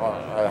and go,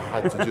 I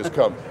had to just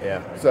come.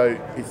 Yeah. So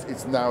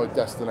it's now a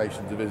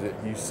destination to visit.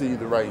 You see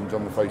the range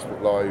on the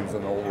Facebook Lives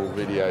and all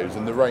the videos,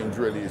 and the range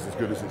really is as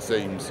good as it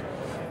seems.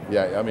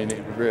 Yeah, I mean,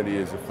 it really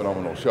is a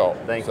phenomenal shop.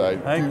 Thank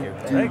you.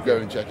 Do go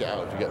and check it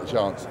out if you get the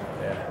chance.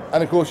 Yeah.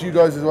 And of course, you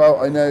guys as well,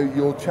 I know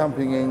you're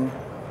championing,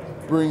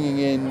 bringing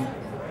in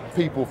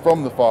people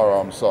from the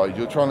firearms side.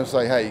 You're trying to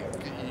say, hey,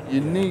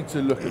 you need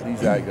to look at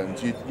these air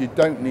guns. You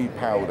don't need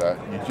powder,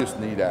 you just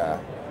need air.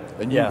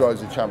 And you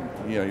guys are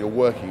you're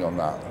working on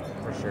that.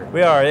 For sure.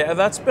 We are. Yeah,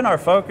 that's been our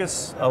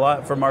focus a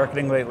lot for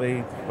marketing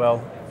lately.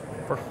 Well,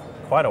 for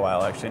quite a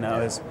while actually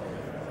now. Is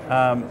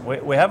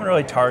we haven't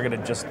really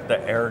targeted just the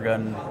air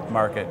gun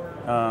market.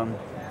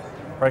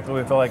 Frankly,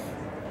 we feel like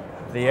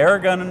the air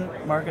gun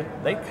market,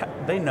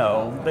 they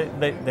know.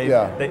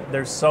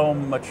 There's so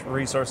much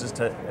resources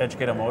to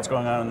educate them on what's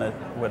going on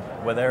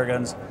with air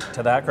guns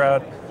to that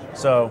crowd.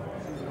 So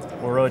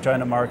we're really trying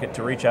to market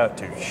to reach out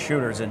to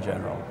shooters in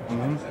general,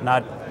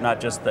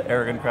 not just the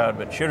airgun crowd,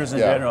 but shooters in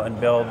general, and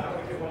build,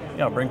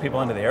 bring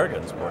people into the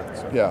airgun sport.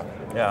 So, yeah.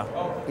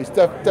 It's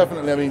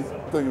definitely. I mean,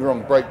 don't get me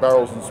wrong. Brake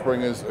barrels and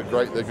springers are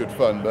great. They're good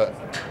fun, but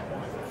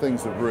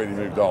things have really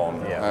moved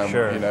on. Yeah,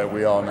 sure.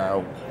 We are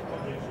now,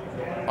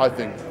 I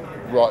think,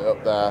 right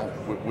up there.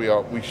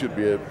 We should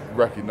be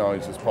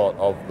recognised as part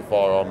of the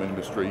firearm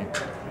industry,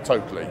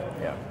 totally.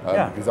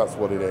 Because that's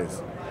what it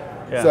is.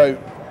 Yeah. So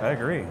I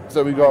agree.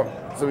 So we got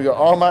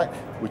RMAC,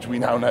 which we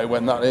now know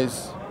when that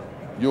is.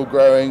 You're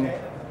growing,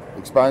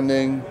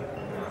 expanding,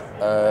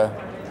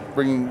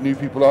 bringing new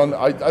people on.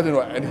 I don't know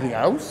anything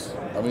else.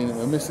 I mean,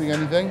 am I missing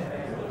anything?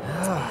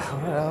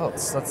 What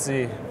else? Let's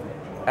see.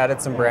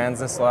 Added some brands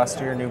this last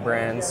year, new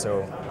brands.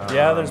 So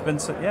there's been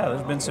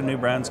some new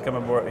brands come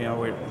aboard. We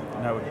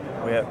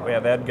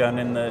have Edgun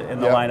in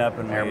the lineup,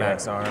 and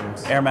AirMax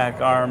Arms.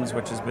 AirMac Arms,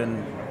 which has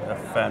been a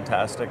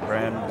fantastic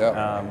brand.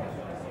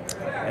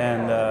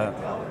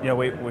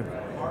 We've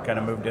kind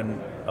of moved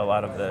in a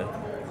lot of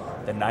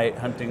the night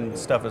hunting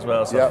stuff as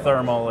well. So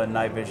thermal and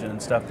night vision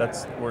and stuff.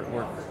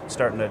 We're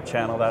starting to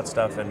channel that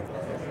stuff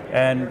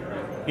and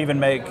even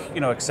make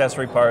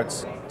accessory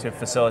parts to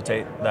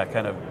facilitate that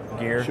kind of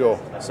gear. Sure.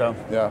 So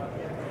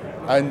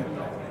and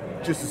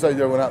just to say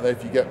to everyone out there,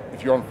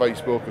 if you're on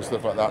Facebook or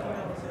stuff like that,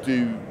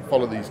 do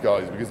follow these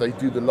guys because they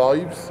do the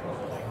lives.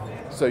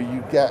 So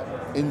you get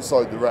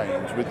inside the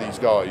range with these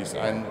guys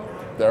and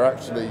they're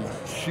actually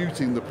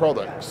shooting the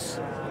products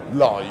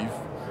live,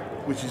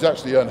 which is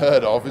actually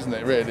unheard of, isn't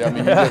it, really? I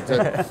mean,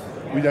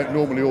 we don't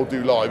normally all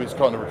do live, it's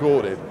kind of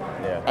recorded.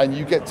 And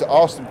you get to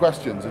ask them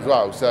questions as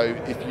well. So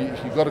if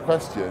you've got a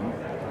question,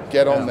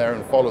 get on there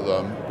and follow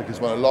them, because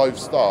when a live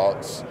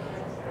starts,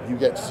 you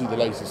get to see the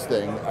latest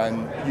thing,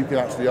 and you can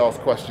actually ask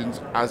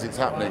questions as it's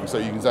happening. So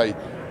you can say,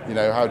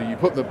 how do you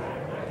put the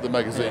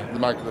magazine,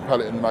 the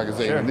pellet in the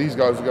magazine? Sure. And these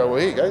guys will go, well,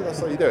 here you go, that's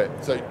how you do it.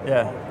 So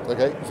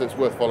okay, so it's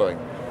worth following.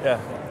 Yeah,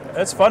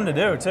 it's fun to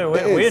do too.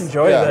 We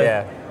enjoy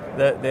the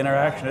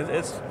interaction.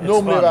 It's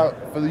normally fun.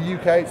 about, for the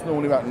UK, it's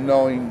normally about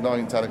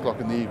 10 o'clock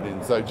in the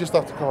evening. So just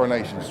after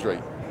Coronation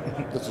Street.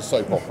 That's a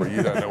soap opera,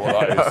 you don't know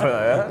what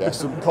that is.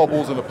 Some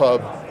cobbles and a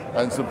pub.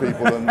 and some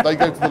people, and they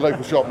go to the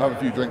local shop and have a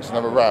few drinks and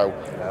have a row.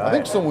 I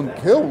think someone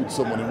killed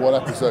someone in one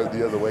episode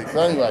the other week.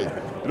 But anyway,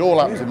 it all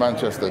happens in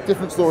Manchester.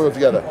 Different story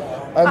altogether.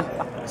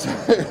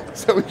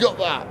 So we got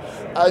that,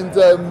 and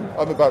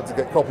I'm about to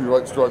get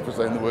copyright strike for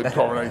saying the word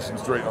Coronation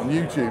Street on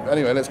YouTube.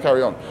 Anyway, let's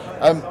carry on.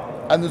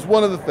 And there's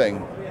one other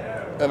thing,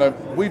 and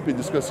we've been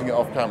discussing it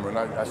off camera,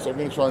 and so I'm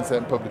going to try and say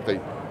it publicly.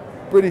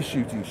 British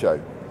shooting show,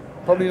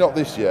 probably not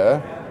this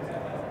year,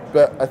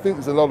 but I think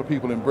there's a lot of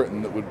people in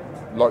Britain that would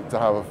like to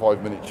have a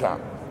 5-minute chat.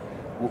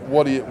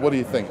 What do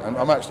you think?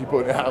 I'm actually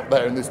putting it out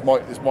there, and this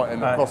might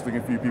end up costing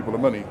a few people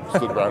of money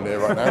stood around here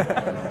right now.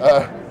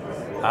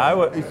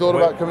 You thought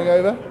about coming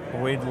over?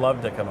 We'd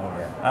love to come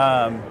over.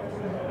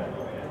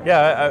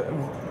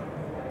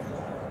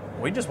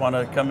 We just want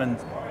to come and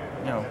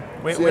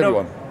we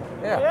everyone.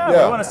 We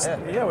want to.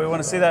 We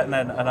want to see that, and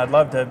I'd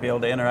love to be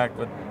able to interact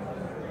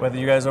with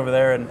you guys over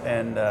there,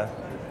 and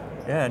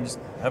just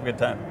have a good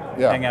time.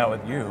 Hang out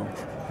with you,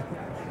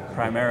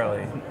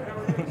 primarily.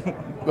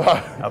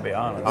 I'll be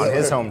honest. On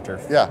his home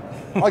turf. Yeah,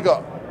 I've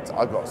got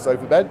a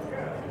sofa bed.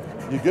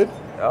 You good?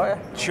 Oh yeah,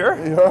 sure.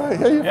 You all right?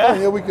 Yeah, you're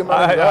fine. Yeah, we can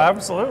manage that.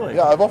 Absolutely.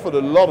 Yeah, I've offered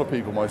a lot of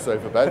people my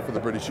sofa bed for the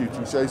British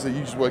shooting show, so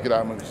you just work it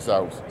out amongst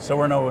yourselves. So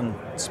we're no one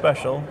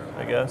special,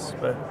 I guess,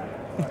 but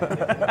I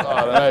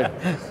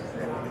don't know.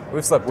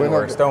 We've slept in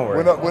worse. Don't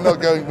worry. We're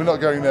not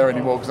going there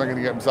anymore because I'm going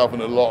to get myself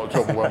in a lot of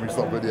trouble when we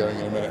stop videoing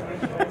in a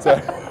minute.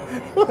 So.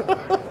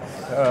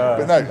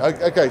 But no,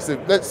 okay. So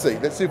let's see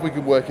if we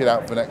can work it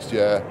out for next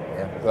year.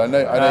 Yeah. But I know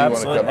you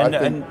want to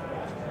come.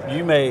 And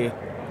you may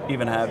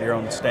even have your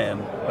own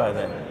stand by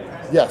then.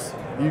 Yes,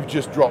 you've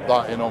just dropped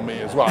that in on me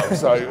as well.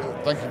 So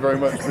thank you very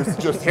much, Mr.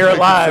 Justin. Hear it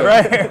live,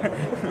 right?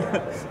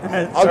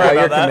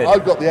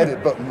 I've got the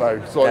edit button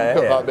though, so I can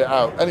cut that bit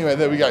out. Anyway,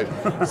 there we go.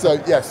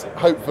 So yes,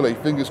 hopefully,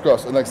 fingers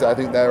crossed. And like I said, I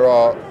think there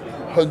are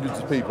hundreds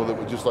of people that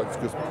would just like to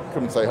just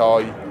come and say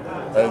hi.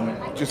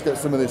 And just get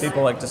some of this.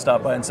 People like to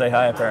stop by and say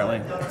hi, apparently.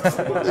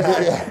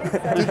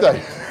 Yeah. Did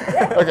they?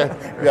 Okay.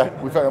 Yeah,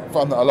 we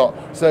found that a lot.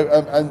 So,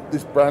 and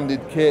this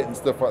branded kit and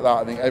stuff like that,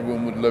 I think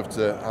everyone would love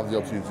to have the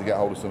opportunity to get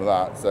hold of some of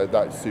that. So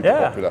that's super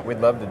popular.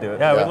 We'd love to do it.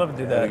 Yeah, we'd love to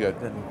do that. Very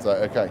good. So,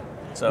 okay.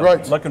 So,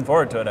 right. Looking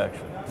forward to it,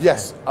 actually.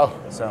 Yes. Oh,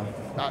 so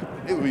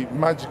it would be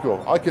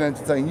magical. I can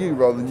entertain you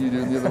rather than you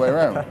doing the other way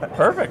around.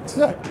 Perfect.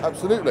 Yeah,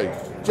 absolutely.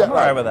 I'm all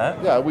right with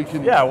that. Yeah, we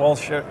can. Yeah, we'll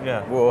sure.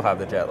 Yeah, we'll have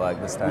the jet lag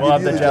this time. We'll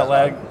have the jet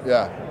lag.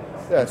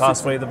 Yeah.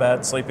 Possibly the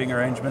bad sleeping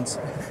arrangements.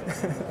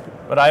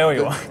 But I owe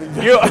you one.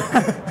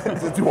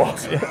 Do what?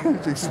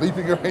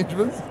 Sleeping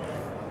arrangements?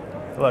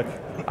 Look,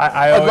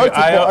 I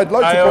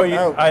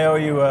owe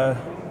you.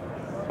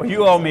 Well,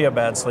 you owe me a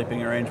bad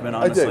sleeping arrangement,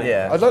 honestly. I do.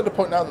 Yeah. I'd like to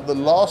point out that the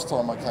last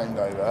time I came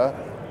over,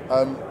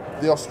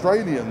 the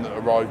Australian that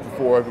arrived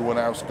before everyone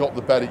else got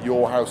the bed at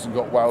your house and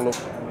got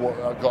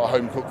got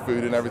home cooked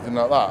food and everything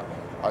like that.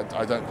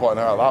 I don't quite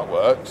know how that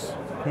works.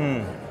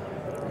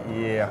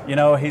 Yeah. You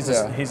know, he's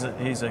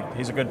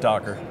a good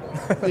talker.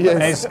 He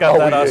is. He's got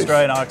that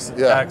Australian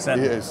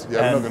accent. He is.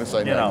 Yeah, I'm not going to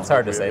say no. It's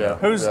hard to say no.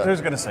 Who's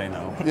going to say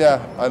no?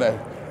 Yeah, I know.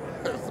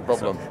 That's the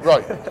problem.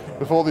 Right.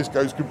 Before this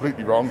goes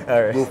completely wrong,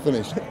 we'll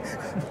finish.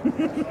 We'll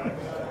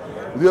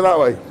do it that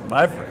way.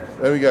 My friend.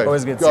 There we go.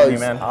 Always good to see you,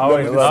 man.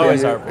 Always our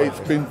pleasure. It's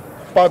been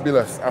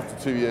fabulous after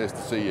 2 years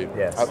to see you.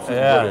 Yes.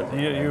 Absolutely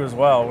brilliant. You as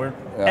well.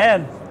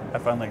 And I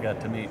finally got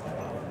to meet.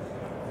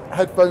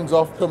 Headphones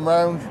off, come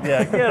round.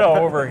 Yeah, get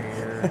over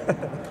here.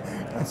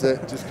 That's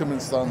it. Just come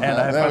and stand and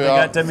there. I there finally we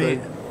are. got to meet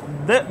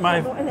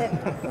my.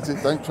 That's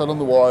it. Don't tread on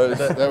the wires.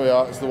 There we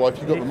are. It's the wife.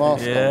 You got the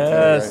mask on.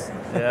 Yes.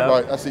 Yeah.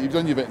 Right. That's it. You've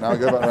done your bit now.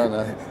 Go back around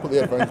there. Put the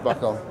headphones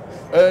back on.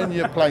 Earn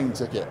your plane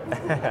ticket.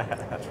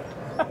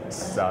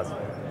 Awesome.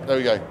 There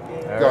we go.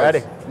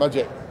 Alrighty. Guys,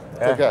 magic.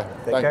 Take care.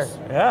 Thanks.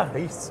 Care. Yeah.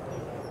 Peace.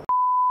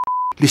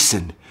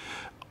 Listen,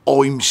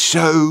 I'm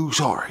so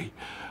sorry,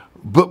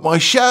 but my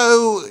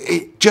show,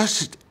 it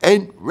just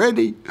ain't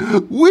ready.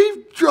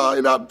 We've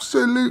tried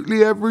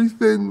absolutely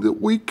everything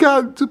that we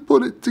can to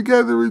put it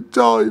together in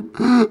time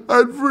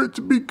and for it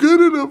to be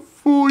good enough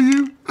for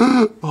you.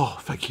 Oh,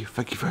 thank you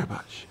very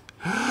much.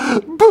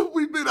 But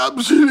we've been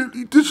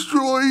absolutely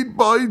destroyed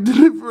by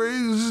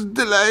deliveries,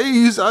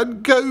 delays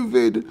and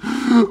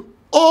COVID.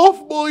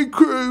 Half my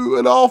crew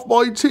and half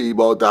my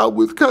team are down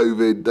with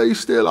COVID, they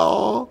still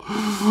are.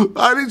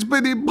 And it's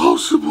been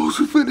impossible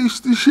to finish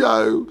the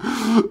show.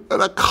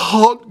 And I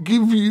can't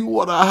give you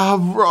what I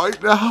have right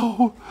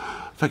now.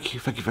 Thank you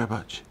very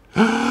much.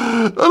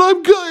 And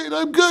I'm going,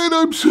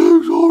 I'm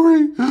so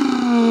sorry.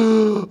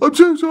 I'm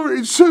so sorry,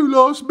 it's so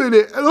last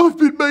minute, and I've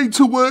been made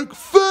to work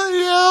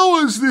 30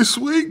 hours this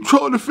week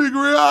trying to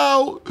figure it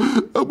out.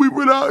 And we've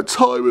run out of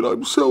time, and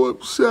I'm so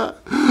upset.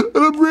 And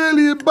I'm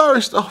really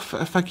embarrassed. Oh,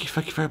 thank you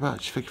very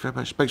much. Thank you very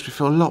much. It makes me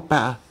feel a lot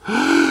better.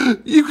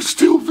 You can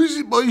still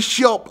visit my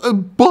shop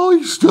and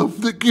buy stuff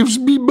that gives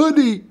me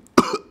money.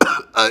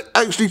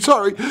 Actually,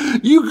 sorry,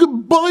 you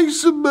can buy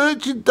some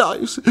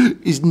merchandise.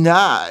 It's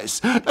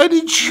nice, and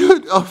it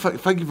should,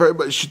 thank you very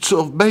much, it should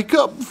sort of make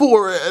up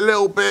for it a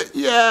little bit,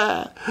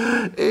 yeah.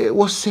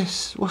 What's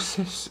this?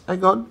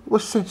 Hang on,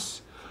 what's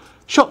this?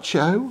 SHOT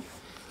Show?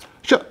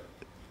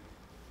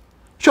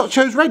 SHOT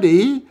Show's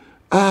ready?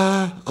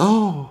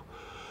 Oh.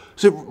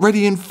 Is it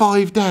ready in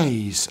 5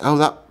 days? Oh,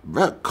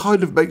 that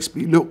kind of makes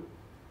me look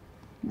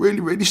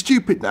really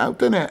stupid now,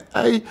 doesn't it?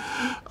 Eh?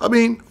 I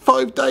mean,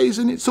 5 days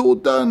and it's all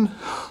done.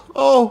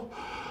 Oh,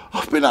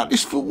 I've been at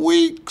this for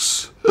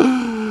weeks.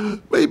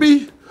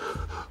 Maybe,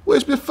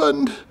 where's my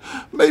fund?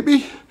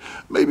 Maybe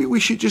we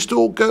should just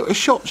all go to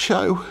SHOT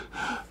Show.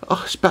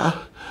 Oh, it's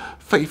better.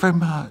 Thank you very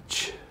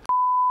much.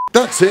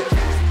 That's it.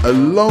 A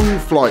long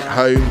flight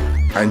home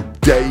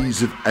and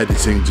days of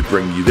editing to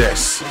bring you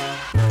this.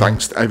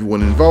 Thanks to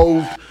everyone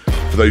involved,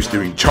 for those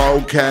doing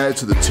childcare,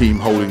 to the team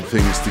holding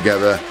things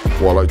together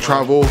while I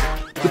travel,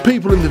 the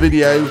people in the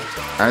video,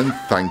 and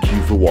thank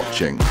you for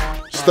watching.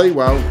 Stay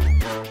well,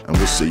 and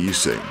we'll see you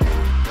soon.